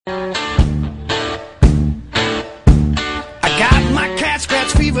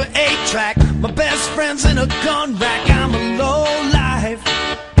track. My best friend's in a gun rack. I'm a low life.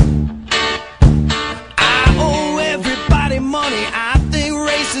 I owe everybody money. I think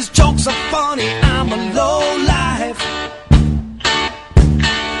racist jokes are funny. I'm a low life.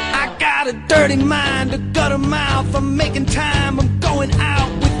 I got a dirty mind, a gutter mouth. I'm making time. I'm going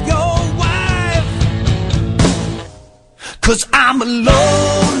out with your wife. 'Cause I'm a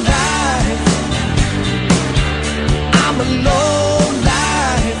low life. I'm a low life.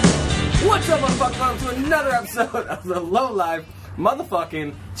 What's up, motherfuckers? Welcome to another episode of the Low Life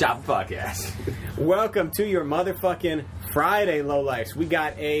Motherfucking Chopper Podcast. Welcome to your motherfucking Friday Lowlifes. We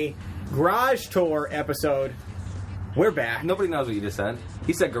got a garage tour episode. We're back. Nobody knows what you just said.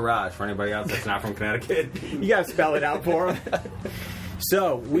 He said garage for anybody else that's not from Connecticut. You gotta spell it out for him.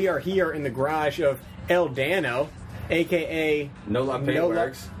 So, we are here in the garage of El Dano, a.k.a. No Love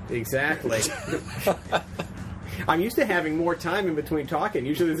Paintworks. Exactly. I'm used to having more time in between talking.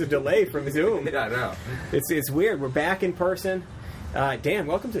 Usually there's a delay from Zoom. Yeah, I know. It's weird. We're back in person. Dan,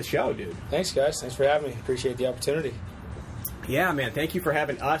 welcome to the show, dude. Thanks, guys. Thanks for having me. Appreciate the opportunity. Yeah, man. Thank you for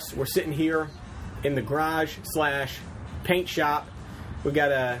having us. We're sitting here in the garage / paint shop. We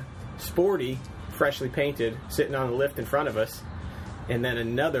got a Sporty, freshly painted, sitting on the lift in front of us. And then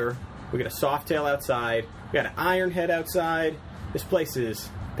we got a Softail outside. We got an Iron Head outside. This place is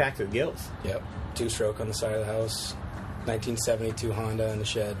packed to the gills. Yep. 2-stroke on the side of the house. 1972 Honda in the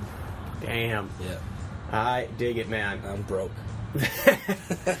shed. Damn. Yeah. I dig it, man. I'm broke.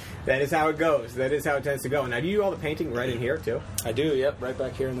 That is how it goes. That is how it tends to go. Now, do you do all the painting right in here, too? I do, yep. Right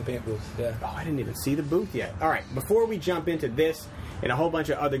back here in the paint booth. Yeah. Oh, I didn't even see the booth yet. All right, before we jump into this and a whole bunch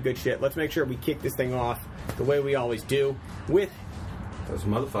of other good shit, let's make sure we kick this thing off the way we always do with... Those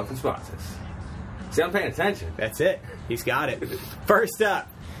motherfucking sponsors. See, I'm paying attention. That's it. He's got it. First up,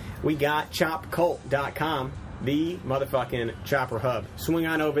 we got ChopCult.com, the motherfucking chopper hub. Swing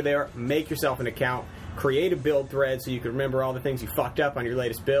on over there, make yourself an account, create a build thread so you can remember all the things you fucked up on your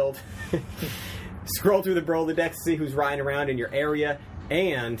latest build. Scroll through the Rolodex to see who's riding around in your area,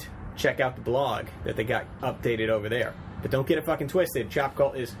 and check out the blog that they got updated over there. But don't get it fucking twisted.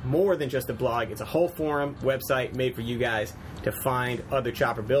 ChopCult is more than just a blog. It's a whole forum website made for you guys to find other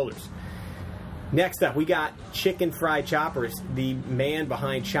chopper builders. Next up, we got Chicken Fried Choppers, the man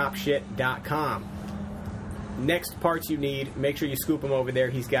behind ChopShit.com. Next parts you need, make sure you scoop him over there.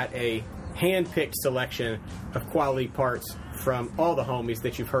 He's got a hand-picked selection of quality parts from all the homies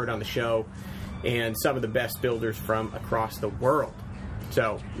that you've heard on the show and some of the best builders from across the world.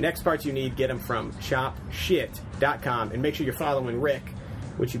 So, next parts you need, get them from ChopShit.com. And make sure you're following Rick,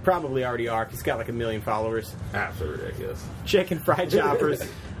 which you probably already are, because he's got like 1 million followers. Absolutely ridiculous. Chicken Fried Choppers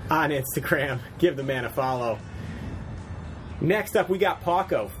on Instagram. Give the man a follow. Next up, we got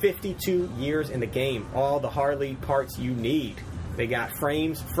Paco. 52 years in the game. All the Harley parts you need. They got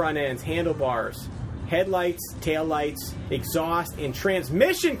frames, front ends, handlebars, headlights, taillights, exhaust, and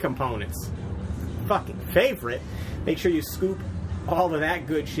transmission components. Fucking favorite. Make sure you scoop all of that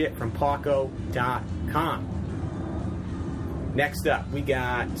good shit from Paco.com. Next up, we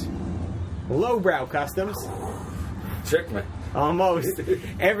got Lowbrow Customs. Trick me. Almost.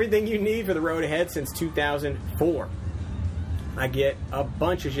 Everything you need for the road ahead since 2004. I get a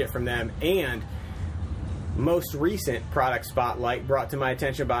bunch of shit from them, and most recent product spotlight brought to my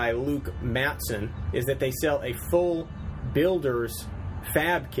attention by Luke Matson is that they sell a full builder's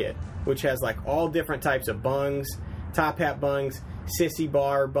fab kit, which has like all different types of bungs, top hat bungs, sissy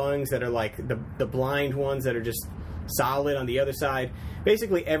bar bungs that are like the blind ones that are just solid on the other side.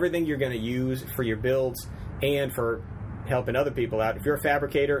 Basically everything you're going to use for your builds and for helping other people out. If you're a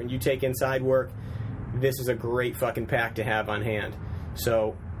fabricator and you take inside work, this is a great fucking pack to have on hand.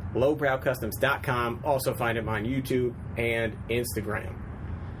 So, lowbrowcustoms.com. Also find them on YouTube and Instagram.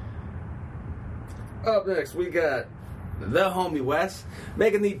 Up next, we got the homie Wes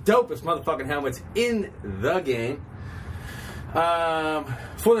making the dopest motherfucking helmets in the game.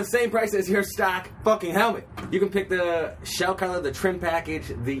 For the same price as your stock fucking helmet. You can pick the shell color, the trim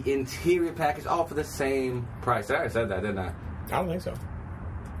package, the interior package, all for the same price. I already said that, didn't I? I don't think so.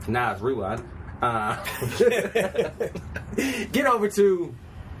 Nah, it's rewind. Get over to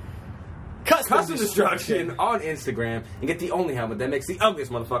Custom Destruction on Instagram and get the only helmet that makes the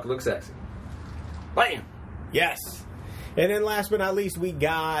ugliest motherfucker look sexy. Bam! Yes. And then last but not least, we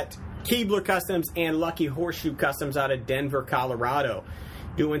got Keebler Customs and Lucky Horseshoe Customs out of Denver, Colorado.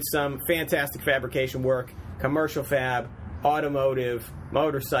 Doing some fantastic fabrication work, commercial fab, automotive,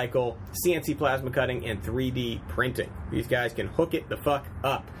 motorcycle, CNC plasma cutting, and 3D printing. These guys can hook it the fuck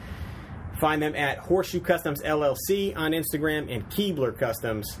up. Find them at Horseshoe Customs LLC on Instagram and Keebler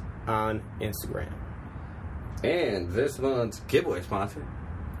Customs on Instagram. And this month's giveaway sponsor,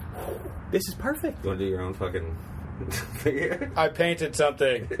 This is perfect. You want to do your own fucking figure? I painted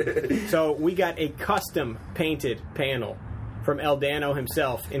something. So we got a custom painted panel from El Dano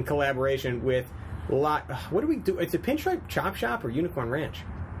himself in collaboration with what do we do? It's a Pinstripe Chop Shop or Unicorn Ranch?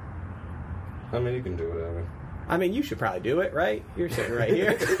 I mean, you can do whatever. I mean, you should probably do it, right? You're sitting right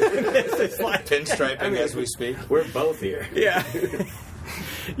here. This is like Pinstriping as we speak. We're both here. Yeah.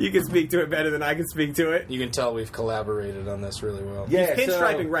 You can speak to it better than I can speak to it. You can tell we've collaborated on this really well. Yeah, He's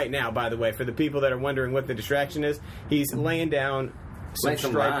pinstriping right now, by the way, for the people that are wondering what the distraction is. He's laying down some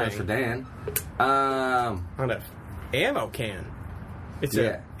some lines for striping Dan. on a ammo can. It's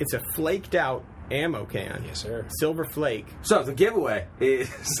Yeah. a flaked out ammo can. Yes, sir. Silver flake. So the giveaway is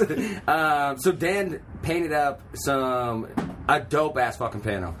so Dan painted up a dope ass fucking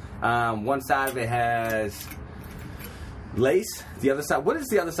panel. One side of it has lace. The other side, what is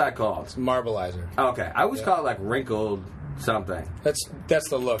the other side called? Marbleizer. Okay, I always call it like wrinkled something. That's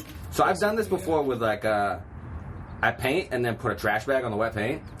the look. So I've done this before with like I paint and then put a trash bag on the wet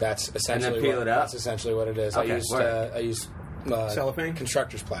paint. That's essentially And then peel it up? That's essentially what it is. Okay, I used Cellophane?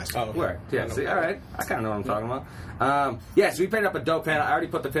 constructor's plastic. Oh, okay. Word. Yeah, see, all right. I kind of know what I'm talking about. Yeah, so we painted up a dope panel. I already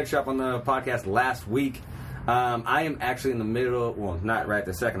put the picture up on the podcast last week. I am actually in the middle, well, not right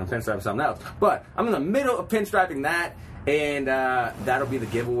this second, I'm pinstriping something else, but I'm in the middle of pinstriping that, and that'll be the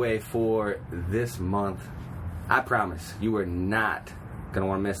giveaway for this month. I promise, you are not going to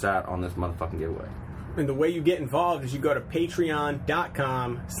want to miss out on this motherfucking giveaway. And the way you get involved is you go to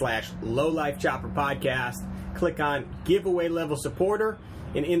patreon.com/lowlifechopperpodcast, click on giveaway level supporter,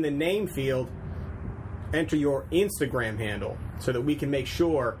 and in the name field, enter your Instagram handle so that we can make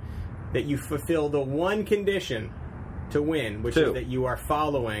sure that you fulfill the one condition to win, which is that you are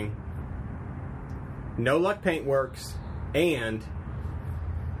following No Luck Paintworks and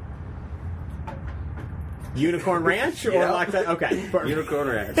Unicorn Ranch or Yeah. like that? Okay. Perfect. Unicorn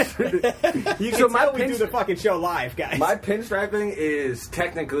Ranch. You can So my tell we do the fucking show live, guys. My pinstriping is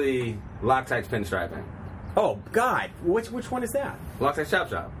technically Loctite's pinstriping. Oh God, which one is that? Loctite Chop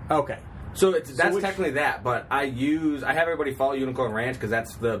Shop. Okay, So that's which- technically that, but I have everybody follow Unicorn Ranch because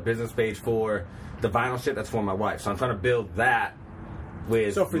that's the business page for the vinyl shit that's for my wife. So I'm trying to build that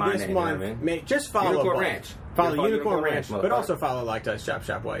with so for my this name, month, you know what I mean? just follow Unicorn both. Ranch. Follow Follow Unicorn Ranch, Ranch, but motherfucker. also follow Loctite Chop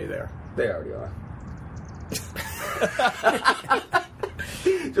Shop while you're there. They already are.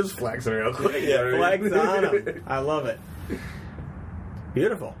 Just flexing real quick. Flags on 'em. I love it.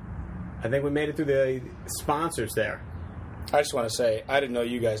 Beautiful. I think we made it through the sponsors there. I just want to say, I didn't know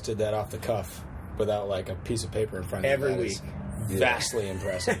you guys did that off the cuff without like a piece of paper in front of you. Every That is week. vastly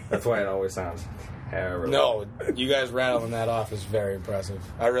impressive. That's why it always sounds terrible. No, you guys rattling that off is very impressive.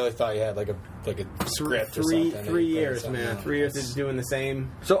 I really thought you had like a script or something. that you Three put years, something man. on. 3 years That's- is doing the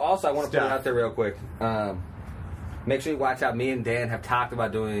same. So also, I want to put it Stuff. out there real quick. Make sure you watch out. Me and Dan have talked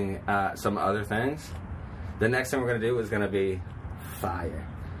about doing some other things. The next thing we're going to do is going to be fire.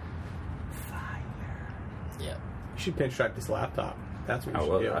 Yeah. You should pinstripe this laptop. That's what you I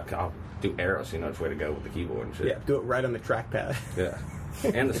should will. do. I'll do arrows, so you know which way to go with the keyboard and shit. Yeah, do it right on the trackpad. Yeah.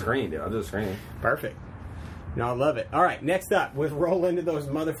 And the screen, dude. I'll do the screen. Perfect. No, I love it. All right, next up, we'll roll into those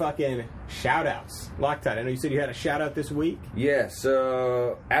motherfucking shout-outs. Loctite, I know you said you had a shout-out this week. Yeah,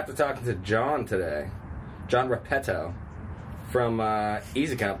 so after talking to John today, John Repetto from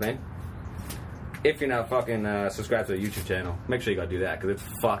Easy Company, if you're not fucking subscribed to the YouTube channel, make sure you go do that because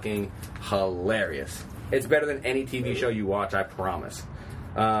it's fucking hilarious. It's better than any TV show you watch, I promise.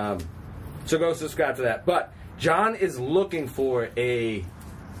 So go subscribe to that. But John is looking for a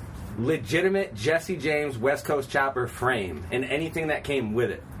legitimate Jesse James West Coast Chopper frame and anything that came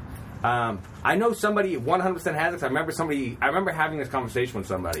with it. I know somebody 100% has it. I remember having this conversation with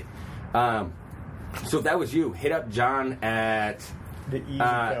somebody. So if that was you, hit up John at The Easy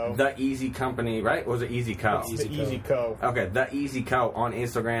Co. The Easy Company, right? Or was it Easy Co? It's the Easy Co. Okay, The Easy Co on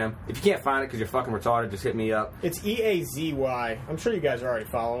Instagram. If you can't find it because you're fucking retarded, just hit me up. It's EAZY. I'm sure you guys are already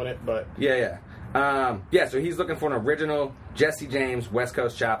following it, but Yeah. Yeah, so he's looking for an original Jesse James West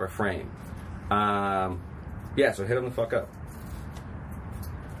Coast Chopper frame. Yeah, so hit him the fuck up.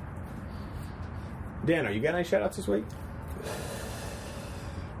 Dano, you got any shout-outs this week?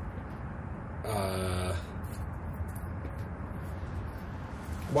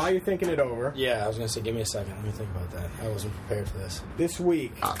 While you're thinking it over, Yeah, I was going to say, give me a second. Let me think about that. I wasn't prepared for this. this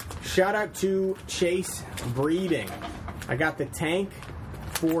week, shout out to Chase Breeding. I got the tank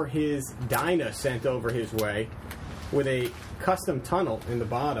for his Dyna sent over his way with a custom tunnel in the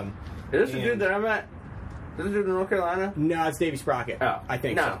bottom. Is this the And- dude that I met? Is this the dude in North Carolina? No, it's Davey Sprocket. Oh, I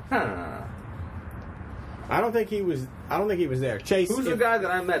think no. so. No. I don't think he was there. Chase, Who's the guy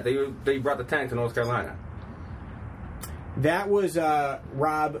that I met that you brought the tank to North Carolina? That was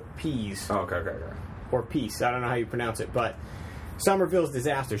Rob Pease. Oh, okay. Or Peace. I don't know how you pronounce it, but Somerville's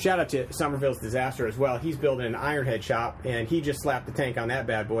Disaster. Shout out to Somerville's Disaster as well. He's building an Ironhead shop, and he just slapped the tank on that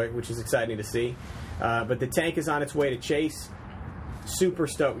bad boy, which is exciting to see. But the tank is on its way to Chase. Super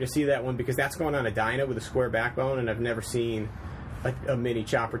stoked to see that one because that's going on a Dyna with a square backbone, and I've never seen a mini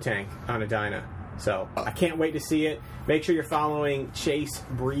chopper tank on a Dyna. So I can't wait to see it. Make sure you're following Chase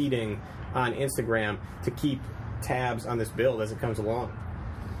Breeding on Instagram to keep tabs on this build as it comes along.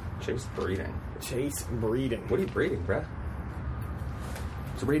 Chase Breeding. Chase Breeding. What are you breeding, bruh?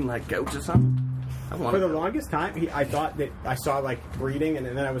 Is it breeding like goats or something? I want For the longest time, I thought that I saw like breeding, and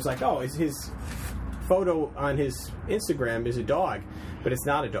then I was like, oh, is his photo on his Instagram is a dog, but it's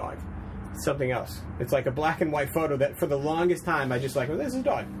not a dog. It's something else. It's like a black and white photo that for the longest time I just like, well, this is a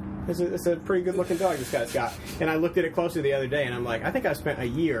dog. It's a pretty good looking dog this guy's got. And I looked at it closely the other day, and I'm like, I think I spent a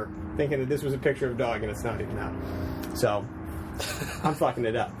year thinking that this was a picture of a dog, and it's not even that. So I'm fucking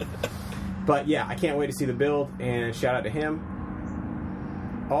it up. But yeah, I can't wait to see the build, and shout out to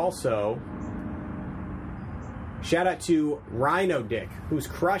him. Also, shout out to Rhino Dick, who's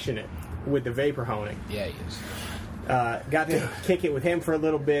crushing it with the vapor honing. Yeah, he is. Got to kick it with him for a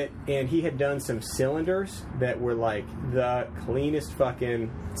little bit, and he had done some cylinders that were like the cleanest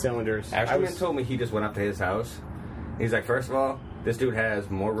fucking cylinders. Ashman told me he just went up to his house. He's like, first of all, this dude has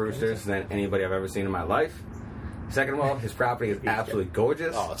more roosters than anybody I've ever seen in my life. Second of all, his property is absolutely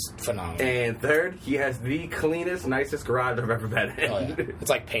gorgeous. Oh, it's phenomenal. And third, he has the cleanest, nicest garage I've ever been in. Oh, yeah. It's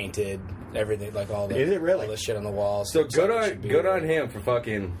like painted, everything, like all the Is it really? all the shit on the walls. So good on him for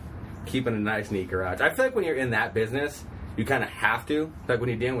fucking keeping a nice, neat garage. I feel like when you're in that business, you kind of have to. Like when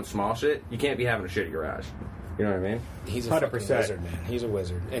you're dealing with small shit, you can't be having a shitty garage. You know what I mean? He's a 100%. fucking wizard, man. He's a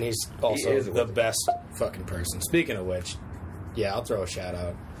wizard. And he's also He is a the wizard. best fucking person. Speaking of which, yeah, I'll throw a shout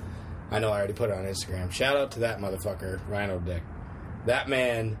out. I know I already put it on Instagram. Shout out to that motherfucker, Rhino Dick. That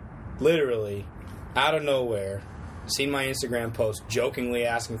man, literally, out of nowhere, seen my Instagram post jokingly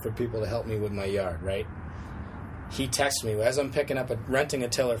asking for people to help me with my yard, right? He texted me as I'm renting a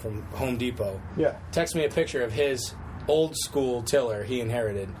tiller from Home Depot. Yeah. Texts me a picture of his old school tiller he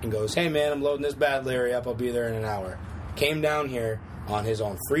inherited and goes, hey man, I'm loading this bad Larry up. I'll be there in an hour. Came down here on his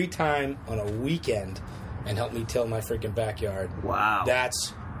own free time on a weekend and helped me till my freaking backyard. Wow.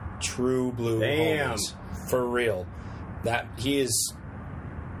 That's true blue Damn. homies. For real. That he is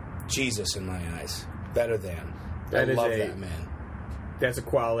Jesus in my eyes. Better than. That I is love a- that man. That's a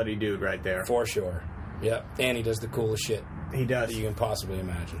quality dude right there. For sure. Yep. And he does the coolest shit He does. that you can possibly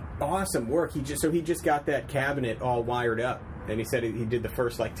imagine. Awesome work. He just got that cabinet all wired up, and he said he did the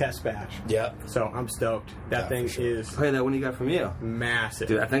first like test batch. Yep. So I'm stoked. That Yeah, thing for sure. is Hey, that one you got from you. massive.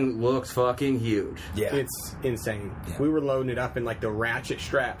 Dude, that thing looks fucking huge. Yeah. It's insane. Yeah. We were loading it up, and like the ratchet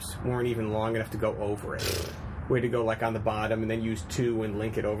straps weren't even long enough to go over it. We had to go like on the bottom and then use two and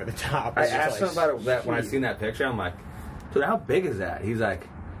link it over the top. I It's just, asked him like, about that when I huge. seen that picture. I'm like, dude, how big is that? He's like,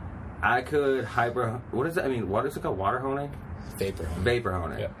 I could what is that? I mean, what is it called? Water honing? Vapor. Vapor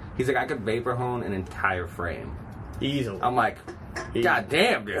honing. Yeah. He's like, I could vapor hone an entire frame. Easily. I'm like, God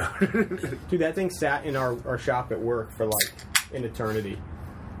damn, dude. Dude, that thing sat in our shop at work for like an eternity.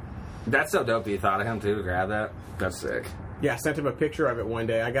 That's so dope that you thought of him too to grab that. That's sick. Yeah, I sent him a picture of it one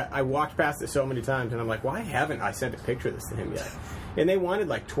day. I walked past it so many times, and I'm like, why haven't I sent a picture of this to him yet? And they wanted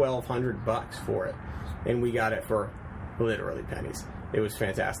like $1,200 for it, and we got it for literally pennies. It was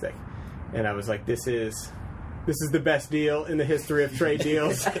fantastic, and I was like, this is the best deal in the history of trade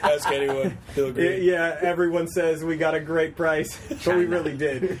deals. Ask anyone. He'll agree. Yeah, everyone says we got a great price, but we really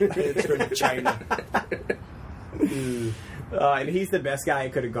did. It's from China. And he's the best guy I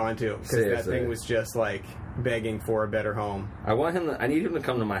could have gone to, because that Seriously. thing was just like begging for a better home. I need him to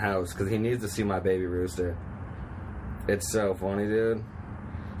come to my house because he needs to see my baby rooster. It's so funny, dude.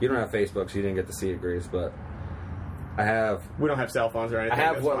 You don't have Facebook, so you didn't get to see it, Grease, but I have. We don't have cell phones or anything. I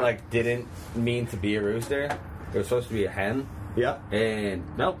have that's what fine. like didn't mean to be a rooster. It was supposed to be a hen, Yep.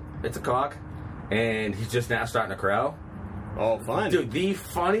 and nope, it's a cock, and he's just now starting to crow. Oh, fun. Dude, the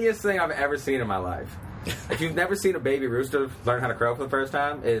funniest thing I've ever seen in my life. If you've never seen a baby rooster learn how to crow for the first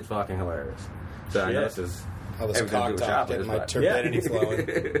time, it's fucking hilarious. So I know Shit. this is All this everything to do cock with talk, chocolate, getting my but- turbidity Yeah.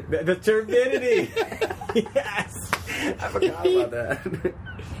 flowing. The turbidity. Yes. I forgot about that.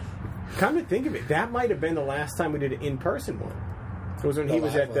 Come to think of it, that might have been the last time we did an in-person one. It was when he The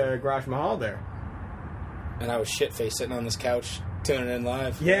was live at the one. Garage Mahal there. And I was shit-faced sitting on this couch, tuning in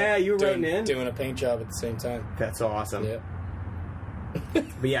live. Yeah, you were doing, writing in. Doing a paint job at the same time. That's awesome. Yeah.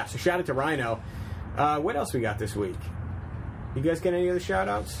 But yeah, so shout out to Rhino. What else we got this week? You guys get any other shout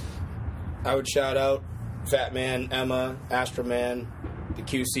outs? I would shout out Fat Man, Emma, Astro Man, the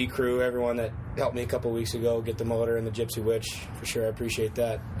QC crew, everyone that helped me a couple weeks ago get the motor and the Gypsy Witch. For sure, I appreciate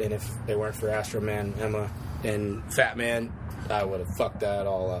that. And if they weren't for Astro Man, Emma, and Fat Man, I would have fucked that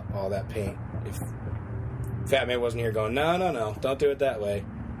all up, all that paint. If Fat Man wasn't here going, no, don't do it that way,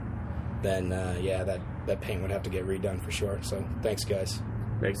 then, that paint would have to get redone for sure. So, thanks, guys.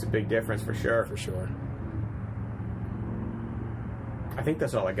 Makes a big difference for sure. For sure. I think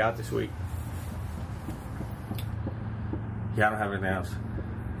that's all I got this week. Yeah, I don't have anything else.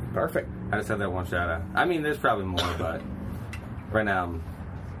 Perfect. I just had that one shout out. I mean, there's probably more, but right now I'm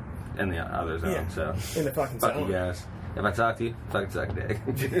in the other zone, so. In the fucking Fuck zone. you guys. If I talk to you, fucking suck a dick.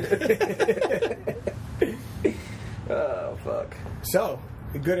 Oh, fuck. So,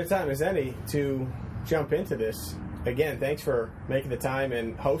 good a time as any to jump into this. Again, thanks for making the time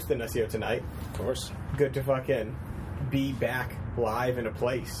and hosting us here tonight. Of course. Good to fucking be back live in a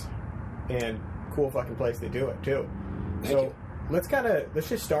place. And cool fucking place to do it, too. Thank you. Let's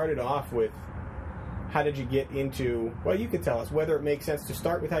just start it off with how did you get into, well, you can tell us whether it makes sense to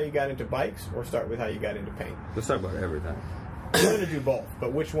start with how you got into bikes or start with how you got into paint. Let's talk about everything. I'm going to do both,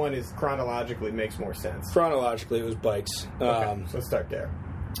 but which one is chronologically makes more sense? Chronologically, it was bikes. Okay, so let's start there.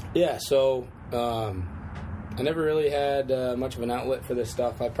 Yeah, so I never really had much of an outlet for this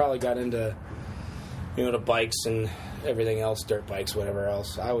stuff. I probably got into, the bikes and everything else, dirt bikes, whatever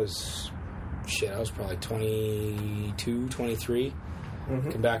else. I was probably 22, 23.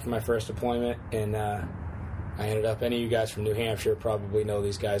 Came back from my first deployment, and I ended up, any of you guys from New Hampshire probably know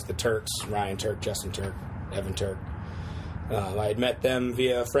these guys, the Turks, Ryan Turk, Justin Turk, Evan Turk. I had met them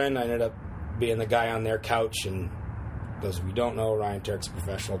via a friend. I ended up being the guy on their couch, and those of you who don't know, Ryan Turk's a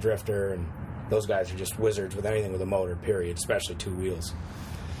professional drifter, and those guys are just wizards with anything with a motor, period, especially two wheels.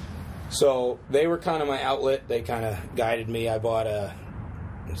 So they were kind of my outlet. They kind of guided me. It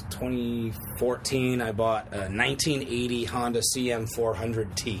was 2014, I bought a 1980 Honda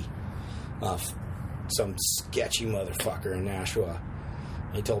CM400T off some sketchy motherfucker in Nashua.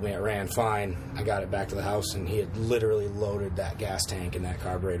 He told me it ran fine. I got it back to the house, and he had literally loaded that gas tank and that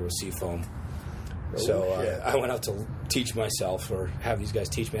carburetor with seafoam. So I went out to teach myself, or have these guys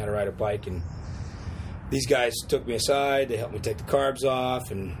teach me how to ride a bike, and these guys took me aside. They helped me take the carbs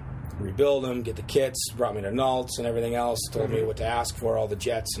off and rebuild them, get the kits, brought me to Naltz and everything else, told me what to ask for, all the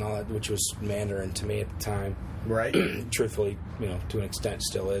jets and all that, which was Mandarin to me at the time. Right. Truthfully, to an extent,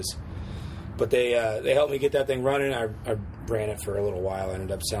 still is. But they helped me get that thing running. I ran it for a little while. I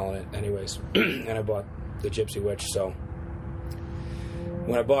ended up selling it anyways. And I bought the Gypsy Witch. So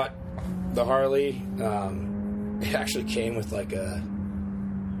when I bought the Harley, it actually came with like a,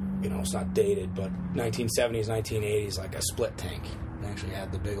 it's not dated, but 1970s, 1980s, like a split tank. It actually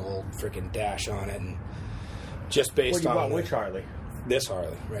had the big old freaking dash on it, and just based on... Well, you bought which Harley? This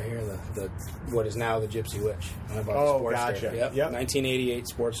Harley, right here, the what is now the Gypsy Witch. And I bought the Sportster. Gotcha. Yep. 1988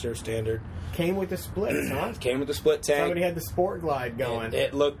 Sportster standard. Came with the splits, huh? Came with the split tank. Somebody had the Sport Glide going.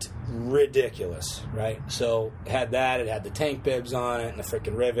 It looked ridiculous, right? So it had that, it had the tank bibs on it, and the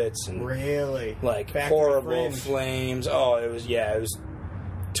freaking rivets, and really? like Back to the horrible fringe. flames. Oh, it was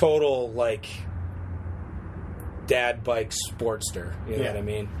total like dad bike Sportster. You know what I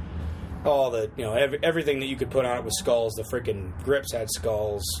mean? All the, everything that you could put on it was skulls. The freaking grips had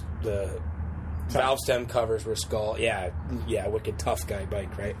skulls. The valve stem covers were skull. Yeah, wicked tough guy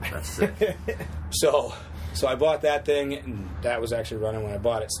bike, right? That's sick. So I bought that thing, and that was actually running when I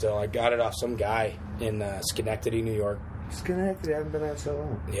bought it still. I got it off some guy in Schenectady, New York. Schenectady, I haven't been out so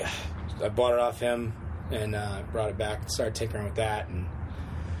long. Yeah. I bought it off him and brought it back, started tinkering with that, and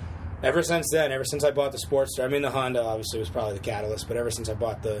ever since then, ever since I bought the Sportster, the Honda obviously was probably the catalyst, but ever since I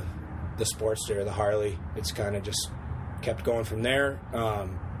bought the Sportster, the Harley, it's kind of just kept going from there.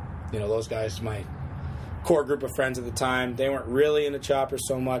 Those guys, my core group of friends at the time, they weren't really into choppers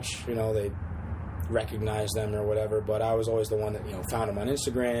so much. They recognized them or whatever, but I was always the one that, found them on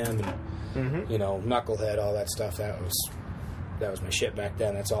Instagram and, Knucklehead, all that stuff. That was my shit back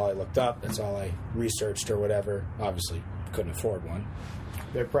then. That's all I looked up. That's all I researched or whatever. Obviously, couldn't afford one.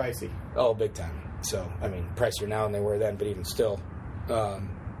 They're pricey. Oh, big time. So, pricier now than they were then, but even still.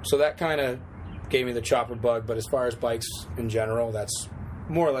 So that kind of gave me the chopper bug, but as far as bikes in general, that's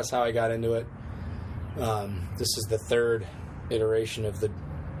more or less how I got into it. This is the third iteration of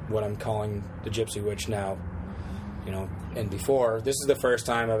what I'm calling the Gypsy Witch now. And before, this is the first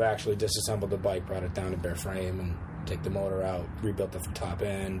time I've actually disassembled the bike, brought it down to bare frame, and take the motor out, rebuilt the top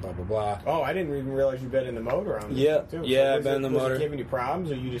end, blah, blah, blah. Oh, I didn't even realize you bet in the motor on this Yeah, too. yeah, So I've been in the motor. Was it giving you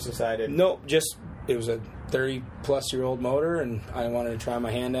problems, or you just decided? Nope, it was a 30-plus-year-old motor, and I wanted to try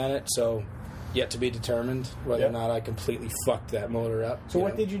my hand at it, so yet to be determined whether or not I completely fucked that motor up. So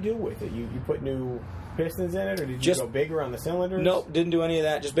what did you do with it? You put new pistons in it, or did you Just- go bigger on the cylinders? Nope, didn't do any of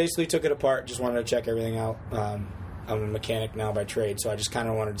that. Just basically took it apart. Just wanted to check everything out. I'm a mechanic now by trade, so I just kind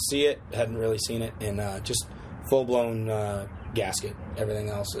of wanted to see it. Hadn't really seen it, and just full-blown gasket. Everything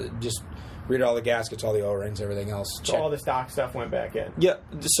else, just read all the gaskets, all the O-rings, everything else. So all the stock stuff went back in. Yeah.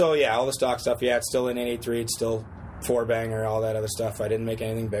 So yeah, all the stock stuff. Yeah, it's still in 883. It's still 4-banger, all that other stuff. I didn't make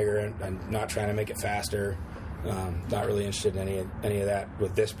anything bigger, and I'm not trying to make it faster. Not really interested in any of that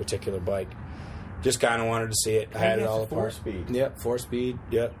with this particular bike. Just kind of wanted to see it. I had it all apart. 4-speed. Yep, 4-speed.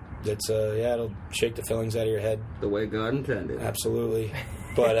 Yep. It's it'll shake the fillings out of your head. The way God intended. Absolutely.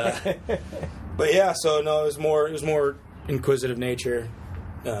 But but yeah, so no, it was more inquisitive nature.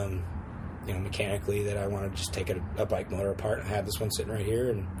 Mechanically, that I wanted to just take a bike motor apart, and I had this one sitting right here,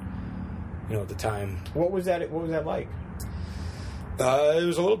 and at the time, What was that like? it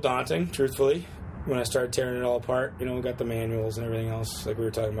was a little daunting, truthfully, when I started tearing it all apart. We got the manuals and everything else, like we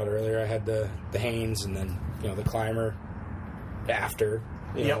were talking about earlier. I had the Haynes, and then the Climber after,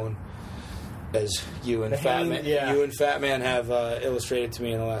 Yep. and as you and The Fat Haynes, Man, yeah. you and Fat Man have illustrated to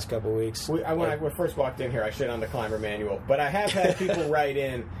me in the last couple of weeks. When I first walked in here, I shit on the Climber manual, but I have had people write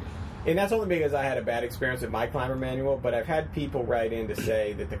in, and that's only because I had a bad experience with my Climber manual, but I've had people write in to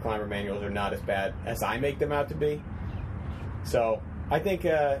say that the Climber manuals are not as bad as I make them out to be. So, I think,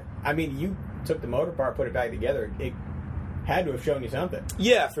 you took the motor part, put it back together. It had to have shown you something.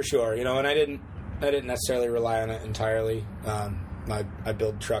 Yeah, for sure. And I didn't necessarily rely on it entirely. I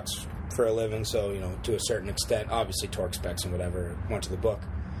build trucks for a living, so to a certain extent, obviously torque specs and whatever went to the book.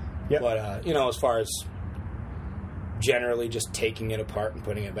 Yep. But as far as generally just taking it apart and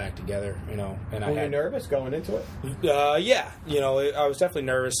putting it back together, and Were you nervous going into it? yeah, I was definitely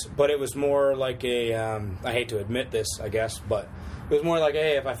nervous, but it was more like I hate to admit this, I guess, but it was more like,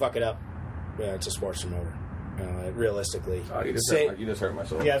 hey, if I fuck it up, it's a Sportster motor. Realistically, Oh, you just hurt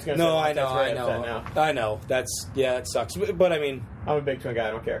myself. Yeah, I was going to no, say, I know. That sucks. But I mean, I'm a big twin guy,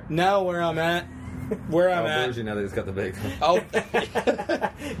 I don't care. now where I'm at, Bougie now that he's got the big one. oh,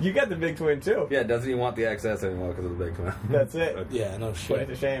 You got the big twin, too. Yeah, doesn't he want the XS anymore because of the big one? That's it. yeah, no But shit.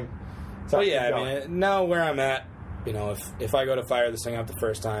 it's a shame. So Sorry, yeah, keep I going. mean, now where I'm at, if I go to fire this thing up the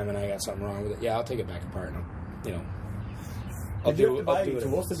first time and I got something wrong with it, yeah, I'll take it back apart and I'll Did you have to I'll buy do any it.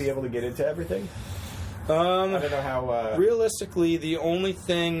 tools to be able to get into everything? I don't know how... Realistically, the only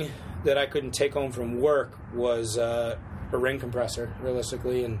thing that I couldn't take home from work was a ring compressor,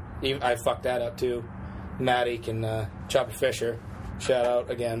 realistically, and I fucked that up too. Maddie can, Chopper Fisher, shout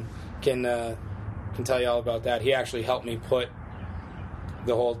out again, can tell you all about that. He actually helped me put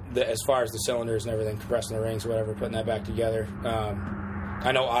as far as the cylinders and everything, compressing the rings, whatever, putting that back together.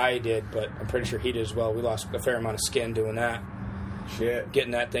 I know I did, but I'm pretty sure he did as well. We lost a fair amount of skin doing that. Shit.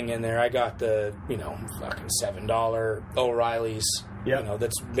 Getting that thing in there. I got the, fucking $7 O'Reilly's, Yep.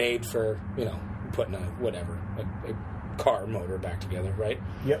 that's made for, putting a car motor back together, right?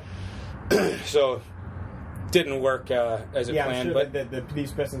 Yep. So, didn't work as it Yeah, I'm planned, sure but that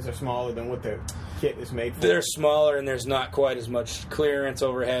these pistons are smaller than what the kit is made for. they're smaller and there's not quite as much clearance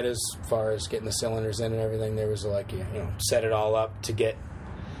overhead as far as getting the cylinders in and everything. There was set it all up to get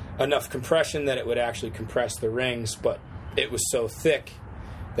enough compression that it would actually compress the rings, but it was so thick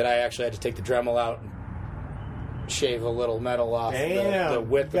that I actually had to take the Dremel out and shave a little metal off Damn. the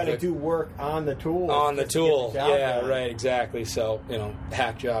width You got of to the do work on the tool. on the just to get tool. job Yeah, done. right, exactly. So,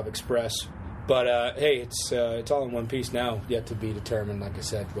 hack job express. But hey, it's all in one piece now. Yet to be determined, like I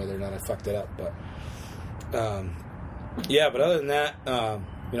said, whether or not I fucked it up. But yeah. But other than that, I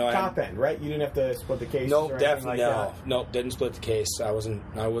Top end, right? You didn't have to split the case. nope, or anything definitely like no, nope, didn't split the case. I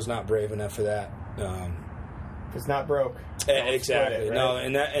was not brave enough for that. If it's not broke. don't Exactly. split it, No, right?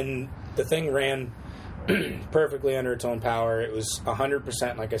 and the thing ran perfectly under its own power. It was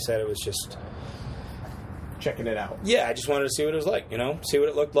 100%. Like I said, it was just. Checking it out. Yeah, I just wanted to see what it was like, see what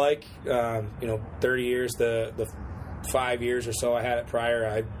it looked like. 30 years, the 5 years or so I had it prior,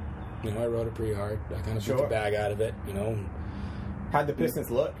 I rode it pretty hard. I kind of Sure. took the bag out of it, How'd the pistons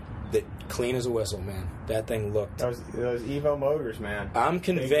look? Clean as a whistle, man. That thing looked. Those Evo motors, man. I'm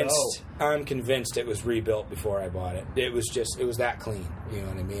Big convinced it was rebuilt before I bought it. It was that clean, you know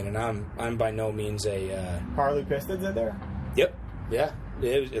what I mean? And I'm by no means a Harley pistons in there? Yep. Yeah.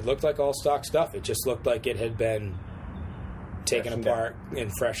 It looked like all stock stuff. It just looked like it had been taken Freshened apart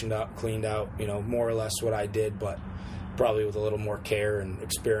and freshened up, cleaned out, more or less what I did, but probably with a little more care and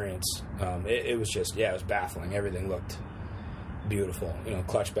experience. It was just, it was baffling. Everything looked beautiful.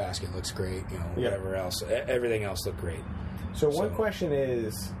 Clutch basket looks great, whatever else. Everything else looked great. So one question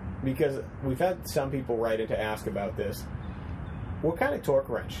is, because we've had some people write in to ask about this, what kind of torque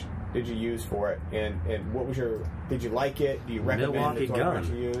wrench did you use for it? And what was did you like it? Do you recommend Milwaukee the torque gun. wrench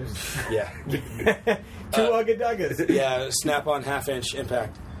you used? Yeah. 2 Ugga Duggas. Yeah, Snap-on half-inch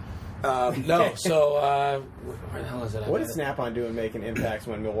impact. No, so where the hell is it? What is Snap-on doing making impacts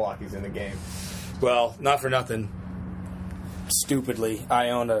when Milwaukee's in the game? Well, not for nothing. Stupidly, I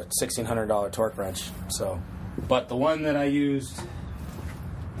owned a $1,600 torque wrench. So, but the one that I used.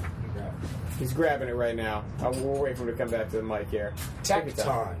 He's grabbing it right now. We'll wait for him to come back to the mic here.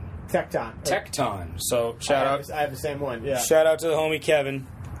 Tecton. Tecton. So shout out. I have the same one. Yeah. Shout out to the homie Kevin.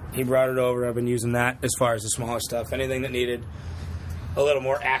 He brought it over. I've been using that as far as the smaller stuff. Anything that needed a little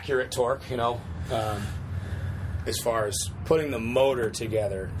more accurate torque, as far as putting the motor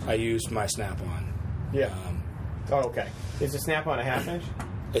together, I used my Snap-on. Yeah. Okay. Is the Snap-on a half-inch?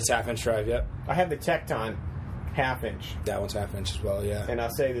 It's half-inch drive, yep. I have the Tecton half-inch. That one's half-inch as well, yeah. And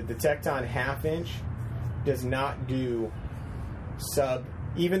I'll say that the Tecton half-inch does not do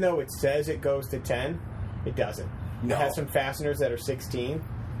even though it says it goes to 10, it doesn't. No. It has some fasteners that are 16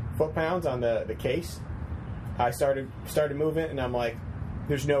 foot-pounds on the case. I started moving, and I'm like,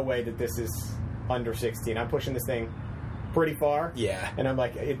 there's no way that this is under 16. I'm pushing this thing pretty far. Yeah. And I'm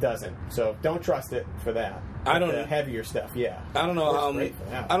like, it doesn't. So don't trust it for that. I don't the heavier stuff, yeah. I don't know Works great for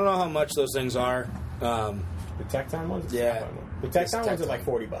that. I don't know how much those things are. The Tecton ones? Yeah. The Tecton ones are like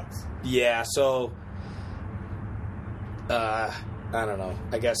 $40. Yeah, so I don't know.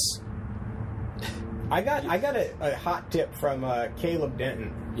 I guess I got a hot tip from Caleb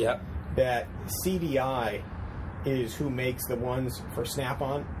Denton yep. that CDI is who makes the ones for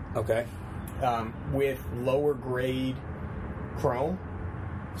Snap-on Okay. with lower grade chrome.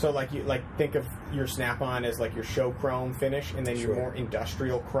 So think of your Snap-on as like your show chrome finish, and then your more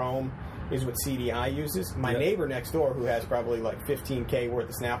industrial chrome is what CDI uses. My neighbor next door, who has probably like $15K worth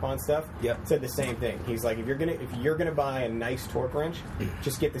of Snap-on stuff, said the same thing. He's like, if you're gonna buy a nice torque wrench,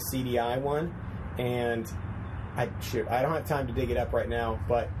 just get the CDI one. And I don't have time to dig it up right now,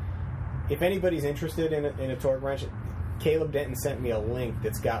 but if anybody's interested in a torque wrench, Caleb Denton sent me a link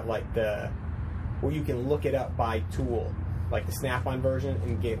that's got like where you can look it up by tool, like the Snap-on version,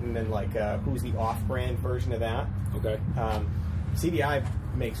 and then like who's the off-brand version of that. Okay. CDI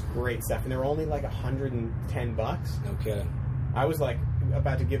makes great stuff, and they're only like $110. No kidding. I was like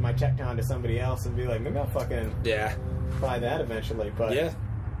about to give my Tecton to somebody else and be like, maybe I'll fucking buy that eventually. But yeah.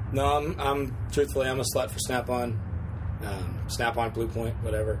 No, I'm truthfully, I'm a slut for Snap-on. Snap-on, Blue Point,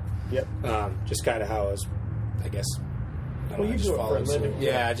 whatever. Yep. Just kind of how I was, I guess. You do it for a living.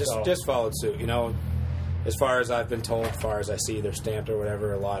 Yeah, just followed suit. As far as I've been told, as far as I see they're stamped or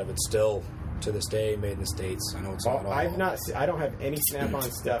whatever, a lot of it's still to this day made in the States. I know it's not all. I don't have any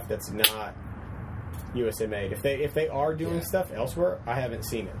Snap-on stuff that's not USA made. If they are doing stuff elsewhere, I haven't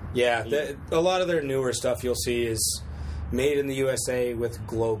seen it. Yeah, a lot of their newer stuff you'll see is made in the USA with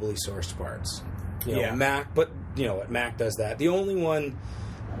globally sourced parts. Mac, but Mac does that. The only one,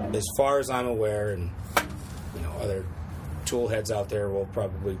 as far as I'm aware, and other tool heads out there will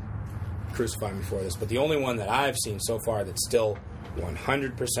probably crucify me for this, but the only one that I've seen so far that's still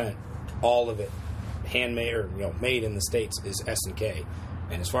 100% all of it handmade or made in the States is S&K.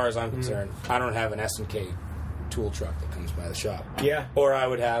 And as far as I'm concerned, I don't have an S&K tool truck that comes by the shop. Yeah. Or I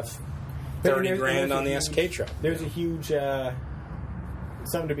would have $30,000 on the S&K truck. There's a huge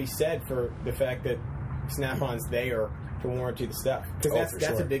something to be said for the fact that Snap-on's there to warranty the stuff, because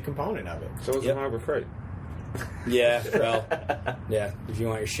that's a big component of it. So is the Harbor Freight. Yeah, well, if you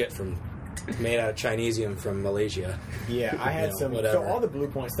want your shit made out of Chinesium from Malaysia. Yeah, I had some. whatever. So all the Blue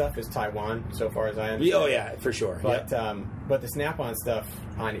Point stuff is Taiwan, so far as I understand. Oh yeah, for sure. But but the Snap-on stuff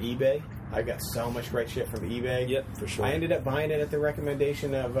on eBay, I got so much great shit from eBay. Yep, for sure. I ended up buying it at the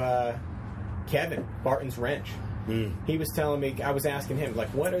recommendation of Kevin Barton's Wrench. He was telling me, I was asking him, like,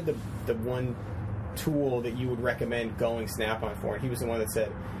 what are the one tool that you would recommend going Snap-on for? And he was the one that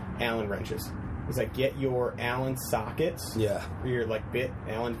said Allen wrenches. He's like, get your Allen sockets. Yeah. Or your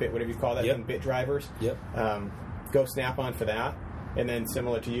Allen bit, whatever you call that thing, bit drivers. Yep. Go Snap-on for that. And then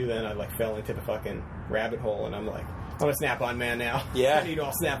similar to you, then I fell into the fucking rabbit hole, and I'm like, I'm a Snap-on man now. Yeah. I need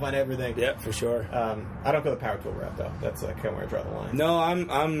all Snap-on everything. Yep, for sure. I don't go the power tool route though. That's kind of where I draw the line. No,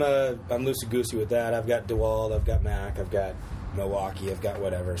 I'm loosey goosey with that. I've got DeWalt, I've got Mac, I've got Milwaukee, I've got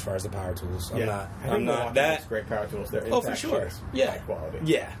whatever as far as the power tools. I'm not Milwaukee that makes great power tools. They're for sure. High quality.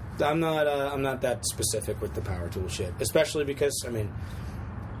 Yeah, I'm not that specific with the power tool shit, especially because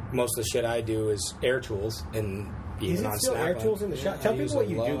most of the shit I do is air tools and. Is it still air tools in the shop? Tell people what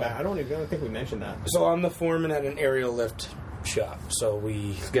you do. I don't think we mentioned that. So I'm the foreman at an aerial lift shop. So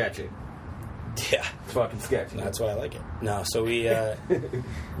we Sketchy. yeah, It's fucking sketchy. that's why I like it. No, so we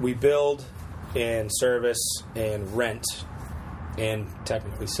we build and service and rent and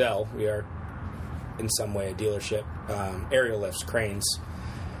technically sell. We are in some way a dealership. Aerial lifts, cranes,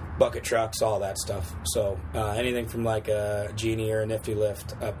 bucket trucks, all that stuff. So anything from like a Genie or a Nifty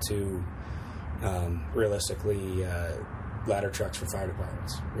lift up to realistically ladder trucks for fire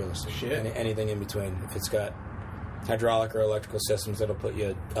departments. Realistically, Shit. Anything in between. If it's got hydraulic or electrical systems that'll put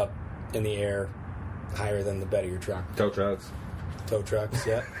you up in the air higher than the bed of your truck. Tow trucks. Tow trucks,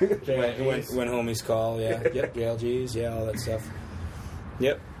 yeah. JLGs. when homies call, yeah. Yep, JLGs, yeah, all that stuff.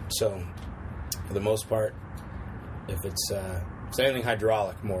 Yep. So, for the most part, if it's anything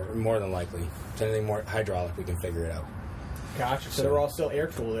hydraulic, more than likely. If it's anything more hydraulic, we can figure it out. Gotcha. So they're all still air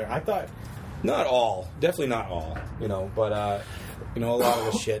tool there. I thought... Not all. Definitely not all. But, a lot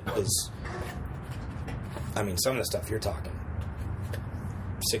of the shit is... I mean, some of the stuff you're talking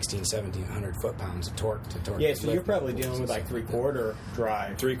 1,700 foot-pounds of torque to torque. Yeah, so you're probably dealing with like 3/4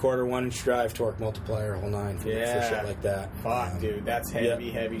 drive. 3/4, 1-inch drive, torque multiplier, whole nine for shit like that. Fuck, dude, that's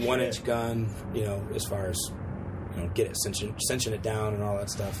heavy shit. 1-inch gun, as far as, get it, cinching it down and all that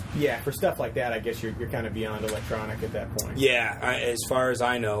stuff. Yeah, for stuff like that, I guess you're kind of beyond electronic at that point. Yeah, as far as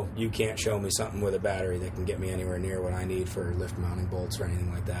I know, you can't show me something with a battery that can get me anywhere near what I need for lift mounting bolts or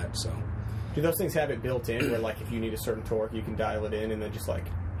anything like that, so... Do those things have it built in where, like, if you need a certain torque, you can dial it in and then just, like,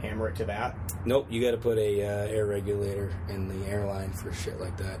 hammer it to that? Nope, you got to put a air regulator in the airline for shit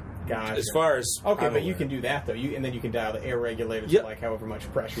like that. Gotcha. As far as okay, I'm but you aware. can do that though. And then you can dial the air regulator to like however much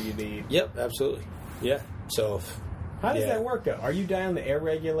pressure you need. Yep, absolutely. Yeah. So, how does that work though? Are you dialing the air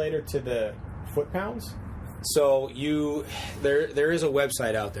regulator to the foot pounds? So there is a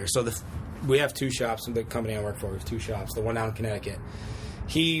website out there. So we have two shops. The company I work for, we have two shops. The one down in Connecticut.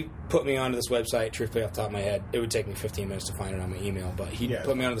 He put me onto this website, truthfully off the top of my head. It would take me 15 minutes to find it on my email, but he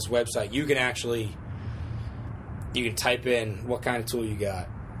put me onto this website. You can type in what kind of tool you got.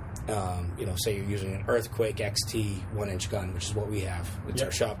 Say you're using an Earthquake XT 1-inch gun, which is what we have. It's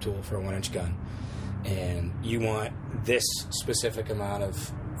our shop tool for a 1-inch gun. And you want this specific amount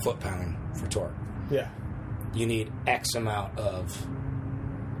of foot-pound for torque. Yeah. You need X amount of...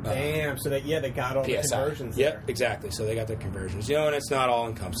 Damn, so they got all PSI. the conversions Yep, there. exactly. So they got the conversions. And it's not all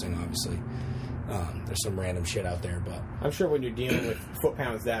encompassing, obviously. There's some random shit out there, but... I'm sure when you're dealing with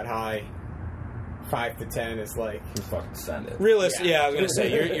foot-pounds that high, 5 to 10 is like... You fucking send it. I was going to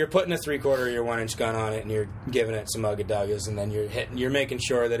say, you're putting a 3/4 of your 1-inch gun on it, and you're giving it some ugga-duggas, and then you're making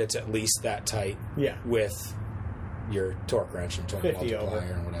sure that it's at least that tight with your torque wrench and torque multiplier over.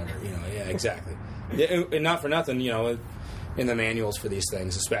 and whatever. Yeah, exactly. And not for nothing, in the manuals for these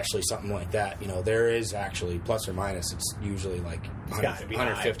things, especially something like that, there is actually plus or minus. It's usually like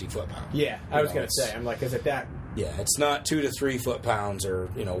 150 foot-pounds. Yeah, I was going to say, I'm like, is it that? Yeah, it's not 2 to 3 foot-pounds or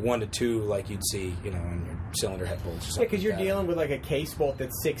 1 to 2 like you'd see in your cylinder head bolts. Or something because you're dealing with like a case bolt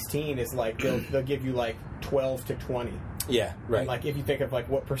that's 16 is like they'll give you like 12 to 20. Yeah, right. And like if you think of like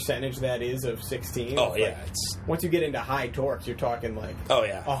what percentage that is of 16. Oh yeah, it's once you get into high torques, you're talking like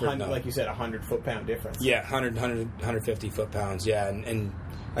 100, like you said, 100 foot-pound difference. Yeah, 150 foot-pounds. Yeah, and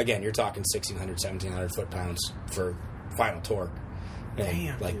again, you're talking 1,600, 1,700 foot-pounds for final torque.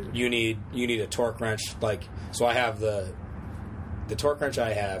 And damn, dude. you need a torque wrench. Like, so I have the torque wrench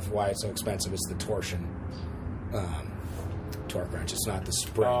I have. Why it's so expensive is the torsion torque wrench. It's not the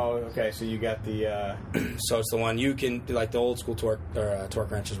spring. Oh, okay. So you got the. So it's the one you can like the old school torque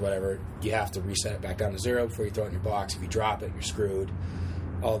wrenches, whatever. You have to reset it back down to 0 before you throw it in your box. If you drop it, you're screwed.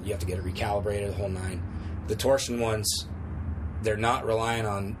 You have to get it recalibrated, the whole nine. The torsion ones, they're not relying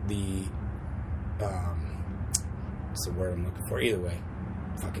on the. What's the word I'm looking for? Either way,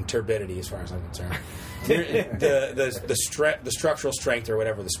 fucking turbidity, as far as I'm concerned. the structural strength or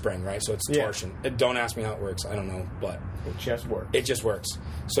whatever the spring, right? So it's torsion. Don't ask me how it works. I don't know, but it just works. It just works.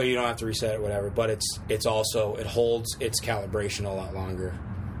 So you don't have to reset it, whatever. But it's also it holds its calibration a lot longer.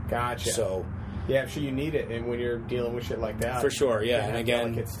 Gotcha. So yeah, I'm sure you need it, and when you're dealing with shit like that, for sure. Yeah, and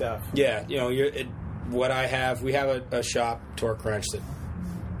again, delicate stuff. Yeah, what I have, we have a shop torque wrench that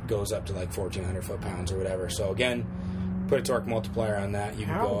goes up to like 1,400 foot-pounds or whatever. So again, put a torque multiplier on that. You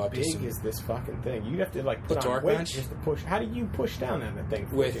can go up to some... How big is this fucking thing? You'd have to like put the on torque weight wrench? just to push. How do you push down on that thing?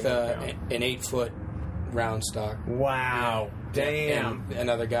 With an 8-foot round stock. Wow. Damn. And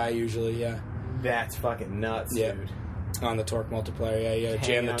another guy usually, yeah. That's fucking nuts, dude. On the torque multiplier, yeah.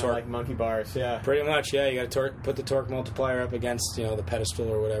 Jam the torque. Like monkey bars, yeah. Pretty much, yeah. You got to put the torque multiplier up against, the pedestal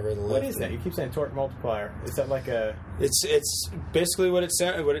or whatever. The lift. What is that? You keep saying torque multiplier. Is that like a... It's basically what it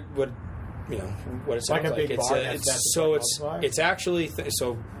sounds... What it sounds like. A big bar. It's actually it's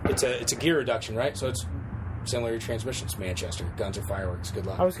a gear reduction, right? So it's similar to transmissions. Manchester, guns or fireworks. Good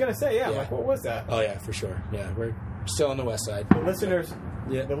luck. I was gonna say, like, what was that? Oh yeah, for sure. Yeah, still on the west side. The listeners,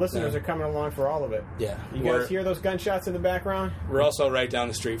 Yeah. are coming along for all of it. Yeah. You guys hear those gunshots in the background? We're also right down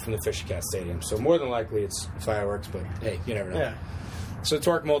the street from the Fisher Cat Stadium, so more than likely it's fireworks, but hey, you never know. Yeah. So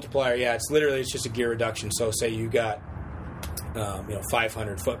torque multiplier, it's just a gear reduction. So say you got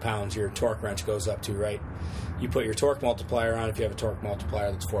 500 foot-pounds, your torque wrench goes up to, right? You put your torque multiplier on. If you have a torque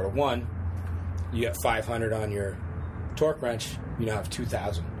multiplier that's 4-to-1, you got 500 on your torque wrench, you now have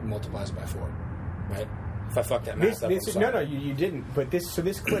 2,000. It multiplies it by 4, right? If I fucked that math up, I'm sorry. No, you didn't. But this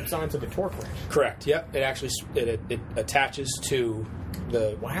clips onto the torque wrench. Correct. Yep. It actually it attaches to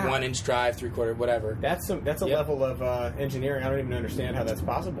the 1-inch drive, 3/4, whatever. That's a level of engineering. I don't even understand how that's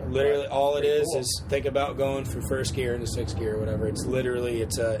possible. Literally, all it is cool. is think about going from first gear into sixth gear or whatever. It's literally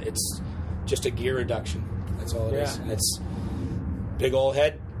it's just a gear reduction. That's all it is. And it's big old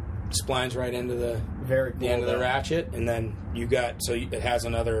head, splines right into the end of the ratchet, and then it has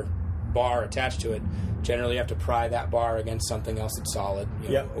another bar attached to it. Generally, you have to pry that bar against something else that's solid.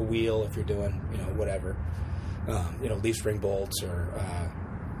 A wheel if you're doing whatever. Leaf spring bolts or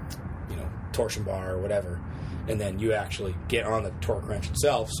torsion bar or whatever, and then you actually get on the torque wrench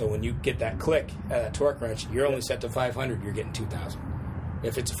itself. So when you get that click at that torque wrench, you're only set to 500. You're getting 2,000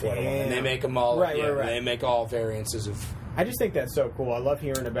 if it's a 4-to-1, and they make them all. Right. They make all variances of. I just think that's so cool. I love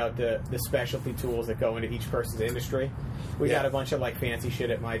hearing about the specialty tools that go into each person's industry. We got a bunch of fancy shit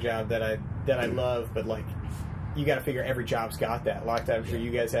at my job that I love, but you got to figure every job's got that. A lot of times, I'm sure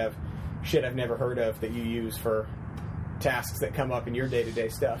you guys have shit I've never heard of that you use for tasks that come up in your day-to-day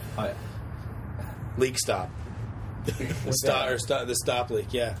stuff. Oh, yeah. Leak stop. The stop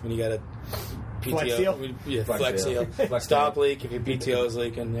leak. Yeah, when you got a PTO. Flex seal? Yeah, flex seal. Stop leak if your PTO is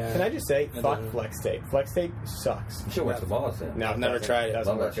leaking. Yeah. Can I just say, fuck flex tape. Flex tape sucks. You should wear some balls then. No, I've never tried it. It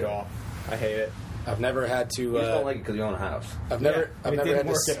doesn't Love work that at all. I hate it. I've never had to. You just don't like it because you own a house. I've It never didn't had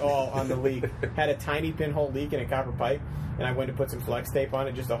work to. at all on the leak. Had a tiny pinhole leak in a copper pipe, and I went to put some flex tape on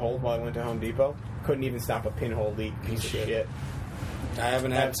it just to hold while I went to Home Depot. Couldn't even stop a pinhole leak. Piece of shit. I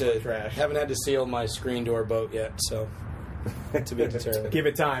haven't had trash. to seal my screen door boat yet, so to be determined. Give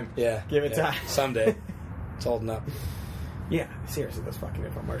it time. Yeah, Give it time. Someday. It's holding up. Yeah, seriously, those fucking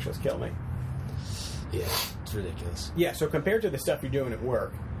infomercials kill me. Yeah, it's ridiculous. Yeah, so compared to the stuff you're doing at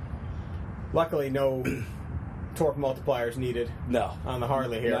work, luckily no torque multipliers needed. No, on the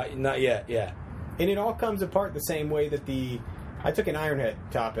Harley here. Not yet. Yeah, and it all comes apart the same way that I took an Ironhead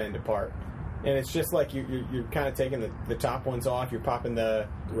top end apart, and it's just like you're kind of taking the top ones off. You're popping the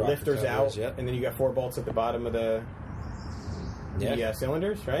lifters out, and then you got 4 bolts at the bottom of the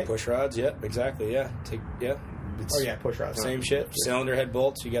cylinders, right? Push rods. Yep, exactly. Yeah, Push rods. Same shit. Cylinder head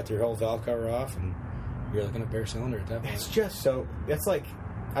bolts. You got your whole valve cover off, and you're looking at bare cylinder at that point. It's just so. That's like.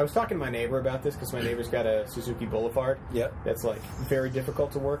 I was talking to my neighbor about this because my neighbor's got a Suzuki Boulevard. Yep. That's very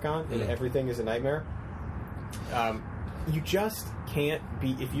difficult to work on, and everything is a nightmare. You just can't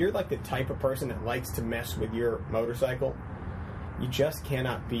be, if you're the type of person that likes to mess with your motorcycle, you just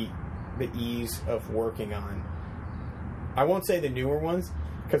cannot beat the ease of working on. I won't say the newer ones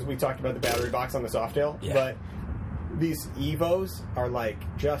because we talked about the battery box on the Softail, but these Evos are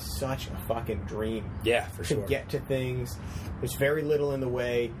just such a fucking dream. Yeah, for sure. To get to things. There's very little in the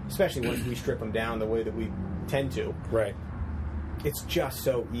way, especially once we strip them down the way that we tend to. Right. It's just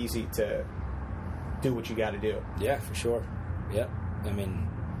so easy to do what you got to do. Yeah, for sure. Yep. I mean,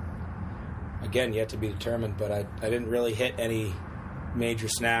 again, you have to be determined, but I didn't really hit any major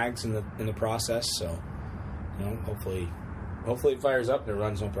snags in the process, so hopefully it fires up and it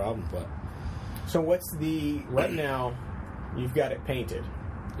runs no problem. But so what's right now? You've got it painted.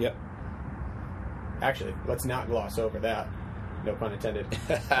 Yep. Actually, let's not gloss over that. No pun intended.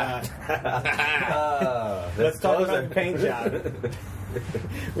 Let's talk about the paint job.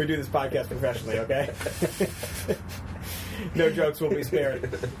 We do this podcast professionally, okay? No jokes will be spared.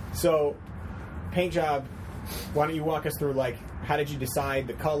 So, paint job, why don't you walk us through, how did you decide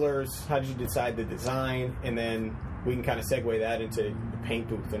the colors? How did you decide the design? And then we can kind of segue that into the paint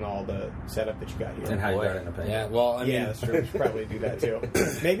booth and all the setup that you got here. And how you got into paint. Yeah, well, I mean... that's true. We should probably do that, too.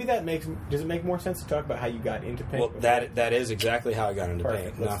 Maybe does it make more sense to talk about how you got into paint? Well, that is exactly how I got into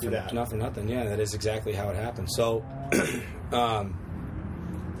Perfect. paint. Let's do that. Nothing. Yeah, that is exactly how it happened. So, I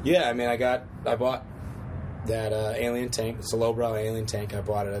bought that alien tank. It's a lowbrow alien tank. I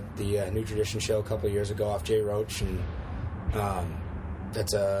bought it at the New Tradition show a couple of years ago off Jay Roach, and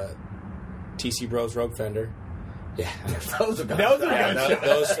that's a TC Bros Rogue Fender. Yeah, those are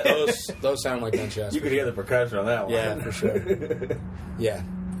gunshots. Those sound like gunshots. You could hear the percussion on that one. Yeah, for sure. Yeah,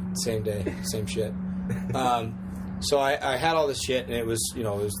 same day, same shit. So I had all this shit, and it was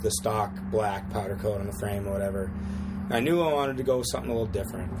the stock black powder coat on the frame or whatever. I knew I wanted to go with something a little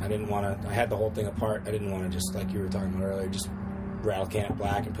different. I didn't want to. I had the whole thing apart. I didn't want to just, like you were talking about earlier, just rattle can it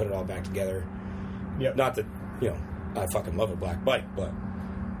black and put it all back together. Yep. Not that, I fucking love a black bike, but,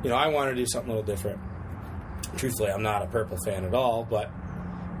 I wanted to do something a little different. Truthfully, I'm not a purple fan at all, but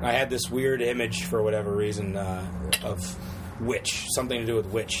I had this weird image for whatever reason of witch, something to do with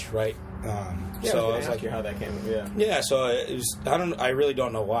witch, right? So I was like, how that came. Yeah. Yeah. So it was. I really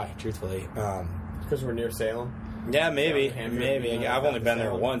don't know why, truthfully. Because we're near Salem. Yeah, maybe. Maybe. I've only been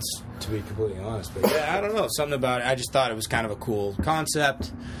there once, to be completely honest. But yeah, I don't know. Something about it. I just thought it was kind of a cool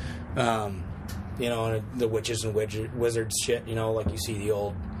concept. And the witches and wizards shit. Like you see the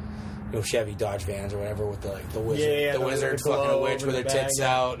old, Chevy Dodge vans or whatever with the wizard, the wizard fucking a witch with her tits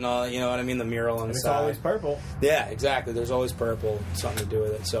out and all. You know what I mean? The mural on the It's side. always purple. Yeah, exactly. There's always purple, something to do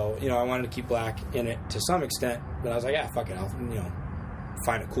with it. So I wanted to keep black in it to some extent, but I was like, yeah, fuck it, I'll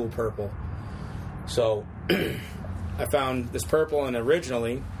find a cool purple. So I found this purple, and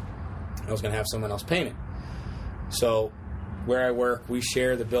originally I was going to have someone else paint it. So where I work, we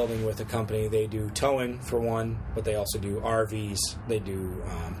share the building with a company. They do towing for one, but they also do RVs. They do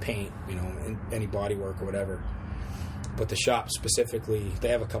paint, any body work or whatever. But the shop specifically, they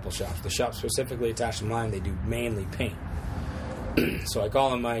have a couple shops. The shop specifically attached to mine, they do mainly paint. So I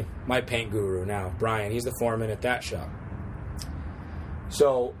call him my paint guru now, Brian. He's the foreman at that shop.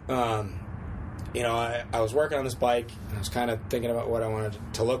 So, I was working on this bike, and I was kind of thinking about what I wanted it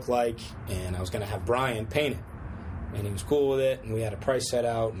to look like, and I was going to have Brian paint it. And he was cool with it, and we had a price set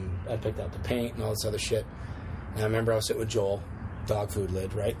out, and I picked out the paint and all this other shit. And I remember I was sitting with Joel, Dog Food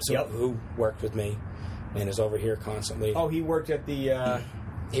Lid, right? So Yep. Who worked with me and is over here constantly. Oh, he worked at the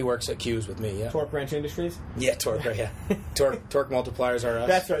He works at Q's with me, yeah. Torque Wrench Industries? Yeah, Torque, right, yeah. Torque Multipliers are us.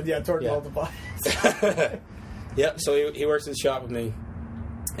 That's right, yeah, Torque Yeah. Multipliers. Yep, so he works in the shop with me.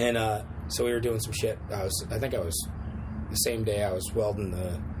 And so we were doing some shit. I think I was, the same day I was welding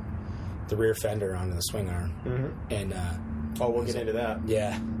the rear fender onto the swing arm. Mm-hmm. And We'll get into that.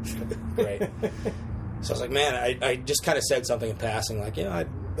 yeah, great. So I was like, man, I just kind of said something in passing, like, I'd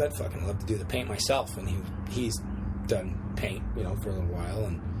fucking love to do the paint myself. And he's done paint, for a little while,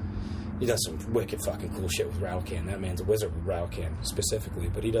 and he does some wicked fucking cool shit with rattle can. That man's a wizard with rattle can specifically,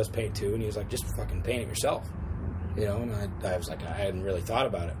 but he does paint too. And he was like, just fucking paint it yourself, And I was like, I hadn't really thought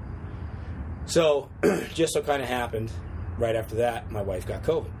about it. So just so kind of happened, right after that, my wife got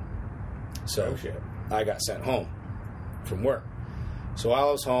COVID. So I got sent home from work. So while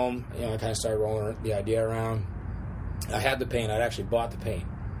I was home, I kind of started rolling the idea around. I had the paint. I'd actually bought the paint.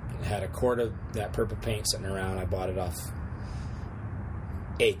 I had a quart of that purple paint sitting around. I bought it off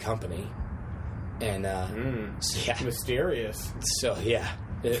a company. And so, yeah. Mysterious. So yeah,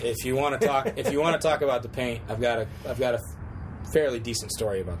 if you want to talk about the paint, I've got a fairly decent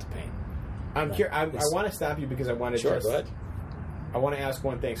story about the paint. I want to stop you because I want to Sure, go ahead. I want to ask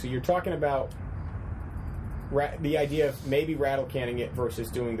one thing. So you're talking about the idea of maybe rattle canning it versus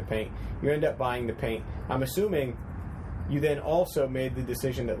doing the paint. You end up buying the paint. I'm assuming you then also made the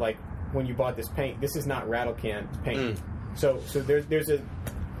decision that, like, when you bought this paint, this is not rattle can paint. So there's a.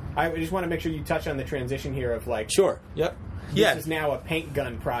 I just want to make sure you touch on the transition here of, like, Sure. Yep. this is now a paint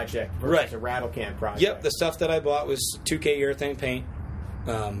gun project versus Right. a rattle can project. Yep. The stuff that I bought was 2K urethane paint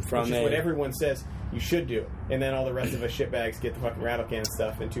from Which is what everyone says you should do. And then all the rest of us shitbags get the fucking rattle can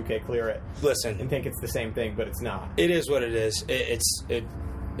stuff and 2K clear it Listen, and think it's the same thing, but it's not. it is what it is.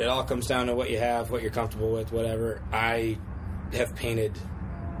 It all comes down to what you have, what you're comfortable with, whatever. I have painted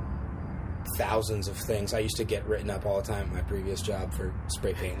thousands of things. I used to get written up all the time at my previous job for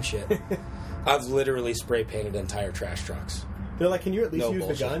spray paint and shit. I've literally spray painted entire trash trucks. They're like, can you at least No use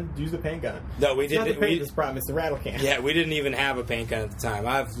bullshit. the gun? Use the paint gun. No, we It's not the didn't. paint that's the problem, it's the rattle can. Yeah, we didn't even have a paint gun at the time.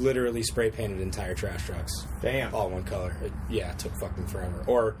 I've literally spray painted entire trash trucks. Damn. All one color. It took fucking forever.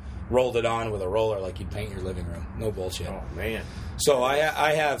 Or rolled it on with a roller like you'd paint your living room. No bullshit. Oh, man. So I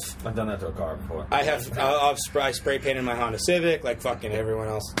have I've done that to a car before. I've spray painted my Honda Civic like fucking everyone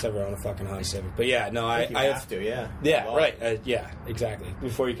else that's ever owned a fucking Honda Civic. But yeah, no, I think you I have to, yeah. Yeah, Law. right. Yeah, exactly.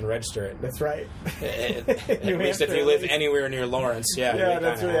 Before you can register it. That's right. At New least if Hampshire, you live at least. anywhere near Lawrence, yeah. Yeah, you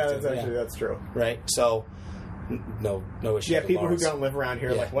that's kinda right. have to, That's true. Right. So no issue. Yeah, with people Lawrence. who don't live around here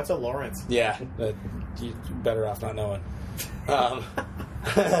are Yeah. like, what's a Lawrence? Yeah, you're better off not knowing.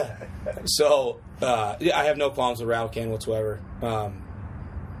 So I have no problems with rattle can whatsoever.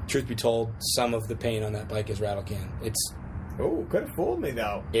 Truth be told, some of the paint on that bike is rattle can. Oh, could have fooled me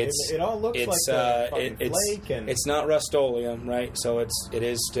though. It all looks like a fucking flake, and it's not Rust-Oleum, right? So it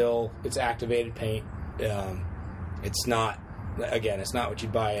is still activated paint. It's not, again, it's not what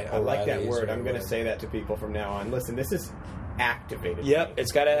you'd buy at I like that O'Reilly's word. or I'm going to whatever. say that to people from now on. Listen, this is activated. Yep, paint.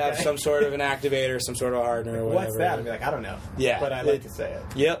 it's got to have Okay. some sort of an activator, some sort of hardener or whatever. What's that? I'd be like, I don't know. Yeah, but I like to say it.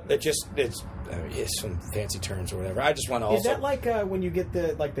 Yep, it's some fancy terms or whatever. I just want to Is also. that like when you get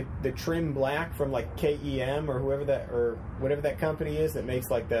the trim black from like KEM or whoever that or whatever that company is that makes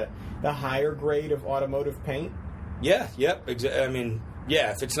like the higher grade of automotive paint? Yeah, yep. I mean,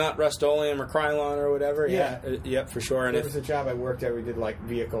 yeah, if it's not Rust-Oleum or Krylon or whatever, yep, for sure. And There was a job I worked at. We did like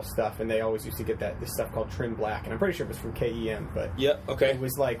vehicle stuff, and they always used to get this stuff called trim black, and I'm pretty sure it was from KEM, but yep, okay. it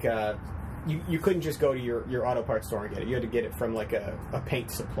was like you couldn't just go to your auto parts store and get it. You had to get it from like a paint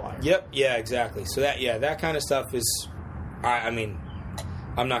supplier. Yep, yeah, exactly. So that kind of stuff is, I mean,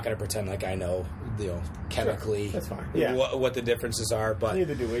 I'm not going to pretend like I know, chemically, Sure, that's fine. Yeah. what the differences are, but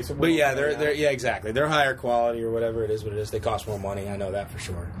Neither do we. So but yeah, they're yeah, exactly. They're higher quality or whatever it is. What it is, they cost more money. I know that for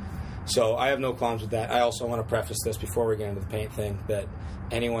sure. So I have no qualms with that. I also want to preface this before we get into the paint thing that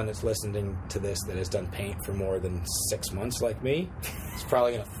anyone that's listening to this that has done paint for more than 6 months like me is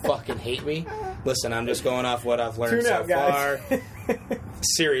probably going to fucking hate me. Listen, I'm just going off what I've learned Tune so out, guys. far.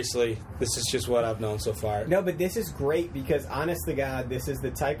 Seriously, this is just what I've known so far. No, but this is great because, honest to God, this is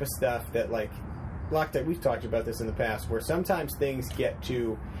the type of stuff that, like Loctite, we've talked about this in the past, where sometimes things get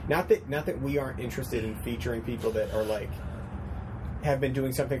to not that we aren't interested in featuring people that are like have been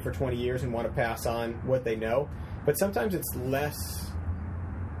doing something for 20 years and want to pass on what they know, but sometimes it's less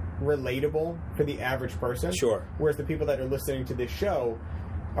relatable for the average person. Sure. Whereas the people that are listening to this show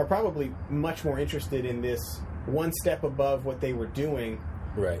are probably much more interested in this one step above what they were doing.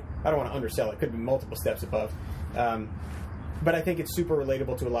 Right. I don't want to undersell it. It could be multiple steps above. But I think it's super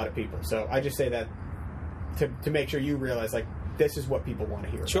relatable to a lot of people. So I just say that to make sure you realize, like, this is what people want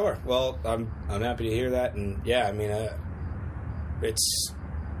to hear. Sure. Well, I'm happy to hear that, and yeah, I mean,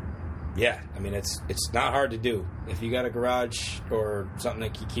 it's not hard to do if you got a garage or something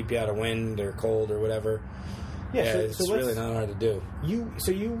that can keep you out of wind or cold or whatever. Yeah, it's really not hard to do. You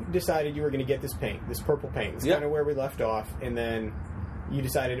decided you were going to get this paint, this purple paint. It's Yep. kind of where we left off, and then you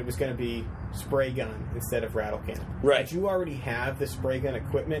decided it was going to be spray gun instead of rattle can. Right. Did you already have the spray gun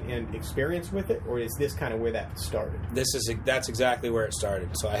equipment and experience with it, or is this kind of where that started? That's exactly where it started.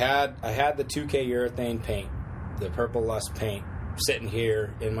 So I had the 2K urethane paint, the Purple Lust paint, sitting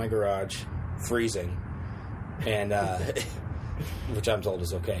here in my garage, freezing, and which I'm told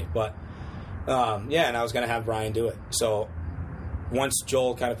is okay. But and I was going to have Brian do it. So once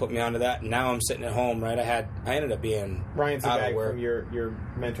Joel kind of put me onto that, and now I'm sitting at home. Right, I ended up being Brian's the out guy of work. from your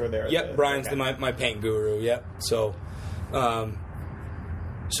mentor there. Yep, Brian's my paint guru. Yep. So,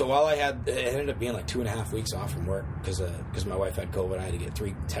 so while it ended up being like 2.5 weeks off from work because my wife had COVID. I had to get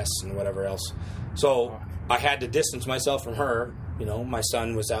 3 tests and whatever else. So I had to distance myself from her. You know, my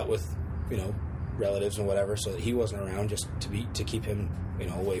son was out with relatives and whatever, so that he wasn't around, just to keep him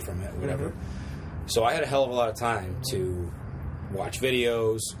away from it, whatever. Mm-hmm. So I had a hell of a lot of time to watch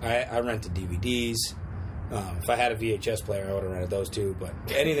videos. I rented DVDs. If I had a VHS player, I would have rented those too. But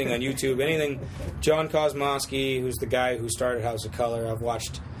anything on YouTube, anything. John Kosmosky, who's the guy who started House of Color, I've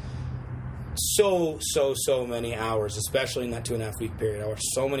watched so many hours, especially in that 2.5 week period. I watched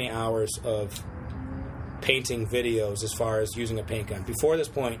so many hours of painting videos as far as using a paint gun. Before this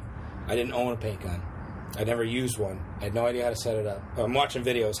point, I didn't own a paint gun. I never used one. I had no idea how to set it up. I'm watching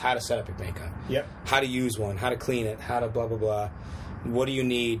videos how to set up a paint gun. Yep. How to use one, how to clean it, how to blah, blah, blah. What do you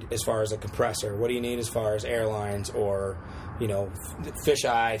need as far as a compressor? What do you need as far as airlines or,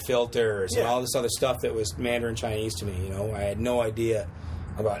 fisheye filters and all this other stuff that was Mandarin Chinese to me, I had no idea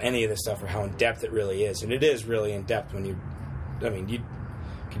about any of this stuff or how in-depth it really is. And it is really in-depth when you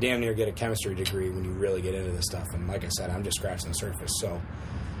could damn near get a chemistry degree when you really get into this stuff. And like I said, I'm just scratching the surface. So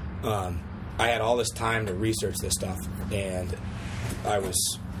I had all this time to research this stuff, and I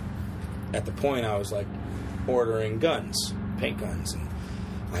was at the point I was like ordering guns, paint guns, and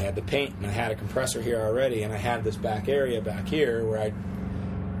I had the paint and I had a compressor here already, and I had this back area back here where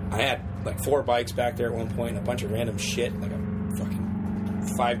I had like 4 bikes back there at one point and a bunch of random shit, like a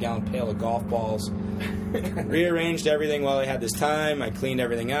fucking 5-gallon pail of golf balls. Rearranged everything while I had this time. I cleaned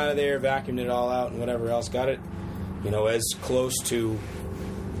everything out of there, vacuumed it all out, and whatever else. Got it, as close to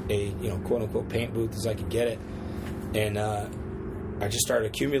a quote-unquote paint booth as I could get it. And I just started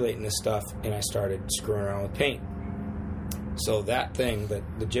accumulating this stuff, and I started screwing around with paint. So that thing, the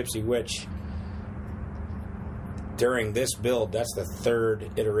Gypsy Witch, during this build, that's the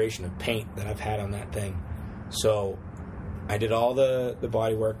 3rd iteration of paint that I've had on that thing. So I did all the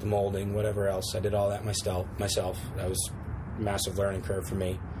body work, the molding, whatever else. I did all that myself. That was a massive learning curve for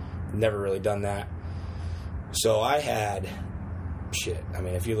me. Never really done that. So I had shit. I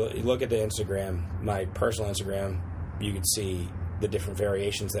mean, if you look at the Instagram, my personal Instagram, you could see the different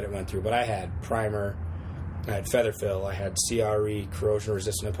variations that it went through. But I had primer, I had feather fill, I had CRE, corrosion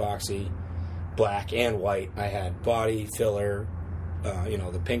resistant epoxy, black and white. I had body filler,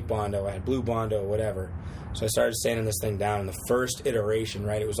 the pink Bondo, I had blue Bondo, whatever. So I started sanding this thing down. In the first iteration,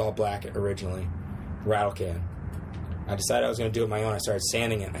 right, it was all black originally, rattle can. I decided I was going to do it my own. I started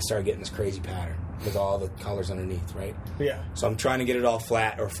sanding it, and I started getting this crazy pattern with all the colors underneath, right? Yeah. So I'm trying to get it all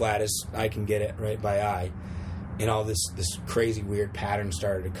flat, or flat as I can get it, right, by eye. And all this crazy weird pattern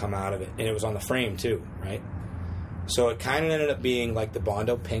started to come out of it. And it was on the frame, too, right? So it kind of ended up being like the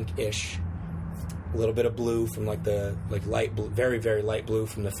Bondo pink-ish, a little bit of blue from like the light blue, very, very light blue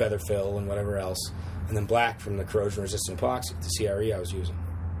from the feather fill and whatever else, and then black from the corrosion-resistant epoxy, the CRE I was using.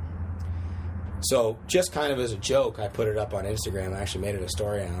 So just kind of as a joke, I put it up on Instagram. I actually made it a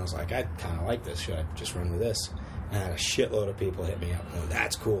story, and I was like, I kind of like this. Should I just run with this? And I had a shitload of people hit me up going,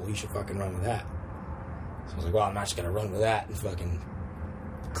 that's cool. You should fucking run with that. So I was like, well, I'm not just going to run with that and fucking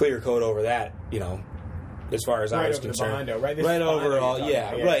clear coat over that, as far as I was concerned. Right overall,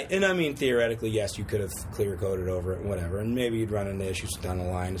 yeah, right. And I mean, theoretically, yes, you could have clear coated over it and whatever, and maybe you'd run into issues down the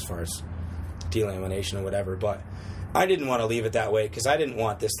line as far as delamination or whatever, but I didn't want to leave it that way because I didn't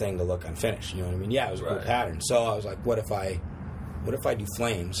want this thing to look unfinished. You know what I mean? Yeah, it was a cool pattern. So I was like, what if I do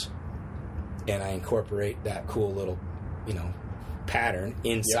flames and I incorporate that cool little, pattern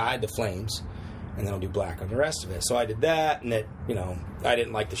inside the flames, and then I'll do black on the rest of it. So I did that, and I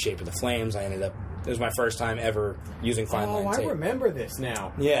didn't like the shape of the flames. I ended up, it was my first time ever using fine line tape. I remember this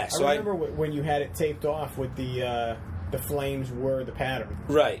now. Yeah, so I remember when you had it taped off with the flames were the pattern.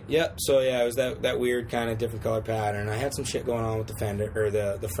 Right, yep. So yeah, it was that weird kind of different color pattern. I had some shit going on with the fender, or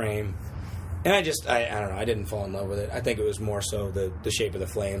the frame. And I don't know, I didn't fall in love with it. I think it was more so the shape of the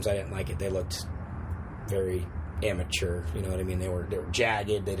flames. I didn't like it. They looked very amateur, you know what I mean? They were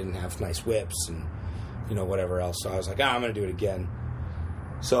jagged, they didn't have nice whips and, whatever else. So I was like, I'm going to do it again.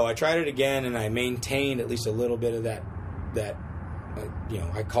 So I tried it again, and I maintained at least a little bit of that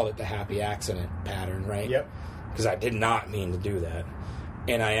I called it the happy accident pattern, right? Yep. Because I did not mean to do that.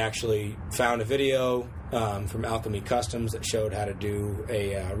 And I actually found a video from Alchemy Customs that showed how to do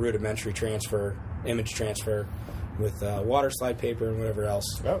a rudimentary image transfer with water slide paper and whatever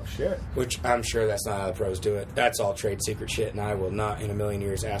else. Oh, shit. Which I'm sure that's not how the pros do it. That's all trade secret shit, and I will not in a million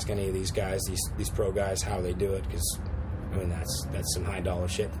years ask any of these guys, these pro guys, how they do it, because, that's some high-dollar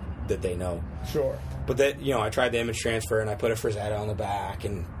shit that they know. Sure. But that, I tried the image transfer, and I put a Frazetta on the back,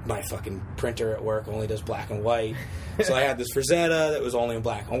 and my fucking printer at work only does black and white. So I had this Frazetta that was only in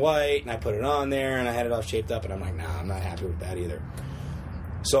black and white, and I put it on there, and I had it all shaped up, and I'm like, nah, I'm not happy with that either.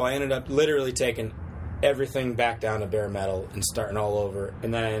 So I ended up literally taking everything back down to bare metal and starting all over,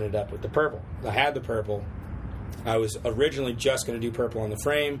 and then I ended up with the purple. I had the purple. I was originally just going to do purple on the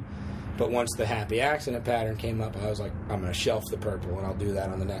frame, but once the happy accident pattern came up, I was like, I'm going to shelf the purple, and I'll do that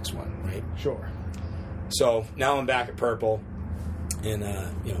on the next one, right? Sure. So now I'm back at purple, and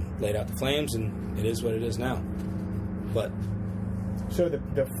laid out the flames, and it is what it is now. But so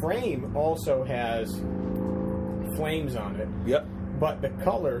the frame also has flames on it. Yep. But the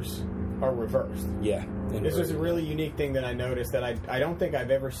colors are reversed. Yeah. This is a really unique thing that I noticed that I don't think I've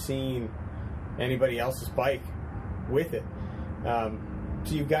ever seen anybody else's bike with it.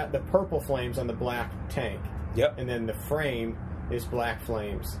 So you've got the purple flames on the black tank. Yep. And then the frame is black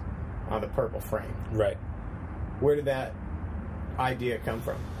flames on the purple frame. Right. Where did that idea come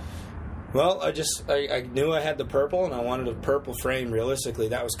from? Well, I knew I had the purple, and I wanted a purple frame. Realistically,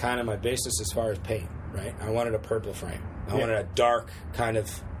 that was kind of my basis as far as paint, right? I wanted a purple frame. I wanted a dark kind of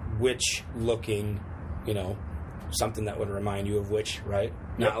witch-looking, something that would remind you of witch, right?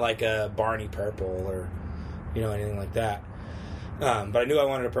 Yep. Not like a Barney purple or, anything like that. But I knew I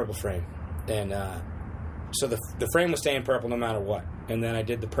wanted a purple frame. And so the frame was staying purple no matter what. And then I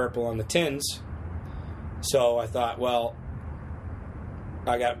did the purple on the tins. So I thought, well,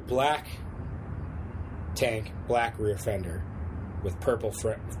 I got black tank, black rear fender with purple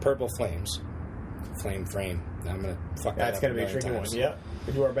flames. Flame frame. I'm going to fuck that up. That's going to be a tricky one. Yep.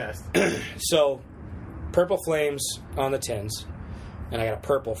 We'll do our best. So, purple flames on the tins, and I got a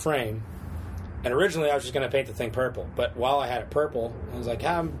purple frame. And originally I was just going to paint the thing purple, but while I had it purple, I was like,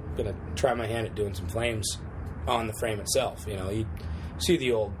 I'm going to try my hand at doing some flames on the frame itself. You see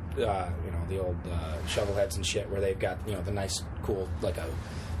the old, shovel heads and shit where they've got, the nice, cool,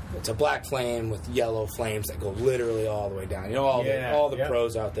 it's a black flame with yellow flames that go literally all the way down. All the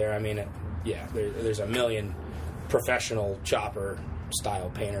pros out there. I mean, there's a million professional chopper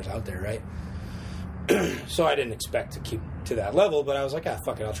style painters out there, right? So I didn't expect to keep to that level, but I was like,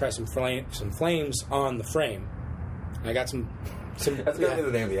 fuck it, I'll try some flames on the frame. I got some That's gonna be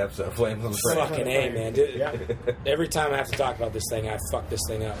the name of the episode, Flames on the Frame. Fucking A, man. Dude, every time I have to talk about this thing, I fuck this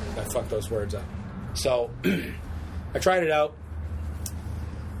thing up. I fuck those words up. So I tried it out.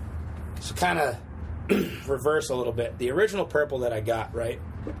 So kind of reverse a little bit. The original purple that I got, right,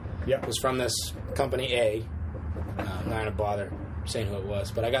 Yep. was from this company A. Not gonna bother saying who it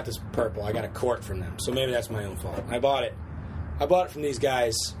was, but I got this purple. I got a quart from them, so maybe that's my own fault. I bought it from these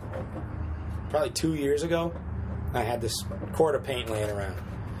guys probably 2 years ago. I had this quart of paint laying around.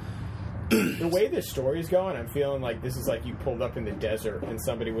 The way this story's going, I'm feeling like this is like you pulled up in the desert and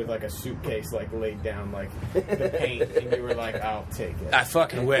somebody with like a suitcase like laid down like the paint and you were like, I'll take it. I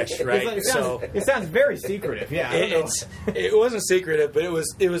fucking wish, right? It sounds very secretive. Yeah, I don't know. It wasn't secretive, but it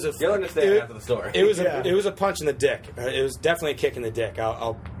was a. You'll understand after the story. It was Yeah. it was a punch in the dick. It was definitely a kick in the dick.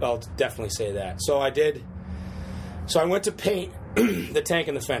 I'll definitely say that. So I did. So I went to paint the tank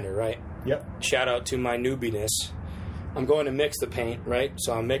and the fender, right? Yep. Shout out to my newbiness. I'm going to mix the paint, right?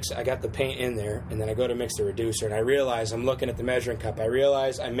 So I got the paint in there, and then I go to mix the reducer, and I realize, I'm looking at the measuring cup, I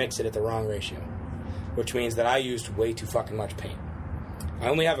realize I mixed it at the wrong ratio, which means that I used way too fucking much paint. I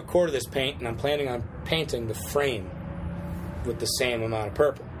only have a quart of this paint, and I'm planning on painting the frame with the same amount of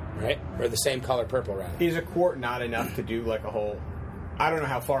purple, right? Or the same color purple, rather. Is a quart not enough to do like a whole? I don't know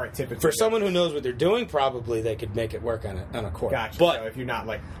how far it typically For goes. someone who knows what they're doing, probably they could make it work on a quart. Gotcha. But so if you're not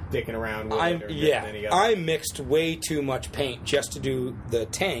like dicking around with it or doing any other. I mixed way too much paint just to do the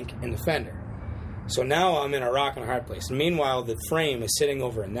tank and the fender. So now I'm in a rock and a hard place. And meanwhile, the frame is sitting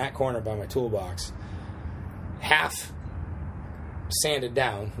over in that corner by my toolbox, half sanded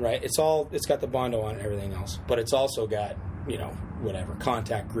down, right? It's got the Bondo on it and everything else, but it's also got, whatever,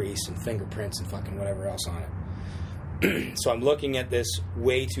 contact grease and fingerprints and fucking whatever else on it. So I'm looking at this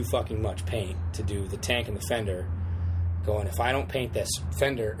way too fucking much paint to do the tank and the fender, going, if I don't paint this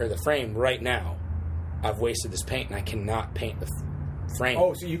fender or the frame right now, I've wasted this paint and I cannot paint the frame.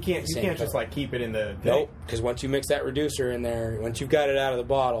 Oh, so you can't Same just color. like keep it in the Nope, because once you mix that reducer in there, once you've got it out of the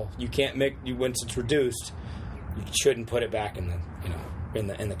bottle, you can't once it's reduced, you shouldn't put it back in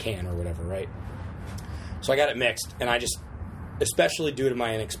the can or whatever, right? So I got it mixed, and I just, especially due to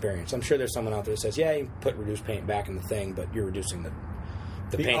my inexperience, I'm sure there's someone out there that says, yeah, you can put reduced paint back in the thing, but you're reducing the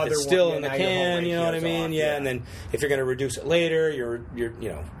paint other that's one, still yeah, in the now your whole can, you know what I ratio's mean? off, Yeah, yeah. and then if you're going to reduce it later, your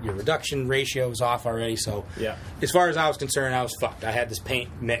reduction ratio is off already. So Yeah. as far as I was concerned, I was fucked. I had this paint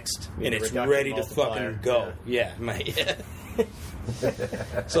mixed, Need and a it's reduction ready to multiplier, fucking go. Yeah,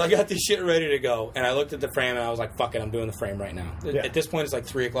 So I got this shit ready to go, and I looked at the frame, and I was like, fuck it, I'm doing the frame right now. Yeah. At this point, it's like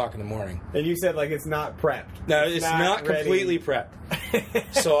 3 o'clock in the morning. And you said like it's not prepped. No, it's not ready. completely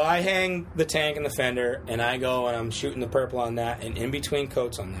prepped. So I hang the tank and the fender, and I go and I'm shooting the purple on that, and in between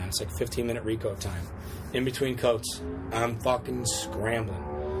coats on that, it's like 15-minute recoat time. In between coats, I'm fucking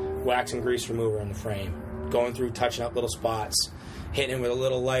scrambling. Wax and grease remover in the frame. Going through, touching up little spots, hitting it with a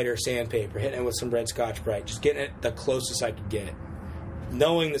little lighter sandpaper, hitting it with some red Scotch-Brite, just getting it the closest I could get it.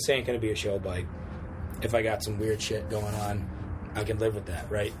 Knowing this ain't going to be a show bike. If I got some weird shit going on, I can live with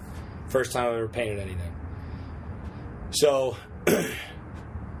that, right? First time I've ever painted anything. So,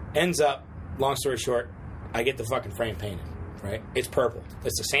 ends up, long story short, I get the fucking frame painted, right? It's purple.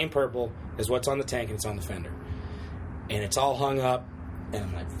 It's the same purple as what's on the tank and it's on the fender. And it's all hung up, and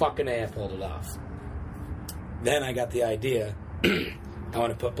I'm like, fucking A, I pulled it off. Then I got the idea, I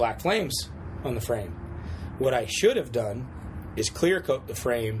want to put black flames on the frame. What I should have done is clear coat the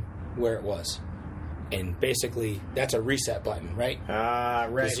frame where it was. And basically, that's a reset button, right?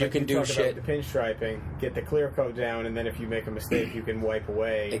 Right. 'Cause you can do talked shit. about the pinstriping, get the clear coat down, and then if you make a mistake, you can wipe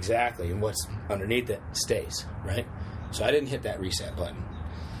away. Exactly, and what's underneath it stays, right? So I didn't hit that reset button.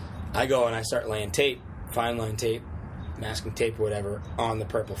 I go and I start laying tape, fine line tape, masking tape or whatever, on the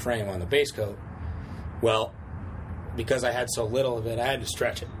purple frame, on the base coat. Well, because I had so little of it, I had to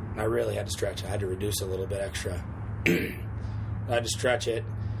stretch it. I really had to stretch it. I had to reduce a little bit extra. I had to stretch it.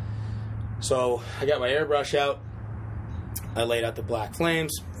 So I got my airbrush out. I laid out the black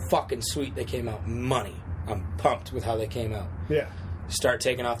flames. Fucking sweet. They came out money. I'm pumped with how they came out. Yeah. Start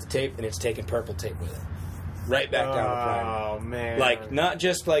taking off the tape, and it's taking purple tape with it. Right back down the primer. Oh, man. Like, not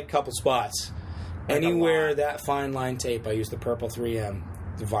just like couple spots. Like a Anywhere lot. that fine line tape, I use the purple 3M,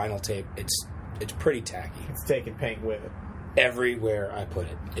 the vinyl tape. It's pretty tacky. It's taking paint with it. Everywhere I put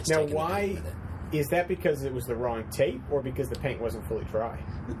it, it's Now, taking the why paint with it. is that? Because it was the wrong tape, or because the paint wasn't fully dry?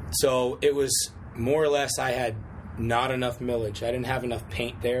 So it was more or less I had not enough millage. I didn't have enough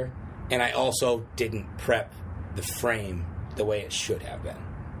paint there, and I also didn't prep the frame the way it should have been.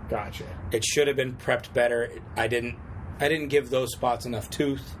 Gotcha. It should have been prepped better. I didn't give those spots enough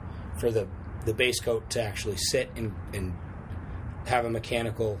tooth for the base coat to actually sit and have a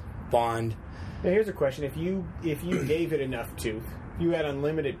mechanical bond. Now, here's a question: if you gave it enough tooth, you had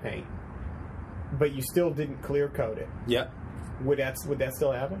unlimited paint, but you still didn't clear coat it, Yep. would that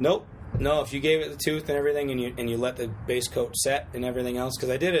still happen? Nope. No, if you gave it the tooth and everything, and you let the base coat set and everything else, because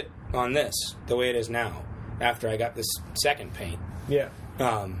I did it on this the way it is now. After I got this second paint, Yeah.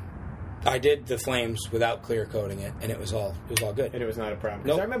 I did the flames without clear coating it, and it was all good. And it was not a problem. 'Cause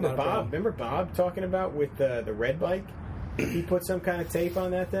Nope, I remember not a Bob. problem. Remember Bob talking about with the red bike? He put some kind of tape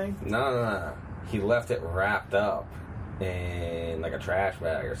on that thing. No. He left it wrapped up in like a trash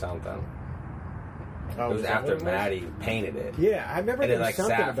bag or something. Oh, It was is that after what it Maddie painted it. Yeah, I remember And there it was like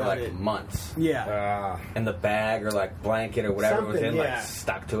something sat for about like it. months. Yeah. And the bag or like blanket or whatever it was in Something, yeah. like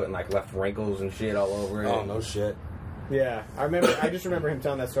stuck to it and like left wrinkles and shit all over it. Oh, no shit. Yeah, I just remember him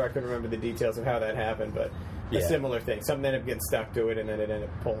telling that story. I couldn't remember the details of how that happened, but a Yeah. similar thing. Something ended up getting stuck to it, and then it ended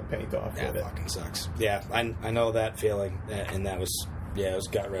up pulling paint off That with it. fucking sucks. Yeah, I know that feeling, and that was, it was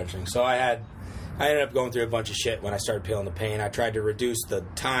gut wrenching. So I ended up going through a bunch of shit when I started peeling the paint. I tried to reduce the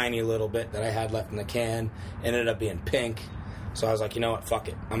tiny little bit that I had left in the can. It ended up being pink. So I was like, you know what, fuck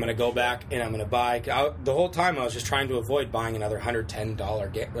it. I'm going to go back and I'm going to buy. The whole time I was just trying to avoid buying another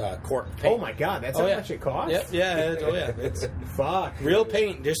 $110 quart of paint. Oh my god, that's how much it costs? Yep, yeah. It's Fuck. real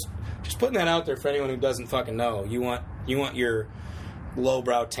paint. Just putting that out there for anyone who doesn't fucking know. You want your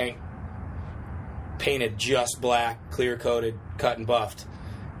lowbrow tank painted just black, clear coated, cut and buffed.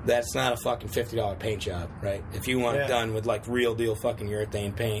 That's not a fucking $50 paint job, right? If you want it done with like real deal fucking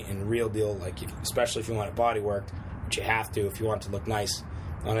urethane paint and real deal, like especially if you want it body worked, which you have to if you want it to look nice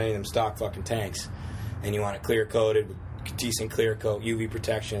on any of them stock fucking tanks, and you want it clear coated with decent clear coat, UV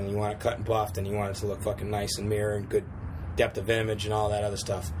protection, and you want it cut and buffed, and you want it to look fucking nice and mirror and good depth of image and all that other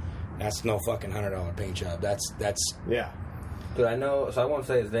stuff. That's no fucking $100 paint job. That's Yeah. Dude, I know, so I won't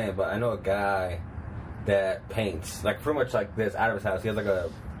say his name, but I know a guy that paints, like pretty much like this out of his house. He has like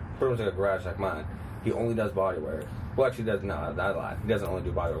pretty much like a garage like mine. He only does body work. Well, actually, does no, I lied. He doesn't only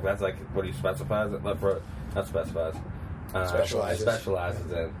do body work. That's like what he specifies. Not specifies.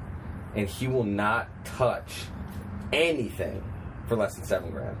 Specializes in, and he will not touch anything for less than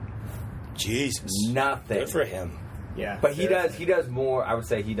 $7,000. Jesus. Nothing. Good for him. Yeah. But he does more. I would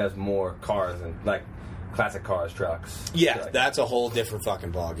say he does more cars and like classic cars, trucks. Yeah, shit like that's a whole different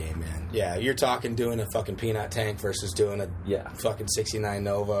fucking ball game, man. Yeah, you're talking doing a fucking peanut tank versus doing a fucking 69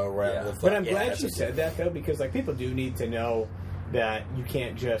 Nova or whatever Yeah. the fuck. But I'm Yeah, glad that's you a said that, though, because like people do need to know that you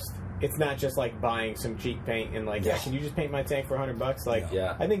can't just. It's not just like buying some cheap paint and like, can you just paint my tank for $100? Like,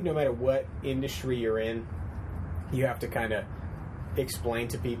 Yeah. I think no matter what industry you're in, you have to kind of explain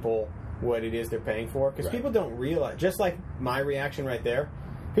to people what it is they're paying for, because Right. people don't realize. Just like my reaction right there,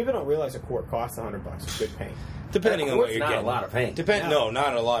 people don't realize a quart costs $100 of good paint. Depending Of on what course you're not getting. a lot of paint. No,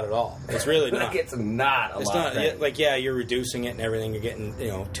 not a lot at all. It's really not. Like it's not a It's lot. not of paint. like you're reducing it and everything. You're getting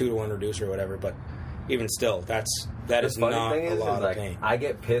 2-to-1 reducer or whatever. But even still, that The is funny not thing a is, lot like, of paint. I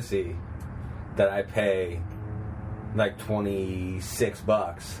get pissy that I pay like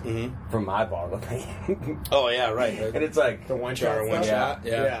 $26 for my bottle of paint, Oh yeah, right. and it's like, The one Jar shot one stuff? shot,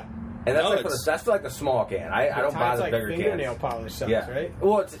 yeah. and that's No, like it's- that's like the small can. I don't buy It's the like bigger fingernail cans. polish size, Yeah, right?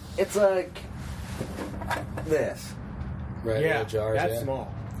 Well, it's like this. Right, Yeah, little jars, that's yeah.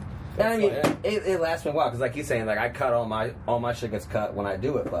 small. And I mean, yeah. it lasts me a while because, like he's saying, like I cut all my shit gets cut when I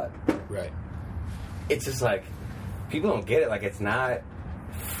do it, but Right. it's just like people don't get it. Like it's not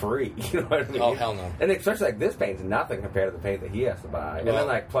free. You know what I mean? Oh, hell no. And especially like this paint's nothing compared to the paint that he has to buy. And Well- then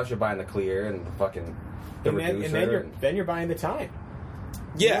like plus you're buying the clear and the fucking the reducer. And then you're buying the time.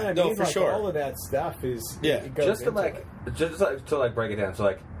 Yeah, You know what I no, mean? for Like, sure. All of that stuff is it goes just to into like it. to break it down. So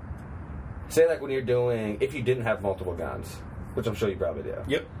like say like when you're doing, if you didn't have multiple guns, which I'm sure you probably do.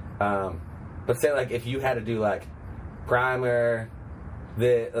 Yep. But say like if you had to do like primer,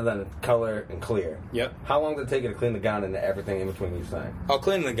 and then color and clear. Yep. How long does it take you to clean the gun and everything in between each thing? Oh,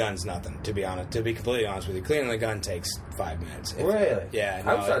 cleaning the gun's nothing, to be honest. To be completely honest with you, cleaning the gun takes 5 minutes. Really? Yeah.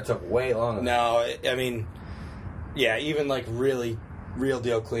 I thought it took way longer. No, I mean, yeah, even like really real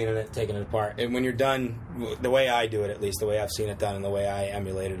deal cleaning it, taking it apart. And when you're done, the way I do it, at least the way I've seen it done and the way I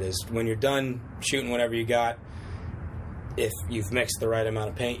emulate it, is when you're done shooting whatever you got, if you've mixed the right amount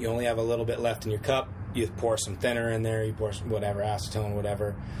of paint, you only have a little bit left in your cup, you pour some thinner in there, you pour some whatever, acetone,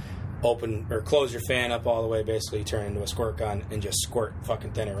 whatever, open or close your fan up all the way, basically you turn it into a squirt gun and just squirt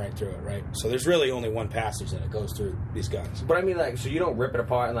fucking thinner right through it, right? So there's really only one passage that it goes through these guns. But I mean, like, so you don't rip it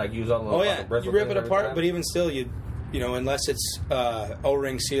apart and like use all the little Oh yeah, fucking bristle you rip things it every apart, time? but even still, you know, unless it's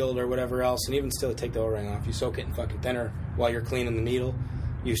O-ring sealed or whatever else, and even still, take the O-ring off. You soak it in fucking thinner while you're cleaning the needle.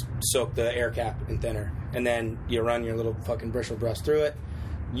 You soak the air cap in thinner, and then you run your little fucking bristle brush through it.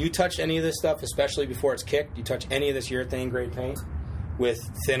 You touch any of this stuff, especially before it's kicked. You touch any of this urethane grade paint with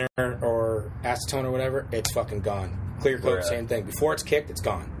thinner or acetone or whatever, it's fucking gone. Clear coat, Right. same thing. Before it's kicked, it's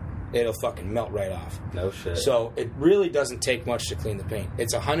gone. it'll fucking melt right off. No shit. So it really doesn't take much to clean the paint.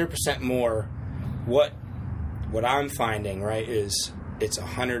 It's 100% more. What I'm finding, right, is it's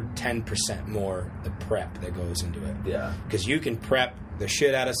 110% more the prep that goes into it. Yeah. Because you can prep the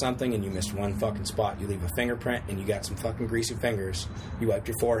shit out of something and you missed one fucking spot. You leave a fingerprint and you got some fucking greasy fingers. You wiped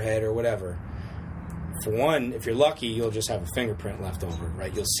your forehead or whatever. For one, if you're lucky, you'll just have a fingerprint left over,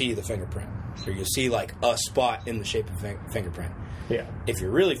 right? You'll see the fingerprint. Or you'll see, like, a spot in the shape of a fingerprint. Yeah. If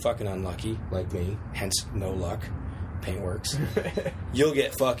you're really fucking unlucky, like me, hence no luck, paint works, you'll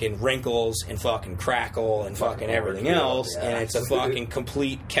get fucking wrinkles and fucking crackle and fucking everything else, yeah. and it's a fucking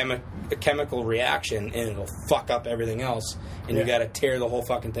complete chemical reaction, and it'll fuck up everything else, and you gotta tear the whole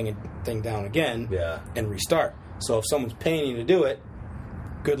fucking thing down again and restart. So if someone's paying you to do it,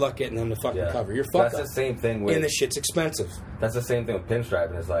 good luck getting them to fucking cover your fuck That's up. the same thing with... And the shit's expensive. That's the same thing with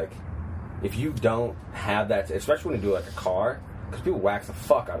pinstriping. Is like, if you don't have that, especially when you do like a car, because people wax the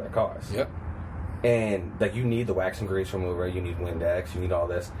fuck out of their cars. Yep. And like, you need the wax and grease remover, you need Windex, you need all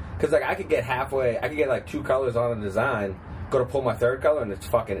this. Because like, I could get like 2 colors on a design, go to pull my 3rd color, and it's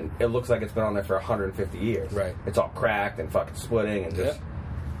fucking, it looks like it's been on there for 150 years. Right. It's all cracked and fucking splitting and just,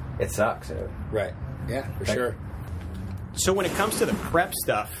 it sucks, dude. Right. Yeah, for sure. So when it comes to the prep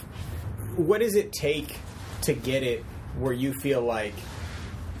stuff, what does it take to get it where you feel like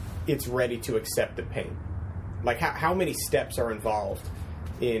it's ready to accept the paint? Like, how many steps are involved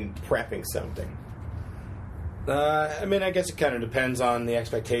in prepping something? I mean, I guess it kind of depends on the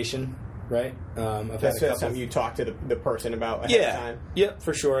expectation, right? That's something you talk to the person about ahead of time? Yeah,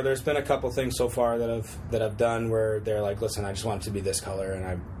 for sure. There's been a couple things so far that I've done where they're like, listen, I just want it to be this color, and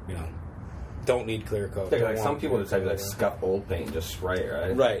I, don't need clear coat. Like some people just have like scuff old paint and just spray it,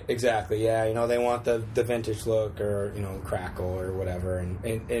 right? Right, exactly. Yeah, they want the vintage look or crackle or whatever,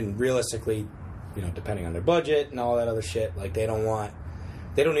 and realistically, depending on their budget and all that other shit, like they don't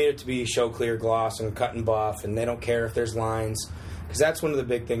need it to be show clear gloss and cut and buff, and they don't care if there's lines, because that's one of the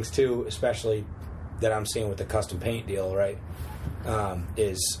big things too, especially that I'm seeing with the custom paint deal, right?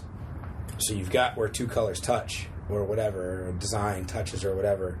 Is so you've got where 2 colors touch or whatever, or design touches or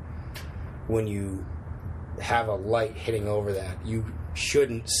whatever. When you have a light hitting over that, you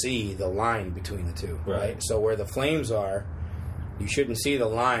shouldn't see the line between the two, right? So where the flames are, you shouldn't see the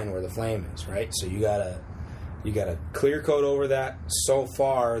line where the flame is, right? So you gotta clear coat over that so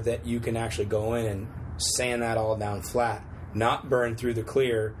far that you can actually go in and sand that all down flat, not burn through the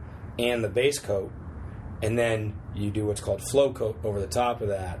clear and the base coat, and then you do what's called flow coat over the top of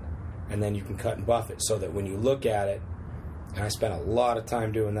that, and then you can cut and buff it so that when you look at it, and I spent a lot of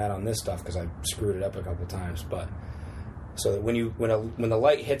time doing that on this stuff because I screwed it up a couple times, but so that when the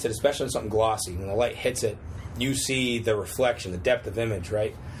light hits it, especially on something glossy, when the light hits it, you see the reflection, the depth of image,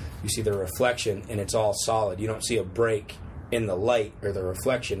 right? You see the reflection, and it's all solid. You don't see a break in the light or the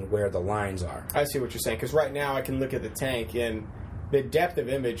reflection where the lines are. I see what you're saying, because right now I can look at the tank, and the depth of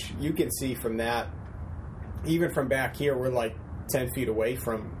image, you can see from that, even from back here, we're like 10 feet away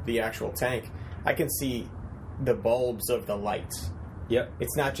from the actual tank. I can see the bulbs of the lights. Yep.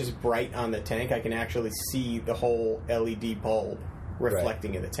 It's not just bright on the tank. I can actually see the whole LED bulb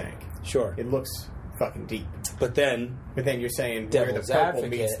reflecting in the tank. Sure. It looks fucking deep. But then you're saying devil's where the purple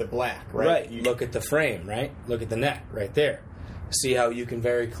advocate meets the black, right? Right. Look at the frame, right? Look at the neck right there. See how you can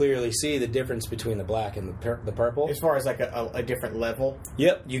very clearly see the difference between the black and the purple? As far as like a different level?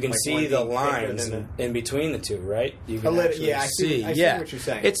 Yep. You can like see the lines in between the two, right? You can actually I see what you're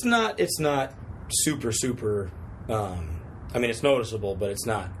saying. It's not super I mean, it's noticeable, but it's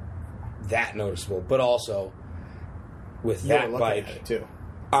not that noticeable. But also, with that bike, at it too.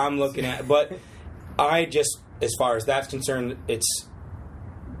 I'm looking at it. But I just, as far as that's concerned, it's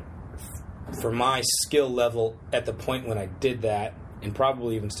for my skill level at the point when I did that, and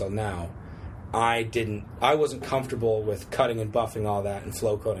probably even still now, I wasn't comfortable with cutting and buffing all that and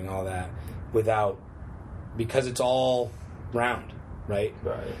flow coating all that because it's all round, right?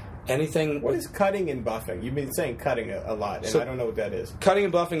 Right. Anything. What is cutting and buffing? You've been saying cutting a lot, and I don't know what that is. Cutting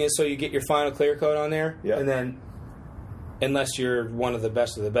and buffing is so you get your final clear coat on there, yeah. And then, unless you're one of the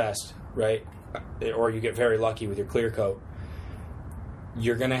best, right, or you get very lucky with your clear coat,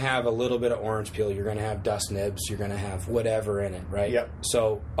 you're going to have a little bit of orange peel, you're going to have dust nibs, you're going to have whatever in it, right? Yep.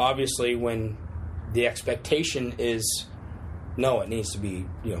 So, obviously, when the expectation is, no, it needs to be,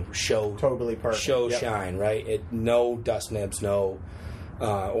 show... Totally perfect. Show shine, right? No dust nibs, no...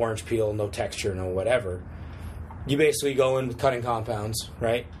 orange peel, no texture, no whatever. You basically go in with cutting compounds,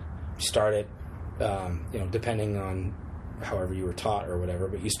 right? You start it, depending on however you were taught or whatever,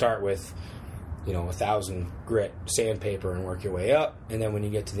 but you start with, 1,000 grit sandpaper and work your way up, and then when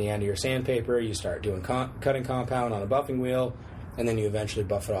you get to the end of your sandpaper, you start doing cutting compound on a buffing wheel, and then you eventually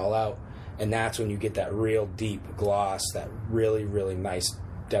buff it all out, and that's when you get that real deep gloss, that really, really nice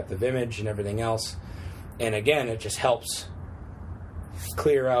depth of image and everything else. And again, it just helps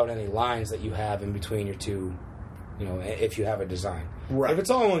clear out any lines that you have in between your two, if you have a design. Right. If it's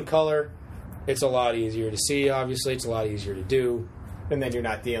all one color, it's a lot easier to see, obviously. It's a lot easier to do. And then you're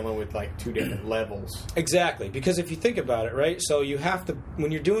not dealing with, like, 2 different levels. Exactly. Because if you think about it, right, so you have to,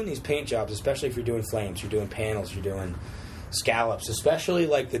 when you're doing these paint jobs, especially if you're doing flames, you're doing panels, you're doing scallops, especially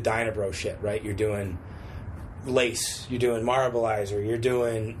like the Dynabro shit, right? You're doing lace, you're doing marbleizer, you're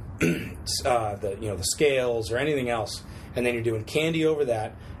doing the scales or anything else, and then you're doing candy over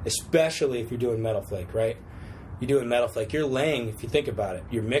that, especially if you're doing metal flake, right? You're doing metal flake, you're laying, if you think about it,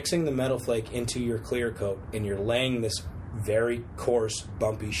 you're mixing the metal flake into your clear coat, and you're laying this very coarse,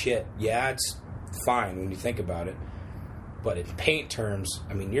 bumpy shit. Yeah, it's fine when you think about it, but in paint terms,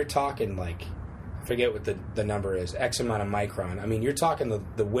 I mean, you're talking like, I forget what the number is, X amount of micron. I mean, you're talking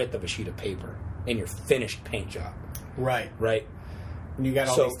the width of a sheet of paper in your finished paint job. Right. Right? And you got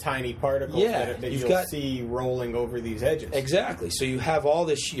all these tiny particles that you'll see rolling over these edges. Exactly. So you have all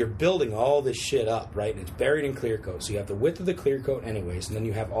this, you're building all this shit up, right? And it's buried in clear coat. So you have the width of the clear coat anyways, and then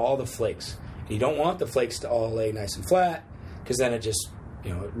you have all the flakes. And you don't want the flakes to all lay nice and flat, because then it just,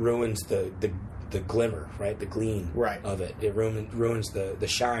 it ruins the glimmer, right? The gleam of it. It ruins the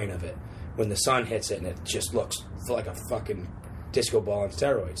shine of it when the sun hits it, and it just looks like a fucking disco ball on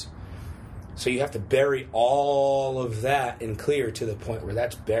steroids. So you have to bury all of that in clear to the point where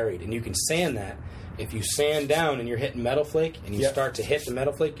that's buried. And you can sand that. If you sand down and you're hitting metal flake and you start to hit the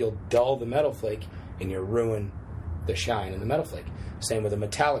metal flake, you'll dull the metal flake and you'll ruin the shine in the metal flake. Same with a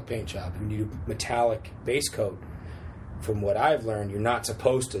metallic paint job. When you do metallic base coat, from what I've learned, you're not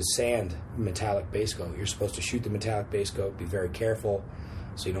supposed to sand metallic base coat. You're supposed to shoot the metallic base coat, be very careful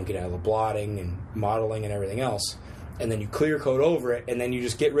so you don't get out of the blotting and modeling and everything else. And then you clear coat over it, and then you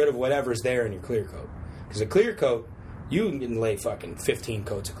just get rid of whatever's there in your clear coat. Because a clear coat, you can lay fucking 15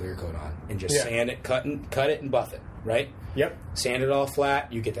 coats of clear coat on and just sand it, cut it, and buff it, right? Yep. Sand it all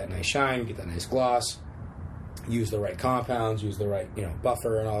flat, you get that nice shine, you get that nice gloss, use the right compounds, use the right,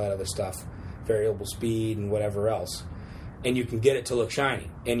 buffer and all that other stuff, variable speed and whatever else. And you can get it to look shiny,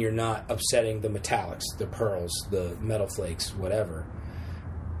 and you're not upsetting the metallics, the pearls, the metal flakes, whatever.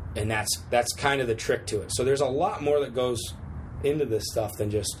 And that's kind of the trick to it. So there's a lot more that goes into this stuff than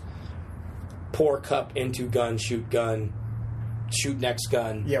just pour cup into gun, shoot next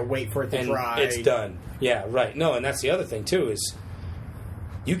gun. Yeah, wait for it to dry. It's done. Yeah, right. No, and that's the other thing too, is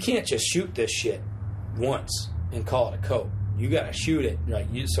you can't just shoot this shit once and call it a coat. You got to shoot it, right?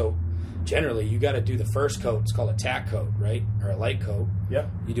 So generally, you got to do the first coat. It's called a tack coat, right? Or a light coat. Yep.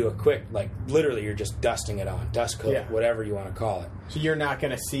 You do a quick, literally, you're just dusting it on. Dust coat, whatever you want to call it. So you're not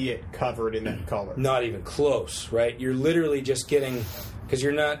going to see it covered in that color. Not even close, right? You're literally just getting, because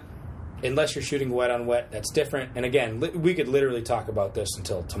you're not, unless you're shooting wet on wet, that's different. And again, we could literally talk about this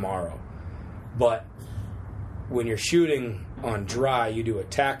until tomorrow. But when you're shooting on dry, you do a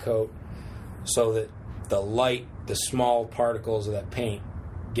tack coat so that the small particles of that paint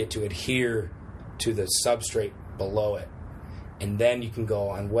get to adhere to the substrate below it. And then you can go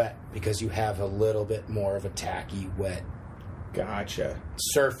on wet because you have a little bit more of a tacky, wet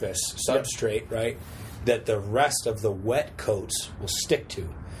surface substrate, right? That the rest of the wet coats will stick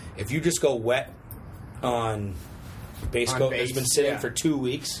to. If you just go wet on base coat that's been sitting for 2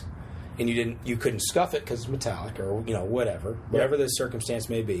 weeks and you couldn't scuff it because it's metallic or whatever the circumstance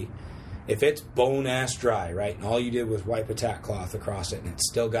may be. If it's bone-ass dry, right, and all you did was wipe a tack cloth across it and it's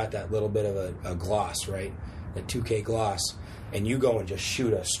still got that little bit of a gloss, right, a 2K gloss, and you go and just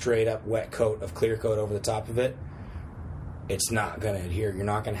shoot a straight-up wet coat of clear coat over the top of it, it's not going to adhere. You're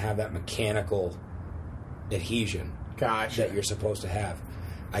not going to have that mechanical adhesion that you're supposed to have.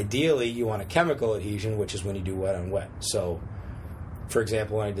 Ideally, you want a chemical adhesion, which is when you do wet on wet. So, for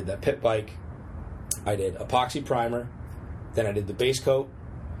example, when I did that pit bike, I did epoxy primer, then I did the base coat.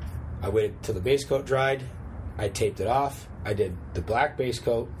 I waited till the base coat dried. I taped it off. I did the black base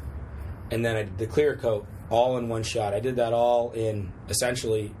coat, and then I did the clear coat all in one shot. I did that all in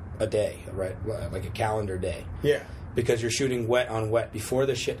essentially a day, right? Like a calendar day. Yeah. Because you're shooting wet on wet before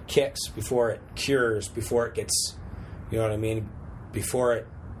the shit kicks, before it cures, before it gets, you know what I mean? Before it,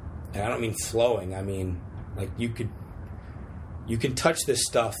 and I don't mean flowing. I mean, like you can touch this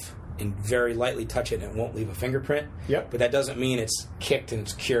stuff and very lightly touch it and it won't leave a fingerprint. Yep. But that doesn't mean it's kicked and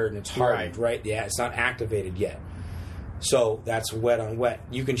it's cured and it's hardened, right? Yeah, it's not activated yet. So that's wet on wet.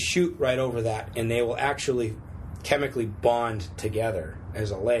 You can shoot right over that and they will actually chemically bond together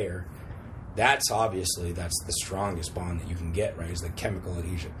as a layer. That's obviously the strongest bond that you can get, right? Is the chemical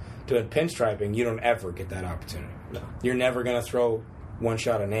adhesion. Doing pinstriping, you don't ever get that opportunity. No. You're never going to throw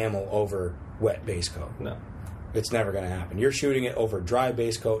one-shot enamel over wet base coat. No. It's never going to happen. You're shooting it over dry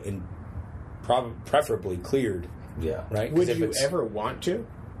base coat and preferably cleared, Yeah. right? 'Cause Would if you it's- ever want to?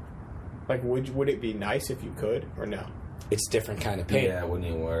 Like, would it be nice if you could, or no? It's different kind of paint. Yeah, it wouldn't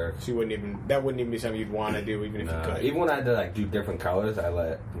even work. So you that wouldn't even be something you'd want to do, even if you No. could. Even when I had to like do different colors, I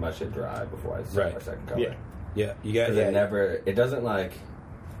let my shit dry before I set Right. my second color. Yeah. Yeah, you got Because it doesn't like,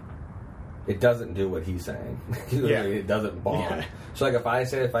 it doesn't do what he's saying. Yeah. It doesn't bond. Yeah. So like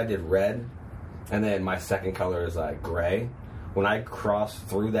if I did red, and then my second color is like gray, when I cross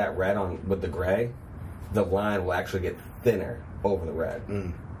through that red with the gray, the line will actually get thinner over the red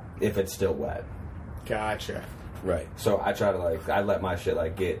if it's still wet. Gotcha. right. So I try to like, I let my shit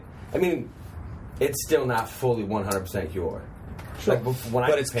like get. I mean, it's still not fully 100% pure. Sure. Like when But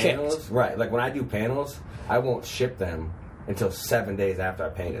I it's do panels, right? Like when I do panels, I won't ship them until 7 days after I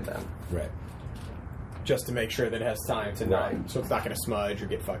painted them. Right. Just to make sure that it has time to Right. not, so it's not going to smudge or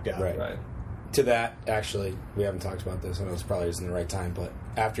get fucked up. Right. Right. To that, actually, we haven't talked about this. I know this probably isn't the right time, but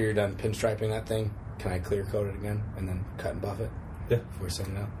after you're done pinstriping that thing, can I clear coat it again and then cut and buff it? Yeah. Before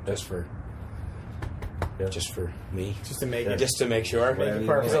sending it out, just for me, Just to make Yeah. it. just to make sure. Whatever you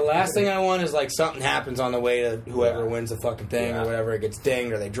Because the want. last thing I want is like something happens on the way to whoever Yeah. wins the fucking thing Yeah. or whatever. It gets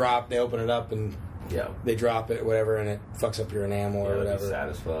dinged or they open it up and Yeah. they drop it, whatever, and it fucks up your enamel or It'd be whatever. sad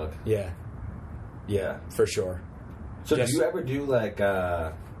as fuck. Yeah, yeah, for sure. So Just- do you ever do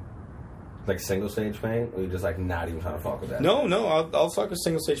like single stage paint, or you just like not even trying to fuck with that? No, I'll fuck with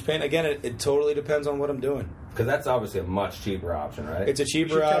single stage paint. Again, it totally depends on what I'm doing. Because that's obviously a much cheaper option, right? It's a You should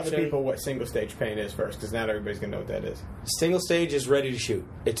cheaper tell the option. people what single stage paint is first, because not everybody's going to know what that is. Single stage is ready to shoot.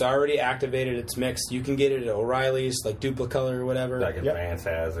 It's already activated. It's mixed. You can get it at O'Reilly's, like Duplicolor or whatever. like Yep. Advance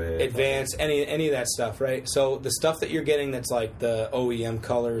has it. Advance, any of that stuff, right? So the stuff that you're getting that's like the OEM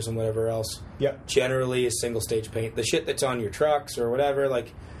colors and whatever else, Yep. generally is single stage paint. The shit that's on your trucks or whatever,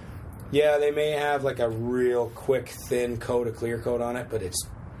 like, yeah, they may have like a real quick, thin coat of clear coat on it, but it's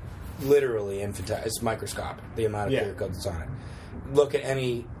literally infantile. It's microscopic, the amount of Yeah. clear coat that's on it. Look at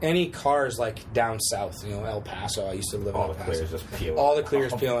any cars like down south, El Paso. I used to live in all El the Paso. clears just peel. All the clear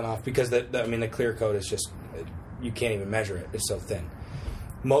is peeling off because the clear coat is just, you can't even measure it. It's so thin.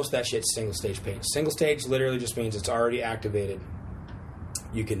 Most of that shit's single stage paint. Single stage literally just means it's already activated.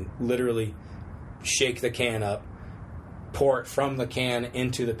 You can literally shake the can up, pour it from the can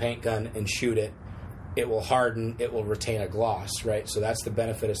into the paint gun and shoot it. It will harden. It will retain a gloss, right? So that's the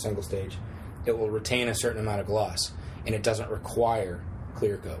benefit of single stage. It will retain a certain amount of gloss, and it doesn't require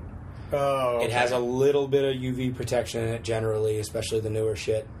clear coat. Oh, okay. It has a little bit of UV protection in it generally, especially the newer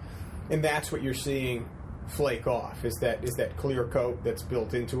shit. And that's what you're seeing flake off. Is that clear coat that's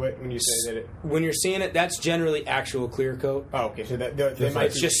built into it when you say that it? When you're seeing it, that's generally actual clear coat. Oh, okay. So that they Just might like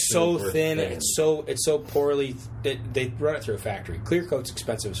It's be, just so super thin. thin. It's so poorly. They run it through a factory. Clear coat's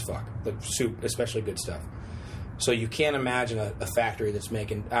expensive as fuck. The soup, especially good stuff. So you can't imagine a factory that's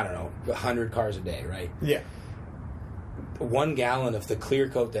making 100 cars a day, right? yeah. 1 gallon of the clear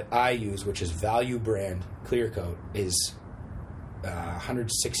coat that I use, which is value brand clear coat, is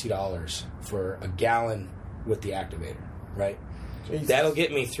 $160 for a gallon with the activator, right? Jesus. That'll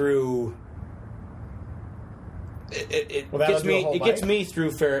get me through. It Well, that'll gets do a me. whole It gets bike? me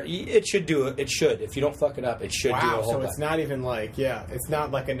through fair. It should do it. It should. If you don't fuck it up, it should do a Wow. whole So bike. it's not even like it's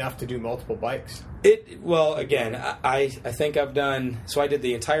not like enough to do multiple bikes. Well, again, I think I've done. So I did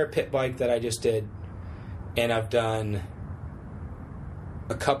the entire pit bike that I just did, and I've done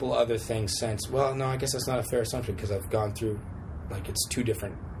a couple other things since. Well, no, I guess that's not a fair assumption because I've gone through like it's 2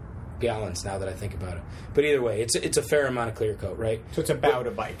 different gallons now that I think about it. But either way, it's a fair amount of clear coat, right? So it's about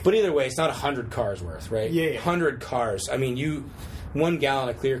a bike. But either way, it's not 100 cars worth, right? Yeah. 100 cars. I mean, 1 gallon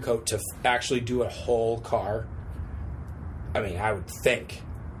of clear coat to actually do a whole car. I mean, I would think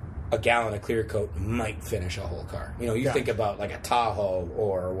a gallon of clear coat might finish a whole car. You Gotcha. think about like a Tahoe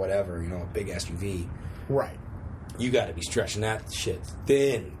or whatever, a big SUV. Right. You got to be stretching that shit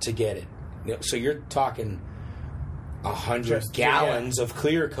thin to get it. So you're talking 100 Just- gallons of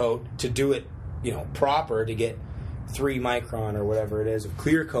clear coat to do it, proper to get 3 micron or whatever it is of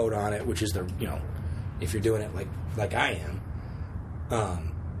clear coat on it, which is the, if you're doing it like I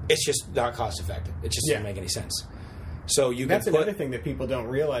am, it's just not cost effective. It just doesn't Yeah. make any sense. So you That's can put, another thing that people don't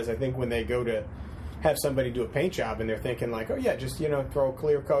realize. I think when they go to have somebody do a paint job and they're thinking like, oh yeah, just throw a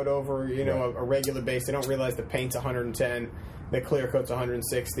clear coat over a regular base. They don't realize the paint's 110, the clear coat's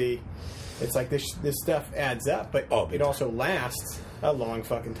 160. It's like this stuff adds up, but Oh, big it time. also lasts a long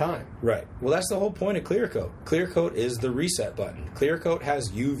fucking time. Right. Well, that's the whole point of Clear Coat. Clear Coat is the reset button. Clear Coat has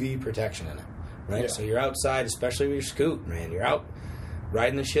UV protection in it, right? Yeah. So you're outside, especially with your scoot, man. You're out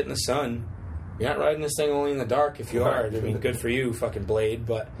riding this shit in the sun. You're not riding this thing only in the dark. If you are, I mean, good for you, fucking Blade.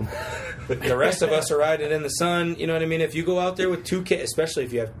 But the rest of us are riding it in the sun. You know what I mean? If you go out there with 2K, especially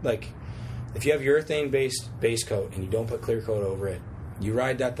if you have urethane-based base coat and you don't put Clear Coat over it, you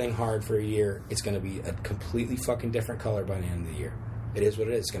ride that thing hard for a year, it's going to be a completely fucking different color by the end of the year. It is what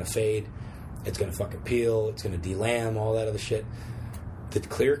it is. It's going to fade. It's going to fucking peel. It's going to delam, all that other shit. The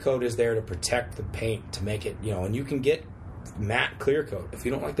Clear Coat is there to protect the paint, to make it, and you can get matte Clear Coat. If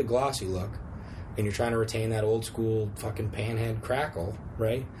you don't like the glossy look and you're trying to retain that old school fucking panhead crackle,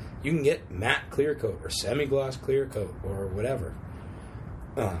 right? You can get matte Clear Coat or semi-gloss Clear Coat or whatever.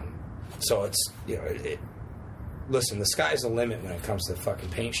 So it's, listen, the sky's the limit when it comes to fucking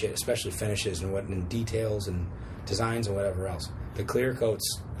paint shit, especially finishes and details and designs and whatever else. The Clear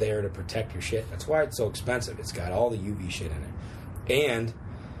Coat's there to protect your shit. That's why it's so expensive. It's got all the UV shit in it. And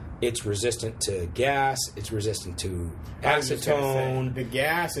it's resistant to gas. It's resistant to I was just gonna say, acetone. the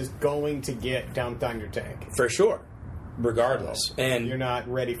gas is going to get dumped on your tank. For sure. Regardless. And You're not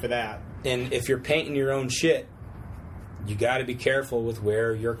ready for that. And if you're painting your own shit, you got to be careful with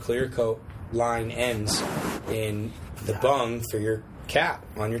where your Clear Coat line ends in the bung for your cap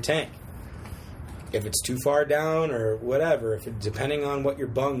on your tank. If it's too far down or whatever, depending on what your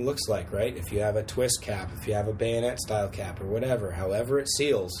bung looks like, right? If you have a twist cap, if you have a bayonet style cap or whatever, however it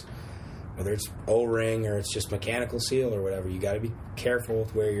seals, whether it's O-ring or it's just mechanical seal or whatever, you got to be careful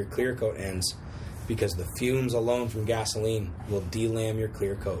with where your Clear Coat ends, because the fumes alone from gasoline will delam your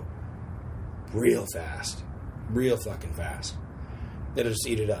Clear Coat real fast. Real fucking fast. It'll just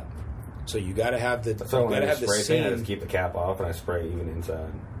eat it up. So you got to have the So you when got to I have the spray paint, I seam. just keep the cap off and I spray even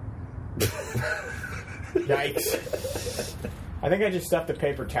inside. Yikes. I think I just stuffed a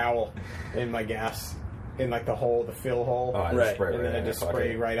paper towel in my gas, in like the fill hole. Oh, I Right. just spray and right then I in just it. Fuck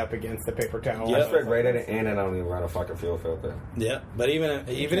spray it. right up against the paper towel. Yeah. I spray right in it, and I don't even run a fucking fuel filter. Yeah, but even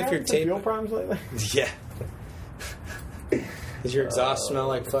if you're fuel taping, problems lately? yeah. Does your exhaust smell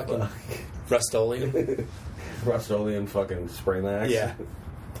like fucking Rust-Oleum? Rust-Oleum fucking spray max. Yeah.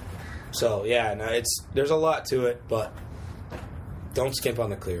 So yeah, no, there's a lot to it, but don't skimp on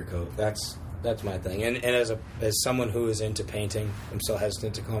the Clear Coat. That's my thing. And as someone who is into painting, I'm so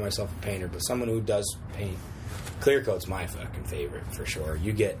hesitant to call myself a painter, but someone who does paint, Clear Coat's my fucking favorite for sure.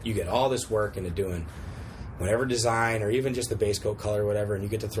 You get all this work into doing whatever design or even just the base coat color or whatever, and you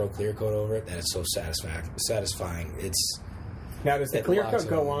get to throw Clear Coat over it. That is so satisfying. Now, does the It clear locks coat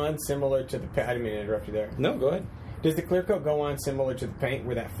go it. on similar to the paint? I didn't mean to interrupt you there. No, go ahead. Does the clear coat go on similar to the paint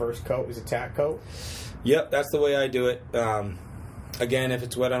where that first coat is a tack coat? Yep, that's the way I do it. Again, if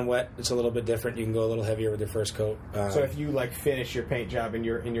it's wet on wet, it's a little bit different. You can go a little heavier with your first coat. So if you like finish your paint job and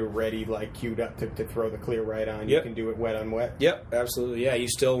you're ready, like queued up to throw the clear right on, you Yep. can do it wet on wet. Yep, absolutely. Yeah, you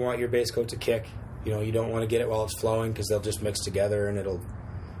still want your base coat to kick. You don't want to get it while it's flowing because they'll just mix together and it'll,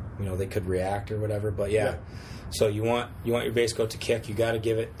 they could react or whatever. But yeah. So you want your base coat to kick. You got to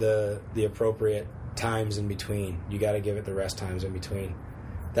give it the appropriate times in between. You got to give it the rest times in between.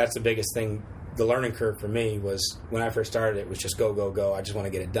 That's the biggest thing. The learning curve for me was when I first started. It was just go, go, go. I just want to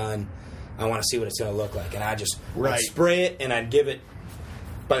get it done. I want to see what it's going to look like, and I'd spray it and I'd give it.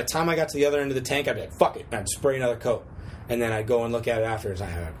 By the time I got to the other end of the tank, I'd be like, fuck it, and I'd spray another coat, and then I'd go and look at it afterwards. I'd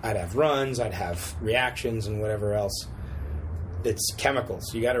have runs, I'd have reactions, and whatever else. It's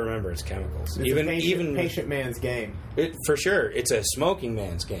chemicals. You got to remember, it's chemicals. It's a patient man's game. For sure, it's a smoking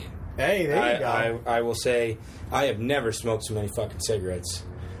man's game. Hey, there you go. I will say, I have never smoked so many fucking cigarettes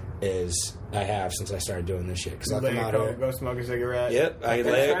as I have since I started doing this shit. Because I'll come out here. Go smoke a cigarette. Yep, I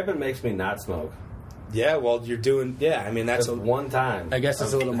lay. Describe it makes me not smoke. Yeah, well, you're doing. Yeah, I mean that's Just one time. I guess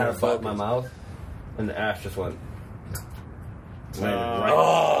it's a little I had more a bite in my focused. mouth, and the ash just went.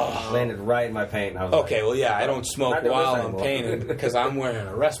 Oh. Landed right in my paint. And I was Okay, well, yeah, I don't smoke Not doing while this I'm anymore. painting because I'm wearing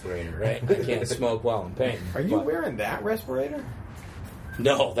a respirator, right? I can't smoke while I'm painting. Are you But- wearing that respirator?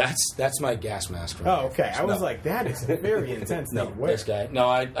 No, that's my gas mask. Right Oh, there. okay. I was No. like, that is a very intense No, thing to wear. this guy. No,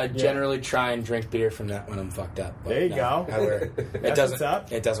 I generally try and drink beer from that when I'm fucked up. But There you no, go. I wear it. It That's doesn't. what's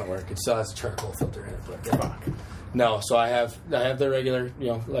up? It doesn't work. It still has a charcoal filter in it. But yeah. Fuck. No, so I have the regular,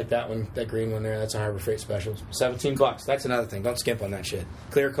 like that one, that green one there. That's a Harbor Freight special. $17. That's another thing. Don't skimp on that shit.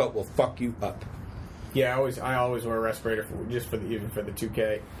 Clear Coat will fuck you up. Yeah, I always wear a respirator even for the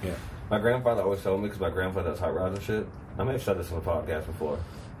 2K. Yeah. My grandfather always told me, because my grandfather does hot rods and shit. I may have said this on the podcast before.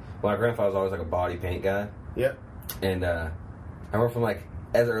 But my grandfather was always like a body paint guy. Yep. And I remember from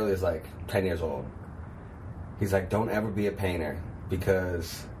as early as 10 years old. He's like, don't ever be a painter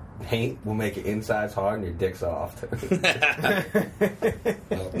because paint will make your insides hard and your dick soft.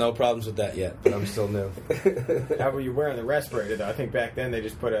 Well, no problems with that yet, but I'm still new. How were you wearing the respirator, though? I think back then they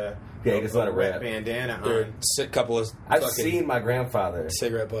just put a just let it red rip. bandana There on. are a couple of I've fucking seen my grandfather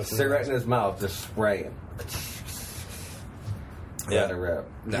cigarette butts. cigarette in his mouth, just spraying. Yeah. Let it rip.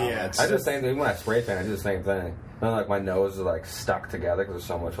 No, Yeah. it's, I do the same thing when I spray paint. I do the same thing. And like my nose is like stuck together because there's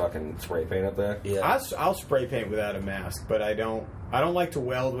so much fucking spray paint up there. yeah. I'll spray paint without a mask, but I don't like to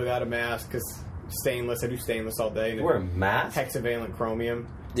weld without a mask because stainless. I do stainless all day. And You wear a mask? hexavalent chromium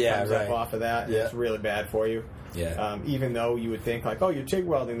Yeah, comes right. up off of that. And Yeah. It's really bad for you. Yeah. Even though you would think like, oh, you're TIG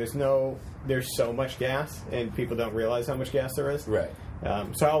welding. There's so much gas, and people don't realize how much gas there is. Right.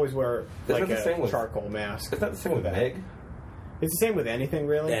 So I always wear like the same a with- charcoal mask. Is that the same with MIG? It's the same with anything,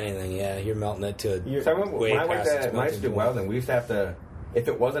 really. Anything, yeah. You're melting it to You're- So I remember way when I went past its to, when I used to do melting point. welding, we used to have to, if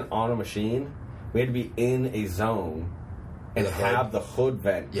it wasn't on a machine, we had to be in a zone and The hood. have the hood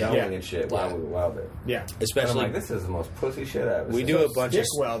vent Yeah. going Yeah. and shit while Yeah. we welded. Yeah. And I'm especially like, this is the most pussy shit I've ever We seen. do a bunch Stick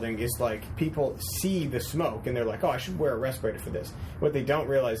of welding is like people see the smoke and they're like, oh, I should wear a respirator for this. What they don't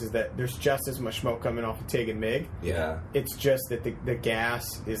realize is that there's just as much smoke coming off of TIG and MIG. Yeah. It's just that the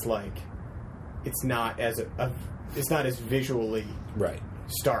gas is like, it's not as visually right.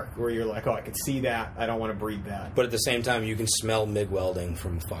 stark where you're like, oh, I can see that. I don't want to breathe that. But at the same time, you can smell MIG welding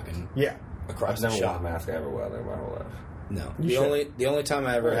from fucking Yeah. across I've the never worn a shop. mask I ever welded in my whole life. No, You the only time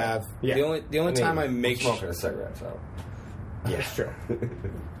I ever have Yeah. the only time I make I'm smoking a cigarette, so. Yeah, it's true.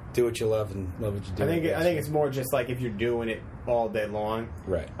 do what you love and love what you do. I think it's more just like if you're doing it all day long.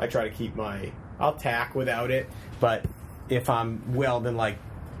 right. I try to keep I'll tack without it, but if I'm welding like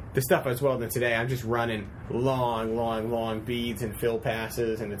the stuff I was welding today, I'm just running long beads and fill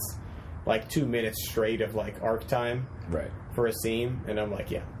passes, and it's like 2 minutes straight of like arc time Right. for a seam, and I'm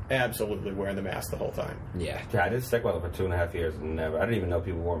like, yeah, absolutely wearing the mask the whole time. Yeah. Yeah, I did stick welding for 2.5 years and never. I didn't even know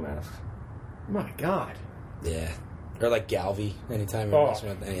people wore masks. My God. Yeah. Or like Galvi. Anytime you're Oh. messing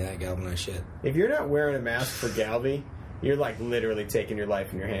with any of that galvanized shit. If you're not wearing a mask for Galvi, you're like literally taking your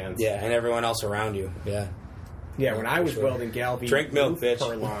life in your hands. Yeah, and everyone else around you. Yeah. Yeah, when I was Sure. welding Galvi Drink milk, roof bitch.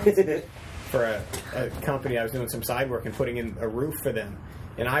 purlins for a company, I was doing some side work and putting in a roof for them.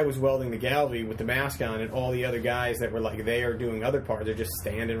 And I was welding the Galvi with the mask on, and all the other guys that were like there doing other parts are just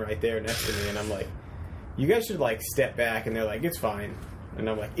standing right there next to me. And I'm like, you guys should like step back. And they're like, it's fine. And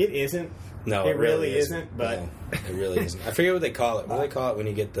I'm like, it isn't. No, it really isn't. But No, it really isn't. I forget what they call it. What do they call it when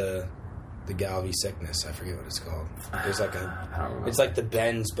you get the Galvi sickness? I forget what it's called. There's like I don't know. it's like the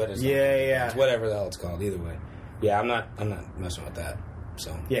bends, but it's Yeah. it's whatever the hell it's called. Either way, yeah, I'm not messing with that.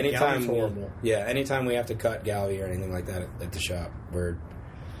 So Yeah, Galvi's horrible. anytime we have to cut Galvi or anything like that at the shop, we're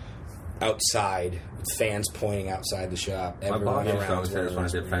outside with fans pointing outside the shop. My Everyone boss used to around. always say this when I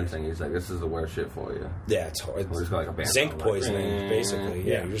did fencing. He's like, this is the worst shit for you. Yeah, it's horrible. We'll just go like a band Zinc on, like, poisoning, basically.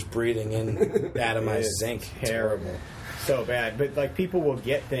 Yeah, Yeah. you're just breathing in atomized It's zinc. It's terrible. So bad. But like people will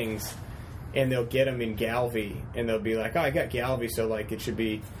get things and they'll get them in Galvi and they'll be like, oh, I got Galvi, so like it should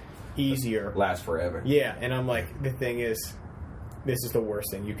be easier. Last forever. Yeah, and I'm like, the thing is, this is the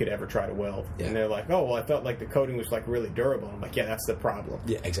worst thing you could ever try to weld. Yeah. And they're like, oh, well, I felt like the coating was like really durable. I'm like, yeah, that's the problem.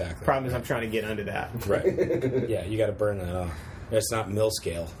 Yeah, exactly. Problem is I'm trying to get under that. Right. Yeah, you got to burn that off. That's not mill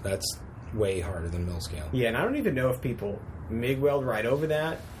scale. That's way harder than mill scale. Yeah, and I don't even know if people MIG weld right over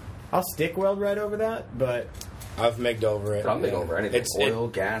that. I'll stick weld right over that, but I've MIG'd over it. I'll make over anything. It's Oil,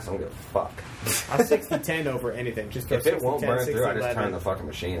 gas, I don't give a fuck. I'll 60-10 over anything. Just throw If it won't 60-10, burn through, I just 60-11. turn the fucking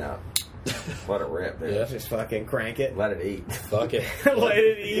machine out. Let it rip, dude. Yeah. Just fucking crank it. Let it eat. fuck it. Let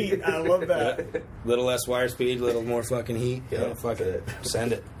it eat. I love that. Little less wire speed, little more fucking heat. Yeah, fuck it.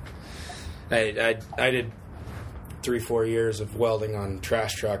 Send it. I did 3-4 years of welding on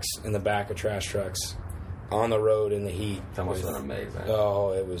trash trucks in the back of trash trucks on the road in the heat. That must have been amazing.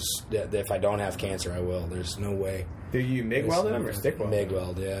 Oh, it was. If I don't have cancer, I will. There's no way. Do you MIG weld them or stick weld? MIG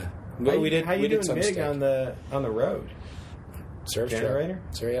weld, yeah. How we did. How you we did doing some MIG stick. on the road? Surf truck. Generator?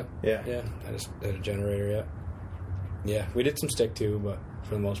 So yeah. Yeah. Yeah. I just had a generator, yeah. Yeah. We did some stick too, but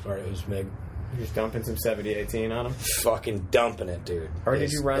for the most part it was MIG. You're just dumping some 70-18 on them? Fucking dumping it, dude. Or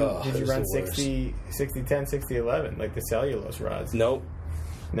did you run it was the worst. 60-10, 60-11, like the cellulose rods? Nope.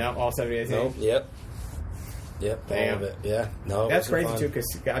 No, all 70-18? Nope. Yep. Yep. Damn. All of it. Yeah. No. That's it wasn't crazy fun. too,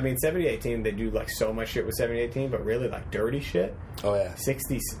 because I mean 70-18 they do like so much shit with 70-18, but really like dirty shit. Oh yeah.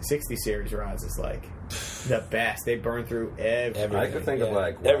 60 series rods is like the best. They burn through everything. I like to think of Yeah.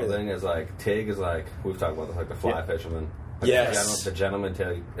 like Everything. welding as like TIG is like we've talked about this, like the fly Yeah. fisherman. Like Yes. the gentleman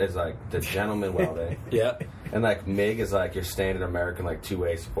TIG is like the gentleman welding, Yep. and like MIG is like your standard American like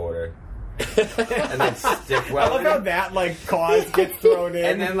 2-way supporter, and then stick I love how welding, that like cause gets thrown in.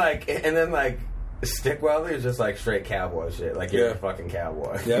 and then like Stick welding is just like straight cowboy shit. Like you're Yeah. a fucking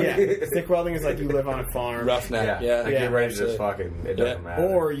cowboy. Yeah. Yeah, stick welding is like you live on a farm, Roughneck. Yeah. Yeah. Like Yeah. you're ready to just Absolutely. fucking. It Yeah. doesn't matter.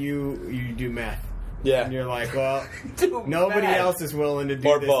 or you do meth. Yeah. And you're like, well, Dude, nobody meth. else is willing to do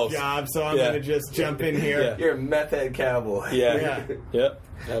Or this both. job, so I'm Yeah. going to just jump in here. Yeah. You're a meth head cowboy. Yeah. Yeah. Yep.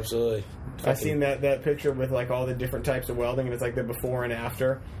 Absolutely. I seen that picture with like all the different types of welding, and it's like the before and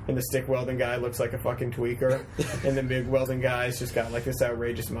after. And the stick welding guy looks like a fucking tweaker, and the MIG welding guy's just got like this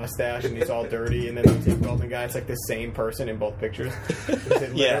outrageous mustache, and he's all dirty. And then the TIG welding guy, it's like the same person in both pictures.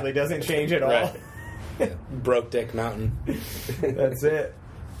 It Yeah. literally doesn't change at all. Right. Yeah. Broke Dick Mountain. That's it.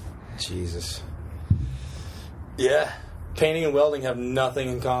 Jesus. Yeah. Painting and welding have nothing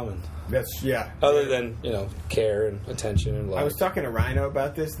in common. That's Other than, care and attention and love. I was talking to Rhino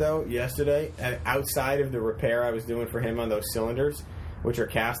about this though yesterday. And outside of the repair I was doing for him on those cylinders, which are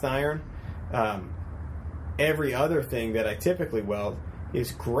cast iron, every other thing that I typically weld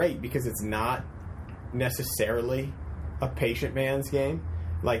is great because it's not necessarily a patient man's game.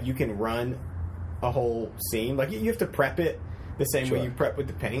 Like you can run a whole seam. Like you have to prep it the same way Sure. you prep with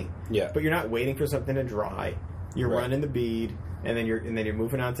the paint. Yeah. But you're not waiting for something to dry. You're Right. running the bead, and then you're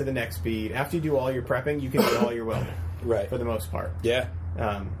moving on to the next bead. After you do all your prepping, you can do all your welding Right. for the most part. Yeah.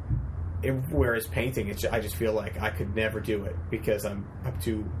 Whereas painting, I just feel like I could never do it because I'm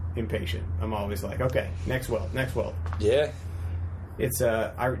too impatient. I'm always like, okay, next weld. Yeah. It's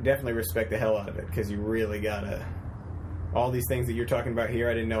I definitely respect the hell out of it because you really gotta. All these things that you're talking about here,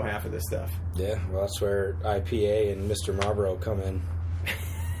 I didn't know half of this stuff. Yeah. Well, that's where IPA and Mr. Marlboro come in.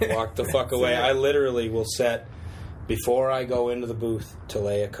 Walk the fuck away. it. I literally will set, before I go into the booth to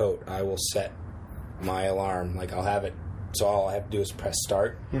lay a coat, I will set my alarm. Like, I'll have it, so all I have to do is press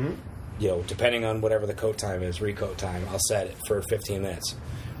start. Mm-hmm. Depending on whatever the coat time is, recoat time, I'll set it for 15 minutes.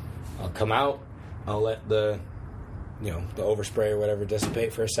 I'll come out, I'll let the overspray or whatever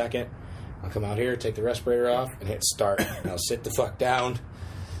dissipate for a second. I'll come out here, take the respirator off, and hit start. And I'll sit the fuck down,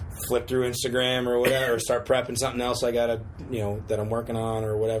 flip through Instagram or whatever, or start prepping something else I gotta, that I'm working on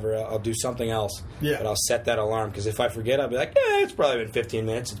or whatever. I'll do something else. Yeah. But I'll set that alarm because if I forget, I'll be like, it's probably been 15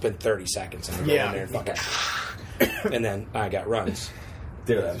 minutes. It's been 30 seconds. And I go in there and fucking, and then I got runs.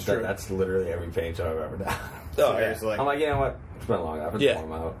 Dude, true. that's literally every paint job I've ever done. Oh, Seriously. I'm like, you know what? It's been long enough. It's Yeah.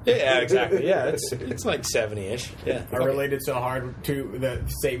 warm out. Yeah, exactly. Yeah, it's like 70-ish. Yeah. I related so hard to the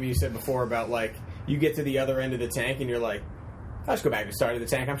statement you said before about like you get to the other end of the tank and you're like, I'll just go back to the start of the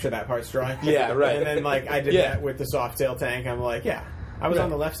tank. I'm sure that part's dry. Yeah, right. And then like I did Yeah. that with the soft tail tank. I'm like, yeah, I was Right. on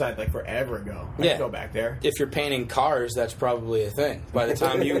the left side like forever ago. I Yeah. can go back there. If you're painting cars, that's probably a thing. By the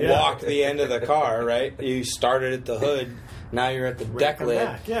time you Yeah. walk the end of the car, right? You started at the hood, now you're at the deck come lid.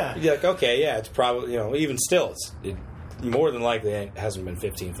 back, yeah. You're like, okay, yeah, it's probably, even still, it more than likely it hasn't been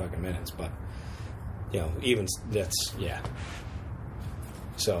 15 fucking minutes, but, even that's, yeah.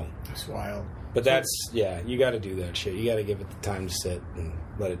 So, It's wild. but that's, yeah, you got to do that shit. You got to give it the time to sit and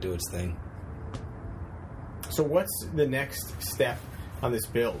let it do its thing. So what's the next step on this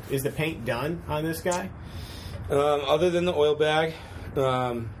build? Is the paint done on this guy? Other than the oil bag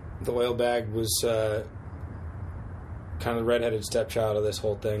was kind of the redheaded stepchild of this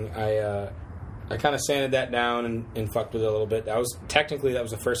whole thing. I kind of sanded that down and fucked with it a little bit. That was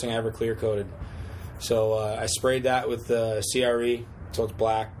the first thing I ever clear coated. So I sprayed that with CRE, so it's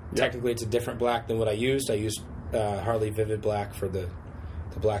black. Yep. Technically, it's a different black than what I used. I used Harley Vivid Black for the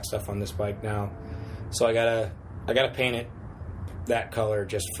black stuff on this bike now. So I gotta paint it that color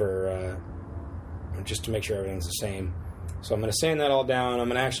just to make sure everything's the same. So I'm gonna sand that all down. I'm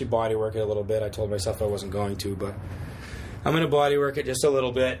gonna actually body work it a little bit. I told myself I wasn't going to, but I'm gonna body work it just a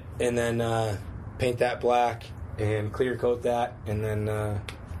little bit and then paint that black and clear coat that, and then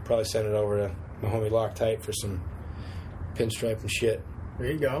probably send it over to my homie Loctite for some pinstripe and shit.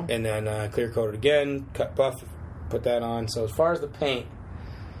 There you go. And then clear coat it again, cut buff, put that on. So as far as the paint,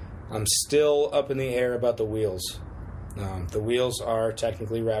 I'm still up in the air about the wheels. The wheels are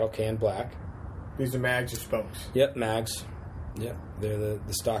technically rattle can black. These are mags or spokes. Yep, mags. Yep, they're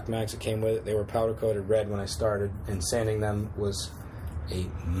the stock mags that came with it. They were powder coated red when I started, and sanding them was a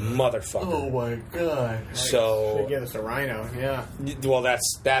motherfucker. my god. They So, give us a Rhino, yeah. well,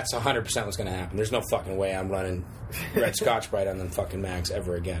 that's 100% what's going to happen. There's no fucking way I'm running red Scotch-Brite on them fucking mags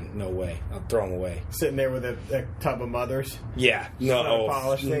ever again. No way. I'll throw them away. Sitting there with a tub of mothers. Yeah, Trying to no,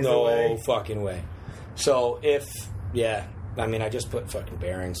 polish things no away. fucking way. So I just put fucking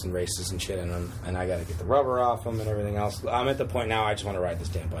bearings and races and shit in them, and I got to get the rubber off them and everything else. I'm at the point now I just want to ride this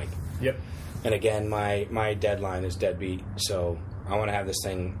damn bike. Yep. And again, my deadline is deadbeat, so I want to have this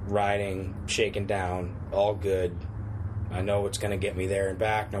thing riding, shaking down, all good. I know it's going to get me there and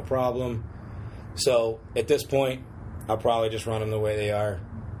back, no problem. So at this point, I'll probably just run them the way they are.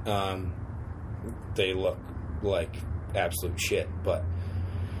 they look like absolute shit. But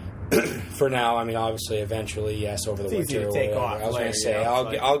for now, I mean, obviously, eventually, yes, over the It's winter. easy to or take whatever. off I was going later, to say, you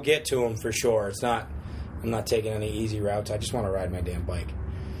know, I'll get to them for sure. It's not. I'm not taking any easy routes. I just want to ride my damn bike.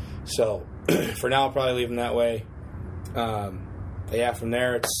 So for now, I'll probably leave them that way. But yeah, from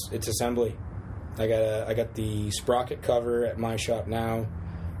there, it's assembly. I got the sprocket cover at my shop now.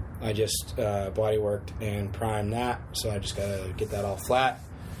 I just body worked and primed that, so I just gotta get that all flat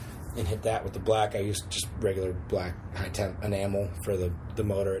and hit that with the black. I use just regular black high temp enamel for the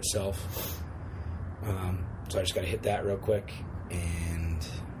motor itself. So I just gotta hit that real quick, and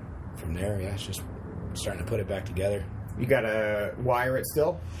from there, yeah, it's just starting to put it back together. You gotta wire it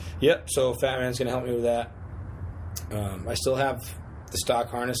still? Yep. So Fat Man's gonna help me with that. I still have the stock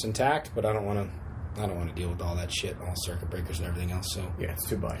harness intact, but I don't want to deal with all that shit, all circuit breakers and everything else. So Yeah, it's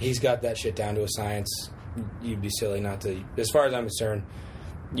too much. he's got that shit down to a science. You'd be silly not to. As far as I'm concerned,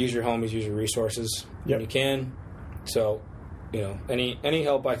 use your homies, use your resources when Yep. you can. So, you know, any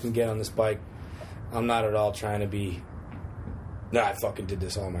help I can get on this bike, I'm not at all trying to be. No, I fucking did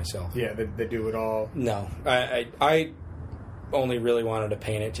this all myself. Yeah, they do it all. No, I only really wanted to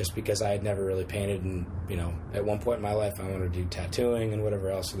paint it just because I had never really painted, and you know, at one point in my life, I wanted to do tattooing and whatever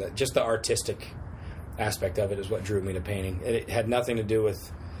else. So that just the artistic aspect of it is what drew me to painting. It had nothing to do with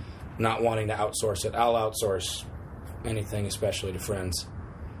not wanting to outsource it. I'll outsource anything, especially to friends.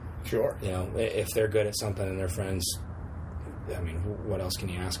 Sure. You know, if they're good at something and they're friends, I mean, what else can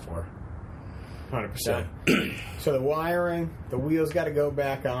you ask for? 100%. So the wiring, the wheels got to go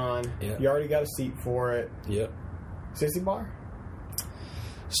back on. Yeah. You already got a seat for it. Yep. Sissy bar?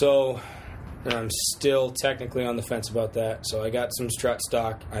 So I'm still technically on the fence about that. So I got some strut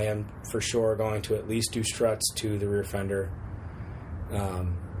stock. I am for sure going to at least do struts to the rear fender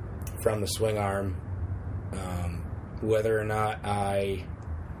from the swing arm. Whether or not I,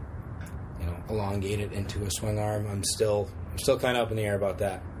 elongate it into a swing arm, I'm still kind of up in the air about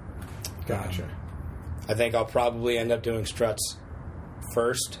that. Gotcha. I think I'll probably end up doing struts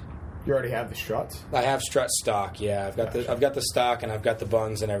first. You already have the struts? I have strut stock, yeah. I've got Gotcha. I've got the stock and I've got the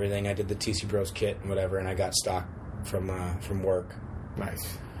bungs and everything. I did the TC Bros kit and whatever, and I got stock from work.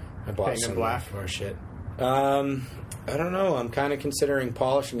 Nice. I bought Painted some black? more shit. I don't know. I'm kind of considering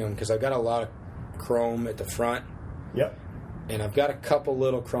polishing them because I've got a lot of chrome at the front, Yep. and I've got a couple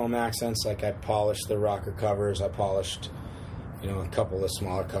little chrome accents. Like I polished the rocker covers. I polished, a couple of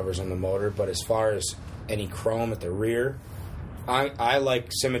smaller covers on the motor. But as far as any chrome at the rear, I like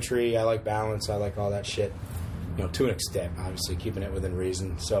symmetry, I like balance, I like all that shit. To an extent, obviously, keeping it within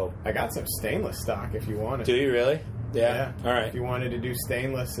reason. So, I got some stainless stock if you wanted. do you really? Yeah. All right. If you wanted to do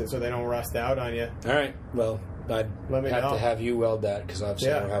stainless so they don't rust out on you. All right. Well, I'd Let me have know. to have you weld that because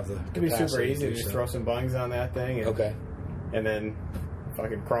obviously I don't have the It'd be super capacity easy to do just so. throw some bungs on that thing. And, Okay. And then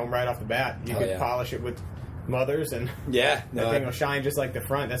fucking chrome right off the bat. You could yeah. polish it with mothers and Yeah. that No, thing will shine just like the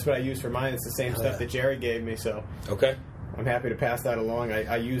front. That's what I use for mine. It's the same stuff yeah. that Jerry gave me, so okay. I'm happy to pass that along.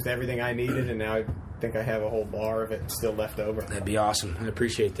 I used everything I needed, and now I think I have a whole bar of it still left over. That'd be awesome. I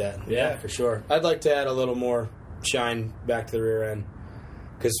appreciate that. Yeah. For sure. I'd like to add a little more shine back to the rear end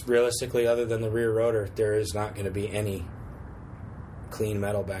because realistically, other than the rear rotor, there is not going to be any clean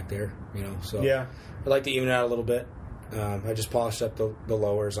metal back there. So Yeah. I'd like to even it out a little bit. I just polished up the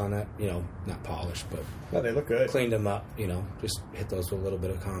lowers on that. Not polished, but Oh, they look good. cleaned them up. Just hit those with a little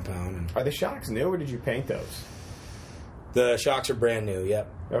bit of compound. And Are the shocks new, or did you paint those? the shocks are brand new. Yep.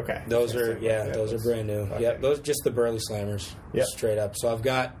 Okay. Those are Yeah, those are brand new. okay. Yep, those are just the Burley Slammers. Yep. Straight up. So I've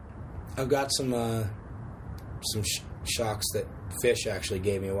got some shocks that Fish actually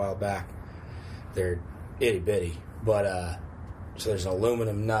gave me a while back. They're itty bitty, but so there's an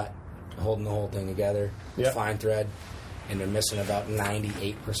aluminum nut holding the whole thing together. Yep. Fine thread, and they're missing about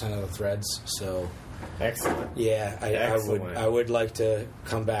 98% of the threads. So Excellent. yeah, Excellent. I would like to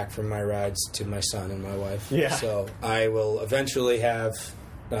come back from my rides to my son and my wife. Yeah. So I will eventually have,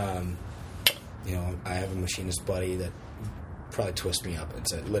 I have a machinist buddy that probably twist me up.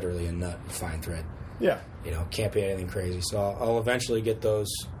 It's literally a nut, fine thread. Yeah. Can't be anything crazy. So I'll eventually get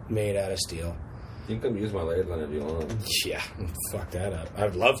those made out of steel. You can come use my lathe line if you want. Yeah, fuck that up.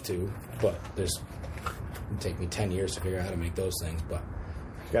 I'd love to, but it'd take me 10 years to figure out how to make those things. But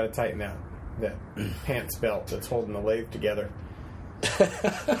Got to tighten that pants belt that's holding the lathe together.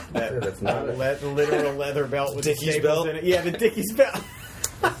 That's not it. Literal leather belt with Dickies the staples belt? in it. Yeah, the Dickies belt.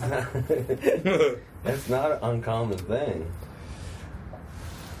 That's not an uncommon thing.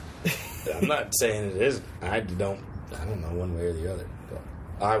 I'm not saying it isn't. I don't know one way or the other. But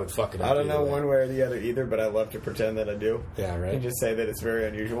I would fuck it up. I don't either know way. one way or the other either, but I love to pretend that I do. Yeah, And right. just say that it's very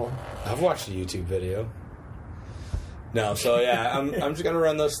unusual. I've watched a YouTube video. No, so yeah, I'm just gonna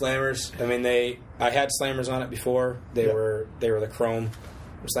run those slammers. I mean, I had slammers on it before. They Yeah. were the chrome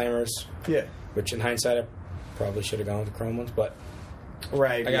slammers, Yeah. which in hindsight I probably should have gone with the chrome ones, but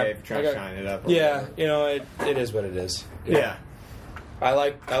Right. I got- if you're trying to shine it up. or yeah, whatever. you know, it is what it is. Yeah. I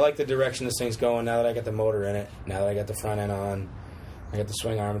like the direction this thing's going now that I got the motor in it. Now that I got the front end on, I got the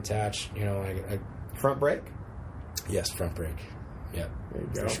swing arm attached. You know, I Front brake. yes, front brake. Yep, There you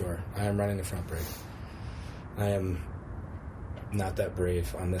for go. sure. I am running the front brake. I am not that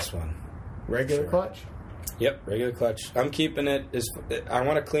brave on this one. Regular Sure. clutch. Yep, regular clutch. I'm keeping it I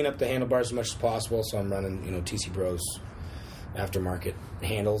want to clean up the handlebars as much as possible, so I'm running, TC Bros aftermarket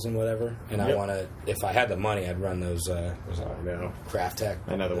handles and whatever. And I Yep. want to, if I had the money, I'd run those I know. Craft Tech.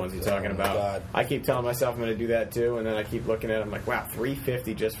 I know the ones you're talking Oh, about. God. I keep telling myself I'm going to do that too, and then I keep looking at it. I'm like, wow,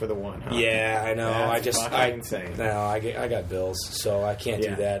 $350 just for the one, huh? Yeah, I know. That's fucking insane. No, I got bills, so I can't Yeah.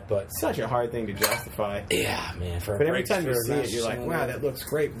 do that. But It's such a hard thing to justify. yeah, man. For But every brakes time you for a see it, master you're like, cylinder- wow, that looks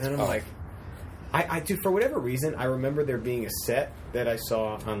great. And then I'm Oh. like, I do, for whatever reason, I remember there being a set that I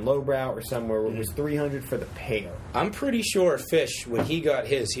saw on Lowbrow or somewhere where it was $300 for the pair. I'm pretty sure Fish, when he got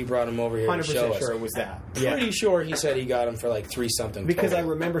his, he brought him over here to 100% show us. sure it was that. Pretty sure he said he got him for like $3 something. Because I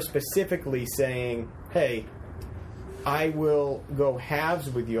total. remember specifically saying, hey, I will go halves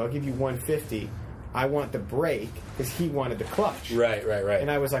with you. I'll give you $150. I want the brake because he wanted the clutch. Right.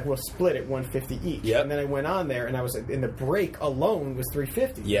 And I was like, we'll split it $150 each. Yep. And then I went on there and I was like, and the brake alone was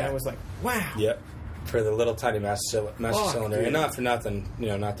 $350. Yeah. And I was like, wow. Yep. For the little tiny master cylinder. dude. And not for nothing,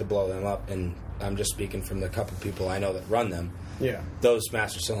 not to blow them up. And I'm just speaking from the couple people I know that run them. Yeah. Those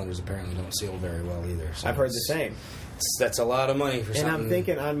master cylinders apparently don't seal very well either. So I've heard the it's- same. That's a lot of money for And something. I'm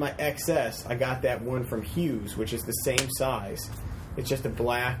thinking on my XS, I got that one from Hughes, which is the same size. It's just a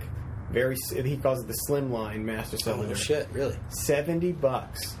black, he calls it the slimline master cylinder. Oh, shit, really?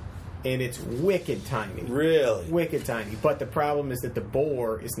 $70. And it's wicked tiny. Really? Wicked tiny. But the problem is that the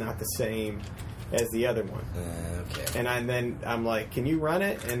bore is not the same as the other one. Okay. And then I'm like, can you run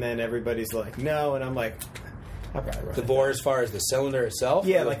it? And then everybody's like, no. And I'm like, I'll probably run The it. bore as far as the cylinder itself?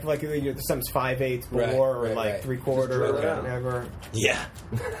 Yeah, Or- like something's 5/8 bore Right, or right, like right. 3/4 Just or drill it out. whatever. Yeah.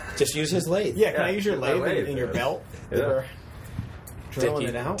 Just use his lathe. Yeah, can I Yeah, use your my lathe lathe, in your yeah. belt? Yeah. For drilling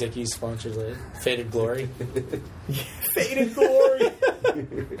it out? Dickie's sponsored lathe. Faded Glory. Faded glory.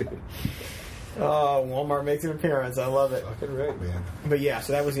 Oh, Walmart makes an appearance. I love it. Fucking right, man. But yeah,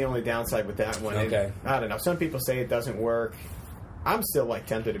 so that was the only downside with that one. And Okay. I don't know. Some people say it doesn't work. I'm still like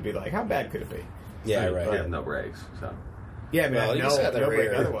tempted to be like, how bad could it be? Yeah, You right. have no brakes, so. Yeah, man, Well, you no, still got the no break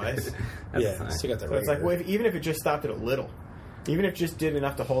rear. otherwise. That's Yeah, fine. still got the So it's like, rear. well, even if it just stopped at a little, even if it just did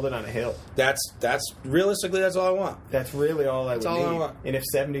enough to hold it on a hill, That's realistically that's all I want. that's really all I would all I need. want. And if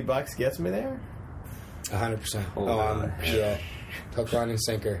 $70 gets me there, 100%. Hold on. Yeah. Hook, line, and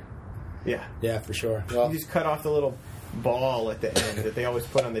sinker. yeah. Yeah, for sure. Well, You just cut off the little ball at the end that they always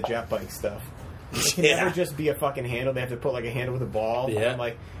put on the jet bike stuff. It can Yeah. never just be a fucking handle. They have to put like a handle with a ball. Yeah. I'm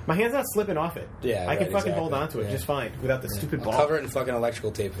like, my hand's not slipping off it. Yeah, I can right, fucking hold exactly. on to it Yeah. just fine without the stupid I'll ball. cover it in fucking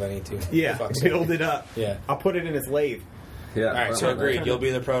electrical tape if I need to. Yeah, For fuck's sake. build it up. Yeah. I'll put it in its lathe. Yeah. All right, so agreed. You'll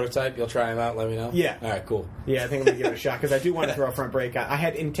be the prototype. You'll try them out. Let me know. Yeah. All right, cool. Yeah, I think I'm gonna give it a shot because I do want to throw a front brake on. I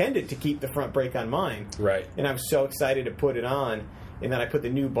had intended to keep the front brake on mine, Right. and I was so excited to put it on, and then I put the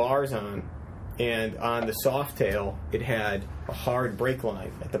new bars on, and on the soft tail it had a hard brake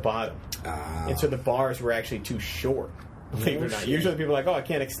line at the bottom. And so the bars were actually too short. Believe it or not. shit. Usually people are like, oh, I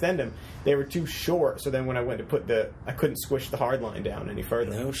can't extend them. They were too short. So then when I went to I couldn't squish the hard line down any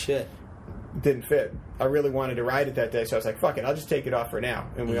further. No shit. Didn't fit. I really wanted to ride it that day. So I was like, fuck it. I'll just take it off for now.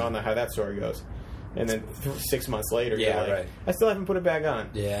 And we all know how that story goes. And then 6 months later, you're Yeah, like, right. I still haven't put it back on.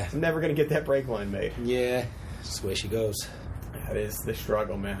 Yeah. I'm never going to get that brake line made. Yeah. That's the way she goes. That is the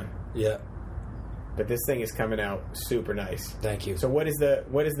struggle, man. Yeah. But this thing is coming out super nice. Thank you. So what is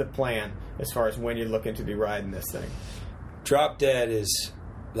the plan as far as when you're looking to be riding this thing? Drop Dead is,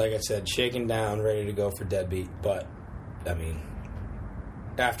 like I said, shaken down, ready to go for Deadbeat. But, I mean,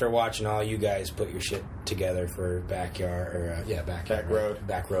 after watching all you guys put your shit together for Back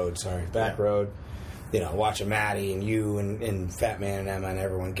Road. You know, watching Maddie and you and Fat Man and Emma and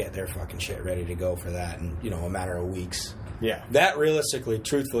everyone get their fucking shit ready to go for that in, a matter of weeks. Yeah. That realistically,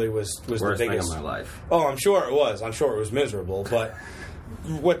 truthfully, was the Worst thing biggest. of my life. Oh, I'm sure it was. I'm sure it was miserable, but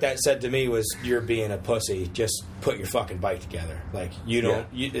what that said to me was, you're being a pussy. Just put your fucking bike together. Like, you don't...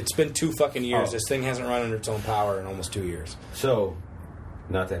 it's been 2 fucking years. Oh. This thing hasn't run under its own power in almost 2 years. So,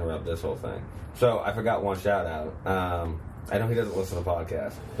 not to interrupt this whole thing. So, I forgot one shout out. I know he doesn't listen to the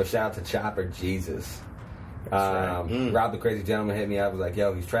podcast, but shout out to Chopper Jesus. Rob the Crazy Gentleman hit me up. Was like,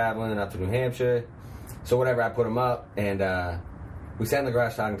 yo, he's traveling up to New Hampshire. So, whatever, I put him up, and we sat in the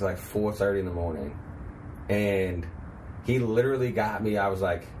garage talking until like 4:30 in the morning. And He literally got me. I was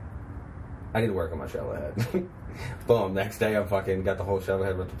like, I need to work on my shovel head. Boom. Next day, I fucking got the whole shovel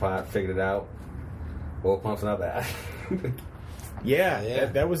head ripped apart, figured it out. Oil pump's not bad. Yeah.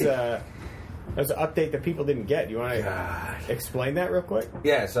 That was an update that people didn't get. You want to explain that real quick?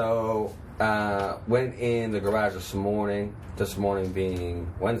 Yeah, so went in the garage this morning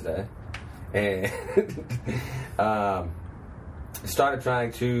being Wednesday, and started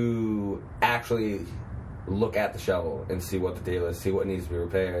trying to actually look at the shovel and see what the deal is, see what needs to be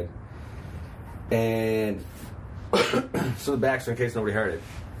repaired. And so the backstory, in case nobody heard it,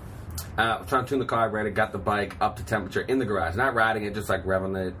 I'm trying to tune the carburetor, got the bike up to temperature in the garage, not riding it, just like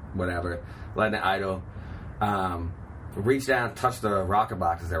revving it, whatever, letting it idle. Reached down, touched the rocker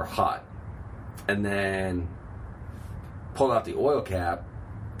boxes, they were hot, and then pulled out the oil cap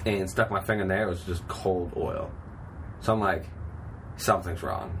and stuck my finger in there. It was just cold oil. So I'm like, something's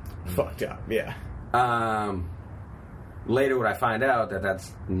wrong. Fucked up, yeah. Later would I find out that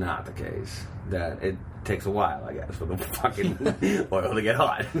that's not the case, that it takes a while, I guess, for the fucking oil to get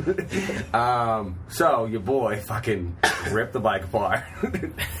hot. So your boy fucking ripped the bike apart.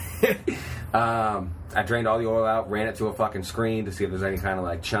 I drained all the oil out, ran it to a fucking screen to see if there's any kind of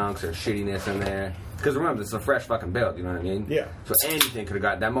like chunks or shittiness in there. Because remember, it's a fresh fucking build, you know what I mean? Yeah. So anything could have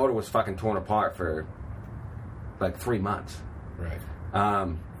got... That motor was fucking torn apart for like 3 months. Right.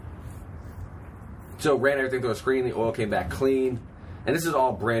 So ran everything through a screen, the oil came back clean. And this is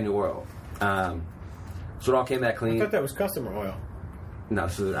all brand new oil. So it all came back I clean. thought that was customer oil. No,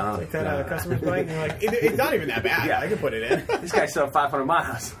 so I don't Like that out of customer's bike? And you're like, it's not even that bad. Yeah. I can put it in. This guy said 500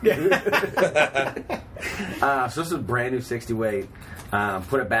 miles. So this is brand new 60 weight.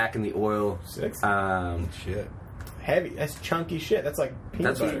 Put it back in the oil. 60? Shit. Heavy. That's chunky shit. That's like peanut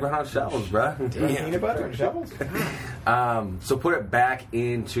That's what butter. you run on shovels, bro. Peanut butter and shovels? So put it back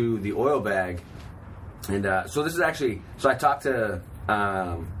into the oil bag. And so this is actually... So I talked to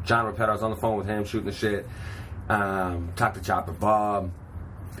John Repetto. I was on the phone with him shooting the shit. Talked to Chopper Bob.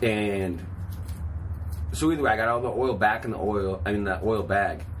 And so either way, I got all the oil back in the oil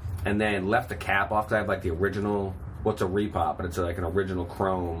bag. And then left the cap off to have like the original... What's a repop? But it's like an original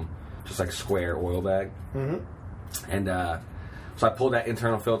chrome, just like square oil bag. Mm-hmm. And so I pulled that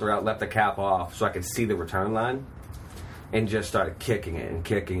internal filter out, left the cap off so I could see the return line, and just started kicking it and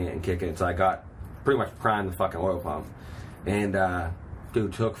kicking it and kicking it. So I got pretty much primed the fucking oil pump. And,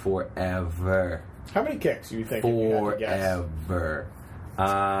 dude, took forever. How many kicks do you think you had to guess? Forever.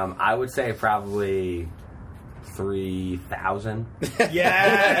 I would say probably 3,000.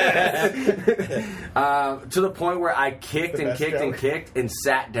 Yes! To the point where I kicked The and best kicked and joke. kicked and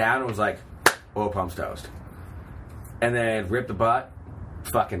sat down and was like, oil pump's toast. And then ripped the butt,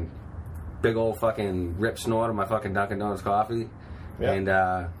 fucking big old fucking rip snort of my fucking Dunkin' Donuts coffee. Yeah. And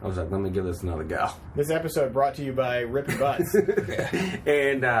I was like, let me give this another go. This episode brought to you by Ripping Butts.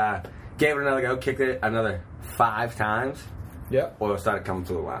 And gave it another go, kicked it another 5 times. Yep. Oil started coming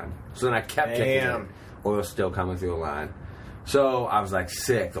through the line. So then I kept kicking it. Damn. Oil still coming through the line. So I was like,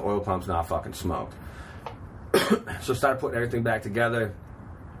 sick. The oil pump's not fucking smoked. So started putting everything back together.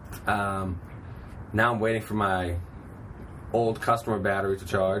 Now I'm waiting for my old customer battery to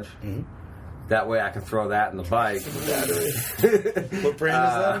charge. Mm-hmm. That way I can throw that in the bike. What brand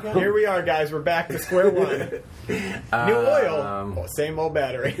is that again? Here we are, guys. We're back to square one. New oil. Same old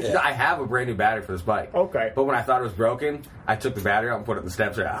battery. I have a brand new battery for this bike. Okay. But when I thought it was broken, I took the battery out and put it in the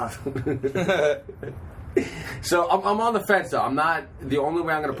step out. So I'm on the fence, though. I'm not... The only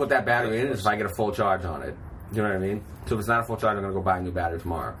way I'm going to put that battery in is if I get a full charge on it. You know what I mean? So if it's not a full charge, I'm going to go buy a new battery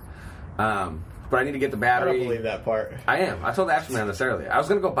tomorrow. But I need to get the I battery... don't believe that part. I am. I told the Astro Man this earlier. I was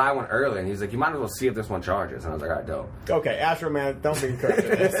going to go buy one early, and he's like, you might as well see if this one charges. And I was like, all right, dope. Okay, Astro Man, don't be correct to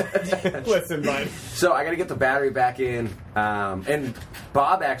this. Listen, bud. So I got to get the battery back in. And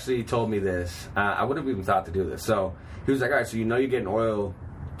Bob actually told me this. I wouldn't have even thought to do this. So he was like, all right, so you know you're getting oil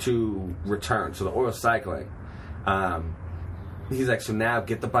to return. So the oil's cycling. He's like, so now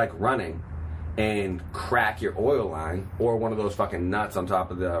get the bike running and crack your oil line or one of those fucking nuts on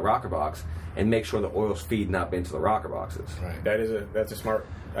top of the rocker box and make sure the oil's feeding up into the rocker boxes. Right. That's a smart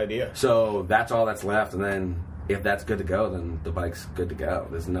idea. So that's all that's left. And then if that's good to go, then the bike's good to go.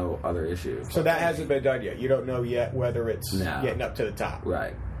 There's no other issue. So that hasn't been done yet. You don't know yet whether it's No. getting up to the top.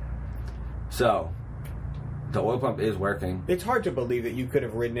 Right. So the oil pump is working. It's hard to believe that you could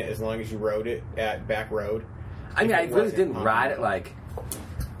have ridden it as long as you rode it at back road. I mean, If I it really wasn't didn't on ride the- it like...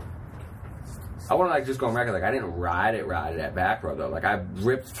 I want to like just go on record, like I didn't ride it at back road though. Like I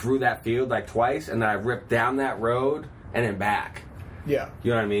ripped through that field like twice, and then I ripped down that road and then back. Yeah. You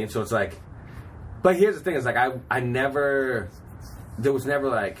know what I mean? So it's like... But here's the thing, is like I never... There was never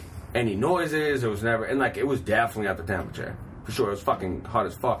like any noises. It was never, and like it was definitely at the temperature for sure. It was fucking hot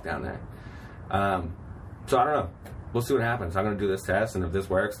as fuck down there. So I don't know. We'll see what happens. I'm gonna do this test, and if this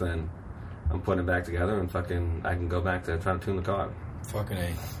works, then I'm putting it back together, and fucking I can go back to trying to tune the car. Fucking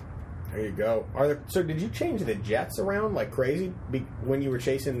A. There you go. So did you change the jets around like crazy when you were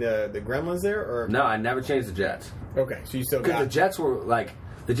chasing the gremlins there? Or No, I never changed the jets. Okay, so you still Because got the jets were like,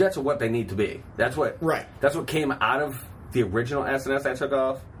 the jets are what they need to be. That's what Right. That's what came out of the original SNS I took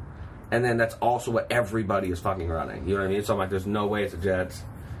off, and then that's also what everybody is fucking running. You know what I mean? So I'm like, there's no way it's the jets.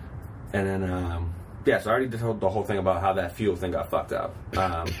 And then so I already did the whole thing about how that fuel thing got fucked up.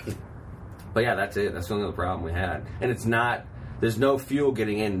 But yeah, that's it. That's the only other problem we had. And it's not. There's no fuel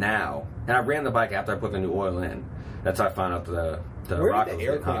getting in now. And I ran the bike after I put the new oil in. That's how I found out the Where rock did the was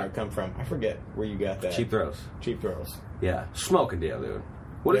air getting cleaner hot. come from? I forget where you got that. Cheap throws. Cheap throws. Yeah, smoking deal, dude.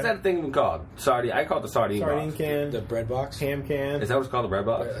 What is Yeah. that thing even called? Sardine. I call it the sardine Sardine box. can, The bread box? ham can, Is that what it's called, the bread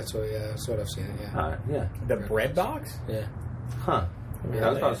box? That's what I've seen. Yeah. All right, yeah. the bread box. Yeah. Huh. Yeah, That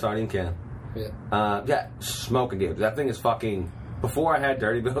was called a sardine can. Yeah. Yeah, smoking deal. That thing is fucking. Before I had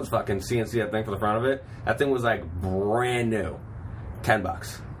Dirty Bills, fucking CNC that thing for the front of it. That thing was like brand new,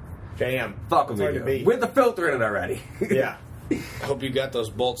 $10. Damn. Fuck with It's me, hard to dude. beat. With the filter in it already. Yeah. I hope you got those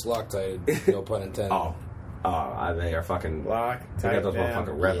bolts Loctite. No pun intended. They are fucking. Lock. They got those down.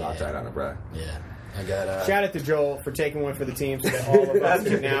 motherfucking red Yeah. Loctite on it, bro. Yeah. I got. Shout out to Joel for taking one for the team so that all of us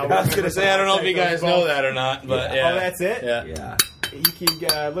can now. I was gonna say I don't know if you guys know that or not, but yeah. Oh, that's it? Yeah.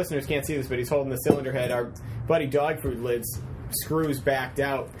 Yeah. Listeners can't see this, but he's holding the cylinder head. Our buddy dog food lids screws backed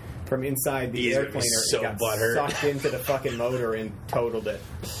out from inside the He's air gonna be cleaner. so It got butthurt. sucked into the fucking motor and totaled it.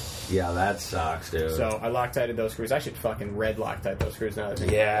 Yeah, that sucks, dude. So I Loctited those screws. I should fucking red Loctite those screws now. That I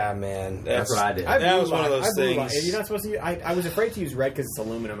think Yeah, man. That's what I did. I That blew was one of Lock- those I blew things. Lock- You're not supposed to use... I was afraid to use red because it's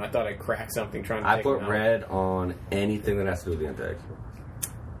aluminum. I thought I'd crack something trying to I take put them out. red on anything that has to do with the intake.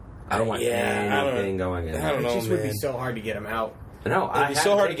 I don't want anything going in. I don't It know, just would be man. so hard to get them out. No, It'd be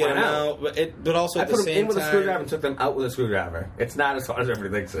so hard to get them out, but also I at put the them same in with a time, screwdriver and took them out with a screwdriver. It's not as hard as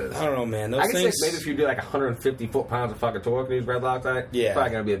everybody thinks it is. I don't know, man. Those I can things. say maybe if you do like 150 foot-pounds of fucking torque and use red Loctite, Yeah. it's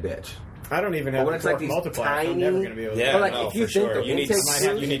probably gonna be a bitch. I don't even But have when a it's like torque these multiplier. So I'm tiny- never going to be able to Yeah, But, like, no, if you for think sure. of You need intake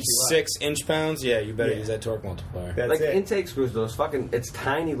screws- you need 6-inch pounds. Yeah, you better Yeah. use that torque multiplier. That's Like it. intake screws, those fucking, it's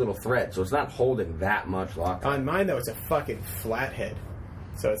tiny little threads, so it's not holding that much Loctite. On mine, though, it's a fucking flathead.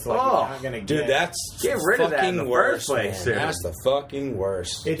 So it's like Oh, you're not going to get... Dude, that's Get rid of that in fucking the worst, first place, man. dude. That's the fucking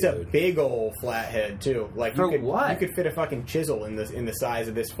worst. It's a dude. big old flathead too. Like you For could what? you could fit a fucking chisel in the size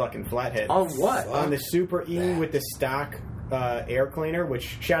of this fucking flathead. On what? On the Super E that. with the stock air cleaner,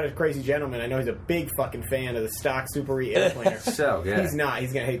 which shout out to Crazy Gentleman. I know he's a big fucking fan of the stock Super E air cleaner. So good. He's not.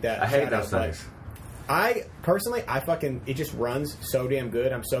 He's gonna hate that. I hate Shout out, those but things. I personally, it just runs so damn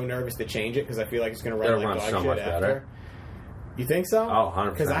good. I'm so nervous to change it because I feel like it's gonna run It'll like run dog so shit much after. better. You think so? Oh,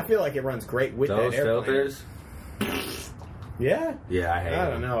 100%. Because I feel like it runs great with Those that air filters, cleaner. Yeah. yeah, I hate I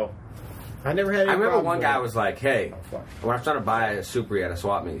them. don't know. I never had any I remember problems one with guy it. was like, hey, fuck. when I was trying to buy a Super E at a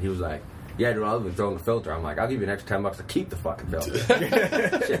swap meet, he was like, yeah, dude, I'll even throw in the filter. I'm like, I'll give you an extra $10 to keep the fucking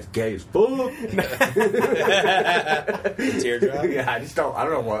filter. Shit's gay as fuck. Teardrop. Yeah, I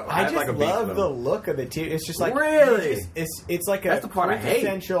don't know what. I have just like a beef love with the them. look of the tear. It's just like Really? It's like a That's the part I hate.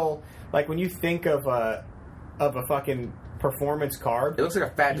 quintessential. Like when you think of a fucking performance carb, It looks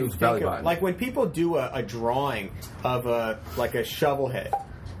like a fat you dude's think belly of- button. like when people do a drawing of a shovel head,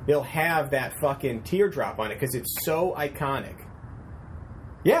 they'll have that fucking teardrop on it because it's so iconic.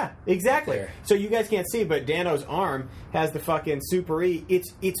 Yeah, exactly. There. So you guys can't see, but Dano's arm has the fucking Super E.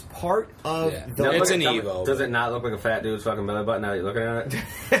 It's part of Yeah. the. Now, It's look an at- Evo, Does but- it not look like a fat dude's fucking belly button now that you're looking at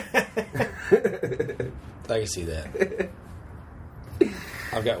it? I can see that.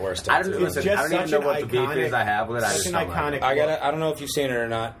 I've got worse I stuff don't, too. It's listen, just I don't even such know an what the beef iconic- is I have with it. I such just an don't like iconic- it. I don't know if you've seen it or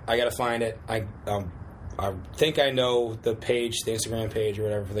not. I gotta find it. I think I know the page, the Instagram page or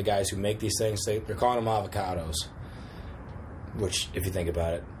whatever for the guys who make these things. They're calling them avocados, which, if you think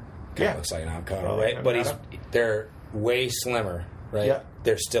about it, kind Yeah. of looks like an avocado, Oh, right? But avocado. they're way slimmer, right? Yeah.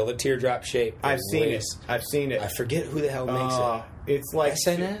 They're still a teardrop shape. I've They're seen way it. I've seen it. I forget who the hell makes It's like it.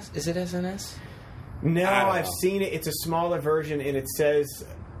 SNS? Is it SNS? No, I don't I've know. seen it. It's a smaller version, and it says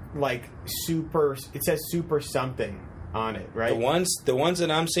like super. It says super something on it, right? The ones that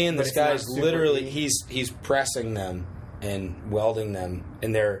I'm seeing, But this it's not guy's super literally clean. he's pressing them and welding them,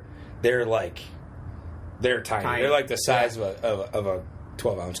 and they're tiny. Tiny. They're like the size of a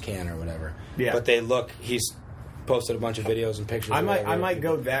 12-ounce can or whatever. Yeah. But they look. He's posted a bunch of videos and pictures. I or might whatever.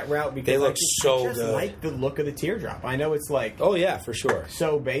 go that route because They look I just, so I just good. like the look of the teardrop. I know it's like Oh yeah, for sure.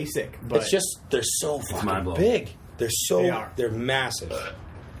 so basic, but It's just they're so fucking mind-blowing. big. They're so They are. they're massive.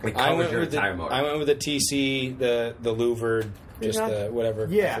 It I covers went your with entire the motor. I went with the TC, the Louvered, just the whatever.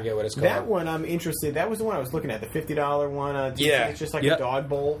 Yeah, I forget what it's called. that one I'm interested. That was the one I was looking at, the $50 one. TC. Yeah. It's just like Yep. a dog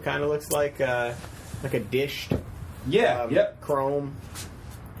bowl. Kind of looks like a dished Yeah. chrome.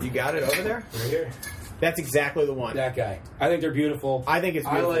 You got it over there? Right here. That's exactly the one. That guy. I think they're beautiful. I think it's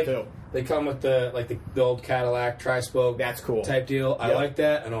beautiful too. They come with the old Cadillac tri-spoke. That's cool. Type deal. I Yep. like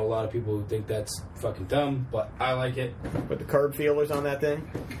that. I know a lot of people who think that's fucking dumb, but I like it. With the curb feelers on that thing.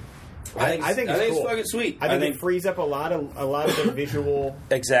 I think it's cool. it's fucking sweet. I think it frees up a lot of the visual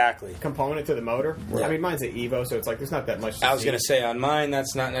exactly. component to the motor. Yeah. I mean, mine's an Evo, so it's like there's not that much. I was see. gonna say on mine,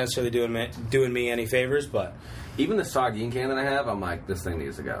 that's not necessarily doing me any favors, but Even the sardine can that I have, I'm like, this thing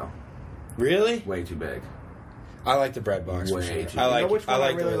needs to go. really, Way too big. I like the bread box for Way sure. too- I like. You know which one I,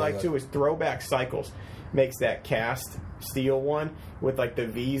 like the really way like they too look. is Throwback Cycles. Makes that cast steel one with like the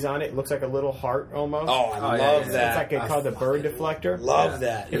V's on it. It looks like a little heart almost. Oh, I love yeah, yeah. that. It's like called the bird deflector. Love Yeah.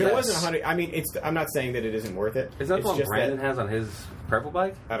 that. If Yes. it wasn't 100, I mean, I'm not saying that it isn't worth it. Is that it's the one just Brandon that has on his purple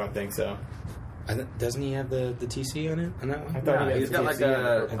bike? I don't think so. Doesn't he have the TC on it on that one? I thought No, he had he's the got like TC on the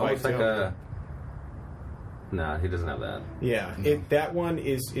a purple almost bike, like too. a. No, he doesn't have that. Yeah, that one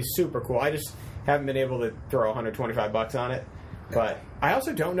is super cool. I just haven't been able to throw $125 on it. But I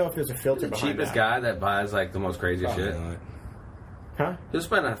also don't know if there's a filter The behind cheapest that. guy that buys like the most craziest Probably shit. not. Huh? He'll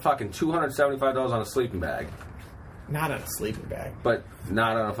spend a fucking $275 on a sleeping bag, Not on a sleeping bag. but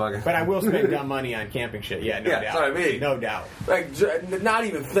not on a fucking. But I will spend dumb money on camping shit. Yeah, no Yeah, doubt. that's what I mean. No doubt. Like, not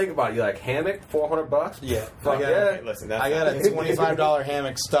even think about it. You like hammock, $400. Yeah. Fuck I got- yeah. Okay, listen, that's I got a not- $25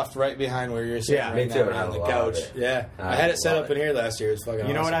 hammock stuffed right behind where you're sitting Yeah, right me too, now and I on the love couch. it. Yeah, I I had it set love up in here last year. It's fucking.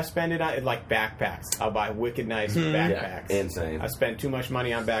 You know what I awesome. spend it on? It's like backpacks. I'll buy wicked nice backpacks. Yeah, insane. I spend too much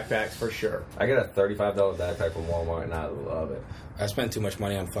money on backpacks for sure. I get a $35 backpack from Walmart, and I love it. I spend too much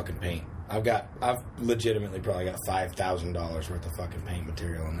money on fucking paint. I've legitimately probably got $5,000 worth of fucking paint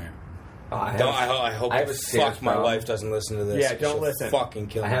material in there. Oh, I hope I have the a serious fuck my problem. wife doesn't listen to this. Yeah, don't She'll listen. Fucking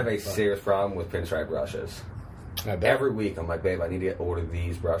kill I me. have a Fuck. serious problem with pinstripe brushes. I bet. Every week, I'm like, babe, I need to order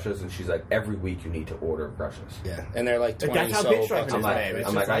these brushes, and she's like, every week you need to order brushes. Yeah, and they're like 20 That's how so pinstriping fucking is, I'm like, babe. It's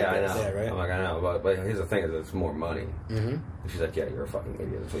I'm just like, like yeah, I this. know. Yeah, right. I'm like, I know, but here's the thing: is it's more money. Mm-hmm. And she's like, yeah, you're a fucking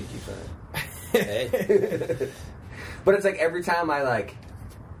idiot. That's what you keep saying. Hey. But it's like every time I like,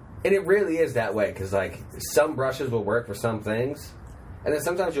 and it really is that way because like some brushes will work for some things, and then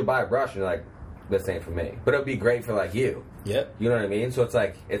sometimes you'll buy a brush and you're like, this ain't for me. But it'll be great for like you. Yep. You know what I mean? So it's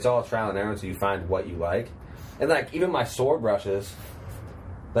like it's all trial and error until you find what you like. And like even my sword brushes,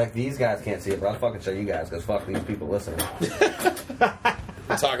 like these guys can't see it, but I'll fucking show you guys because fuck these people listening.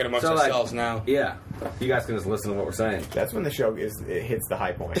 We're talking amongst So, like- ourselves now. Yeah, you guys can just listen to what we're saying. That's when the show it hits the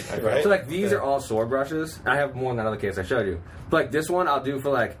high point. I feel. Right. So like these are all sword brushes. I have more in that other case I showed you. But like this one I'll do for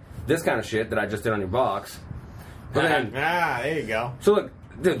like this kind of shit that I just did on your box. But then, There you go. so look,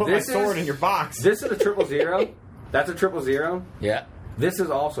 dude, Put my this sword is in your box. this is a 000. That's a 000. Yeah. This is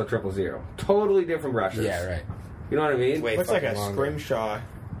also a 000. Totally different brushes. Yeah, right. You know what I mean? Wait. Looks like a fucking longer. scrimshaw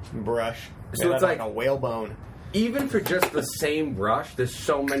brush. So made it's out of like- a whalebone. Even for just the same brush, there's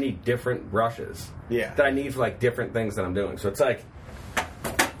so many different brushes. Yeah. That I need for like different things that I'm doing. So it's like,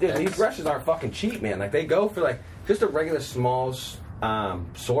 dude, these brushes aren't fucking cheap, man. Like they go for like just a regular small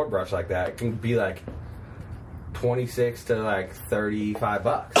sword brush like that. It can be like 26 to like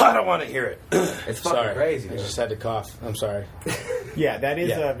 $35. I don't want to hear it. It's fucking Sorry. crazy, I dude. just had to cough. I'm sorry. Yeah, that is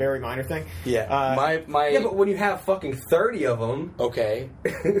Yeah. a very minor thing. Yeah. my Yeah, but when you have fucking 30 of them, okay.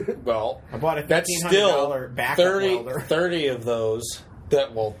 Well, I bought a that's $1,500 still backup 30, welder. 30 of those.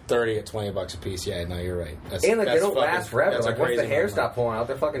 30 at $20 a piece. Yeah, no, you're right. That's, and like they that's don't fucking- last forever. that's a Like once the crazy hair amount. stop pulling out,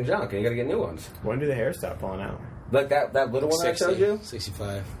 they're fucking junk, and you gotta get new ones. When do the hair stop falling out? Like that little one that I showed you.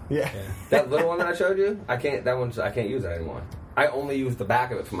 65. Yeah. That little one that I showed you, I can't use it anymore. I only use the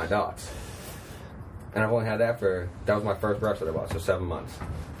back of it for my dots. And I've only had that was my first brush that I bought, so 7 months.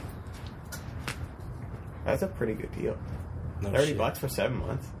 That's a pretty good deal. No $30 shit. for 7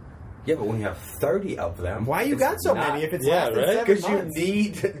 months. Yeah, but when you have 30 of them... Why you it's got so not- many if it's Yeah, less than right? 7 Because you months?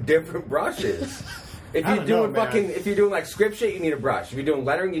 need different brushes. If I you're don't know, doing man. if you're doing like script shit, you need a brush. If you're doing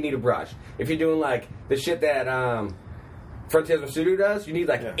lettering, you need a brush. If you're doing like the shit that Frontiers of Studio does, you need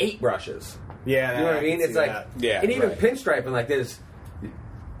like 8 brushes. Yeah, You know what I mean? can It's see like, that. Yeah, and even right. pinstriping, like there's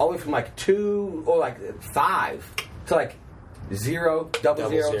all the way from like 2 or like 5 to like 0, double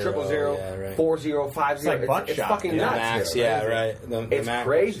zero, zero, triple zero, yeah, right. 4 0, 5 0. like buckshot. fucking Yeah, nuts. max, dude. yeah, right. The It's max.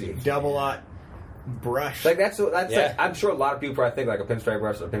 crazy. Double-lot brush. Like that's Yeah. like, I'm sure a lot of people probably think like a pinstripe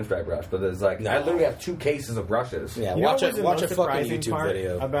brush is a pinstripe brush, but there's like No. I literally have 2 cases of brushes. Yeah, You know watch what's the watch most a fucking surprising YouTube part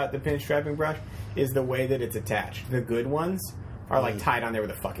video. about the pinstriping brush is the way that it's attached. The good ones are like tied on there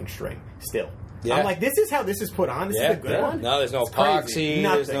with a fucking string. Still, Yeah. I'm like, this is how this is put on. This is a good one. No, there's no It's crazy. epoxy.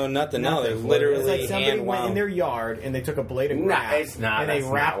 There's no nothing. No, they It's literally like somebody hand went in wound. their yard and they took a blade of Nah, grass it's not. and they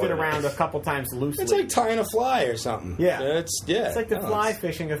That's wrapped not it what it around is. a couple times loosely. It's like tying a fly or something. Yeah. It's It's like the no, fly it's-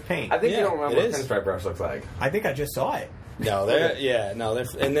 fishing of paint. I think Yeah, you don't remember it what is. pinstripe brush looks like. I think I just saw it. No, they're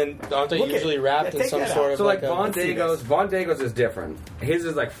and then aren't they Look at- usually wrapped yeah, in take some that sort out. of So like a, Von see Dago's is different. His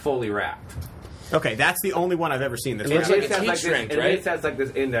is like fully wrapped. Okay, that's the only one I've ever seen that's It looks wrapped. like it's heat shrink, right? It has like this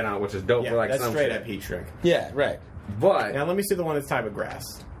indent on it, which is dope Yeah, for like that's some straight shit. up heat shrink. Yeah, right. But Now let me see the one that's tied with grass.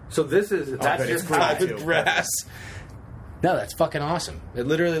 so this is that's but it's just tied how to Grass. No, that's fucking awesome. It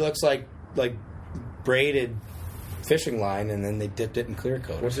literally looks like braided fishing line, and then they dipped it in clear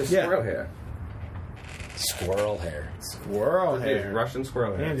coat. which is Yeah. squirrel hair. Squirrel hair. Squirrel It's hair. Russian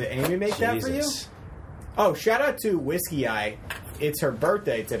squirrel hair. Damn, did Amy make that for you? Jesus. Oh, shout out to Whiskey Eye. It's her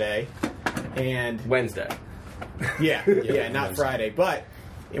birthday today, and Wednesday. yeah, not Wednesday. Friday. But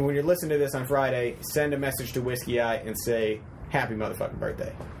when you're listening to this on Friday, send a message to Whiskey Eye and say happy motherfucking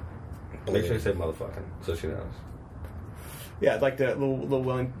birthday. Make sure you say motherfucking so she knows. Yeah, like the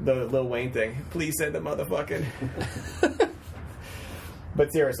Lil Wayne thing. Please send the motherfucking.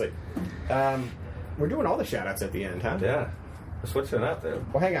 But seriously, we're doing all the shout outs at the end, huh? Yeah. We're switching it up,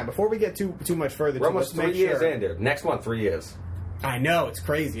 dude. Well, hang on. Before we get too much further, We're almost let's 3 make years sure. in, dude. Next month, 3 years. I know, it's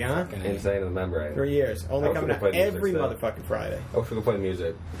crazy, huh? Insane in the membrane. 3 years. Only I wish coming we out could play music every still. motherfucking Friday. I wish we could play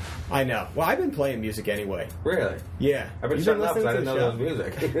music. I know. Well, I've been playing music anyway. Really? Yeah. I've been You've shutting up because I listening didn't to know the there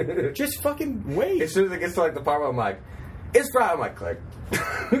was show? music. Just fucking wait. As soon as it gets to like the part where I'm like, it's Friday, I'm like, click.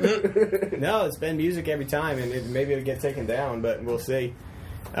 No, it's been music every time, and maybe it'll get taken down, but we'll see.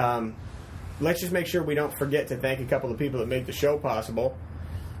 Let's just make sure we don't forget to thank a couple of people that make the show possible.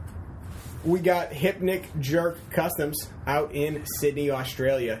 We got Hypnic Jerk Customs out in Sydney,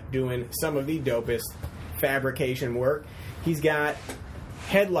 Australia, doing some of the dopest fabrication work. He's got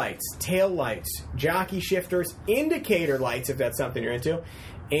headlights, tail lights, jockey shifters, indicator lights, if that's something you're into,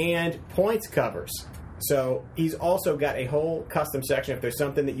 and points covers. So he's also got a whole custom section. If there's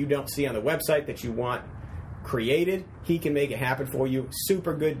something that you don't see on the website that you want created, he can make it happen for you.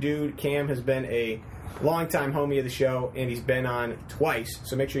 Super good dude. Cam has been a longtime homie of the show, and he's been on twice.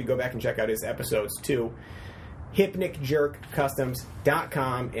 So make sure you go back and check out his episodes too.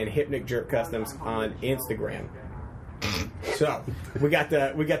 HypnicJerkCustoms.com and Hypnic Jerk Customs on Instagram. So we got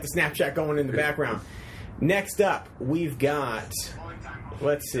the Snapchat going in the background. Next up, we've got.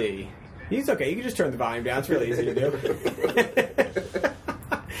 Let's see. It's okay. You can just turn the volume down. It's really easy to do.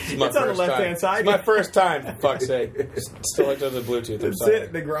 It's on the left-hand side. It's my first time, for fuck's sake. Still hooked up to the Bluetooth. I'm That's sorry.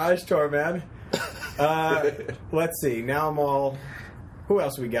 it. The garage tour, man. Let's see. Now I'm all. Who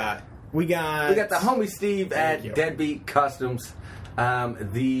else we got? We got the homie Steve Thank at you. Deadbeat Customs,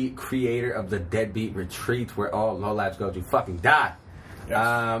 the creator of the Deadbeat Retreats, where all lowlifes go to fucking die.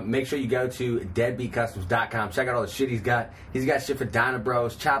 Yes. Make sure you go to deadbeatcustoms.com. Check out all the shit he's got. He's got shit for Dyna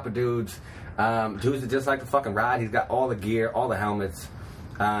Bros, Chopper Dudes, dudes that just like to fucking ride. He's got all the gear, all the helmets.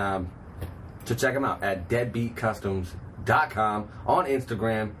 So check him out at deadbeatcustoms.com on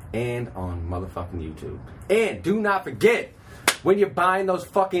Instagram and on motherfucking YouTube. And do not forget, when you're buying those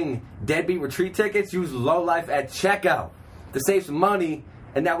fucking Deadbeat Retreat tickets, use Lowlife at checkout to save some money,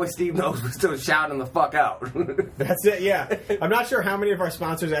 and that way Steve knows we're still shouting the fuck out. That's it, yeah. I'm not sure how many of our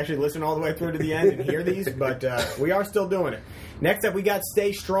sponsors actually listen all the way through to the end and hear these, but we are still doing it. Next up, we got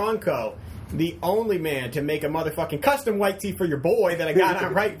Stay Strong Co., the only man to make a motherfucking custom white tee for your boy that I got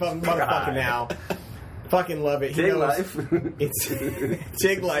on right motherfucking now. Fucking love it. He Tig knows life. It's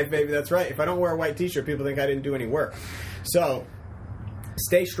Tig life, baby. That's right. If I don't wear a white t-shirt, people think I didn't do any work. So,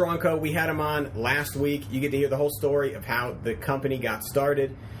 Stay Strong Co. We had him on last week. You get to hear the whole story of how the company got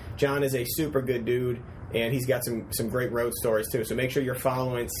started. John is a super good dude, and he's got some great road stories too. So make sure you're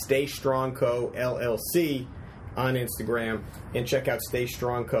following Stay Strong Co. LLC on Instagram and check out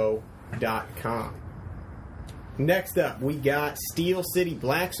StayStrongCo.com. Next up, we got Steel City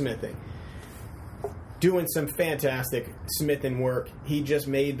Blacksmithing, doing some fantastic smithing work. He just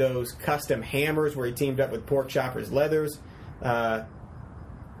made those custom hammers where he teamed up with Pork Chopper's Leathers.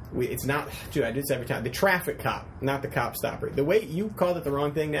 It's not, dude, I do this every time. The traffic cop, not the cop stopper. The way you called it the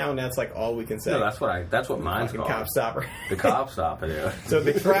wrong thing now, and that's like all we can say. No, that's what mine's Fucking called. cop stopper. The cop stopper, yeah. So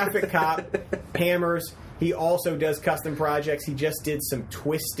the traffic cop hammers. He also does custom projects. He just did some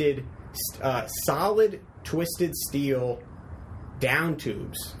solid twisted steel down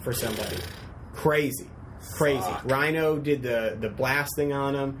tubes for somebody. Crazy. Fuck. Rhino did the blasting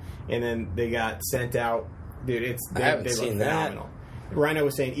on them, and then they got sent out. Dude, I haven't seen that. phenomenal. Rhino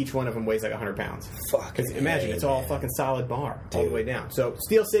was saying each one of them weighs like 100 pounds. Fuck. Because imagine, it's all fucking solid bar all the way down. So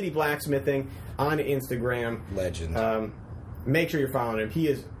Steel City Blacksmithing on Instagram. Legend. Make sure you're following him. He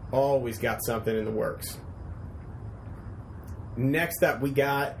is Always got something in the works. Next up, we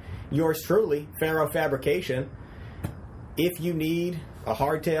got yours truly, Pharaoh Fabrication. If you need a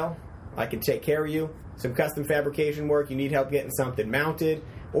hardtail, I can take care of you. Some custom fabrication work, you need help getting something mounted,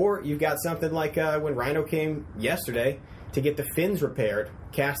 or you've got something like when Rhino came yesterday to get the fins repaired,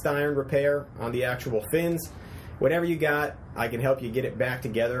 cast iron repair on the actual fins. Whatever you got, I can help you get it back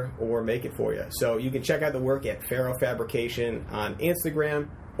together or make it for you. So you can check out the work at Pharaoh Fabrication on Instagram,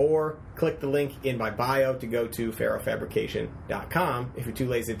 or click the link in my bio to go to pharaohfabrication.com if you're too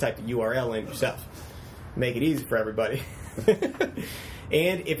lazy to type the URL in yourself. Make it easy for everybody.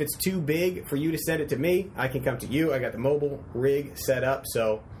 And if it's too big for you to send it to me, I can come to you. I got the mobile rig set up,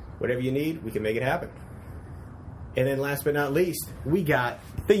 so whatever you need, we can make it happen. And then last but not least, we got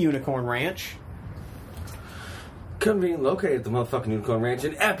the Unicorn Ranch. Conveniently located at the motherfucking Unicorn Ranch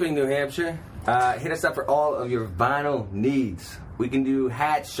in Epping, New Hampshire. Hit us up for all of your vinyl needs. We can do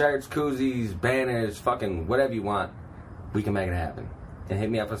hats, shirts, koozies, banners, fucking whatever you want. We can make it happen. And hit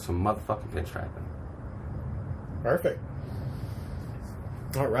me up for some motherfucking pinstriping. Perfect.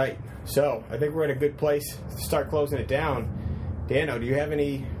 All right. So I think we're in a good place to start closing it down. Dano, do you have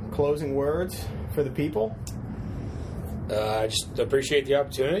any closing words for the people? I just appreciate the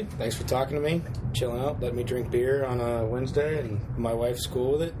opportunity. Thanks for talking to me, chilling out, letting me drink beer on a Wednesday, and my wife's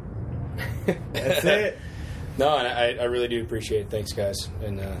cool with it. That's it. No, and I really do appreciate it. Thanks, guys.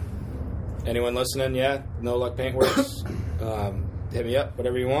 And anyone listening, No Luck Paintworks, hit me up,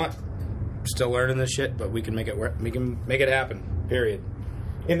 whatever you want. Still learning this shit, but we can make it work. We can make it happen. Period.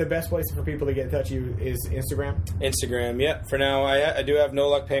 And the best place for people to get in touch with you is Instagram? Instagram, yeah. For now, I do have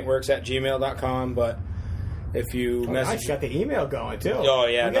noluckpaintworks at gmail.com, but if you I message... just got the email going, too. Oh,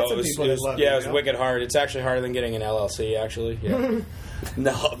 yeah. We got No, some it people that love was email. wicked hard. It's actually harder than getting an LLC, actually. Yeah.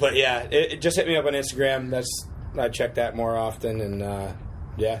 No, but yeah, just hit me up on Instagram. I check that more often, and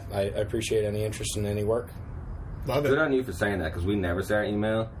I appreciate any interest in any work. Love Good it. on you for saying that, because we never say our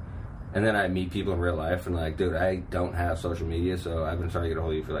email. And then I meet people in real life and like, dude, I don't have social media, so I've been trying to get a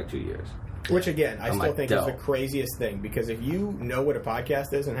hold of you for like 2 years. Which, again, I I'm still like, think is the dope. craziest thing, because if you know what a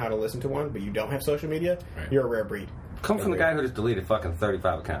podcast is and how to listen to one, but you don't have social media, you're a rare breed. Come from the guy who just deleted fucking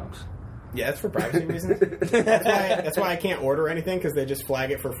 35 accounts. Yeah, that's for privacy reasons. That's why I can't order anything, because they just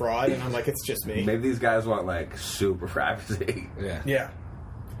flag it for fraud, and I'm like, it's just me. Maybe these guys want like super privacy. Yeah. Yeah.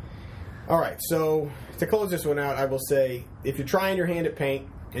 All right, so to close this one out, I will say, if you're trying your hand at paint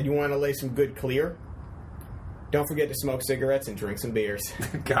and you want to lay some good clear, don't forget to smoke cigarettes and drink some beers.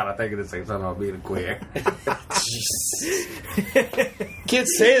 God, I think it's say something about being a queer. Can't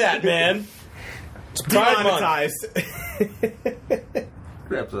say that, man. It's Pride Month. Demonetized.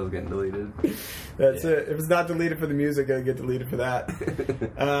 The episode's getting deleted. That's it. If it's not deleted for the music, it'll get deleted for that.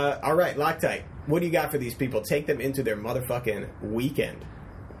 All right, Loctite. What do you got for these people? Take them into their motherfucking weekend.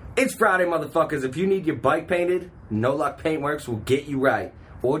 It's Friday, motherfuckers. If you need your bike painted, No Luck Paintworks will get you right.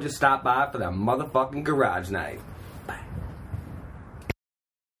 Or just stop by for that motherfucking garage night. Bye.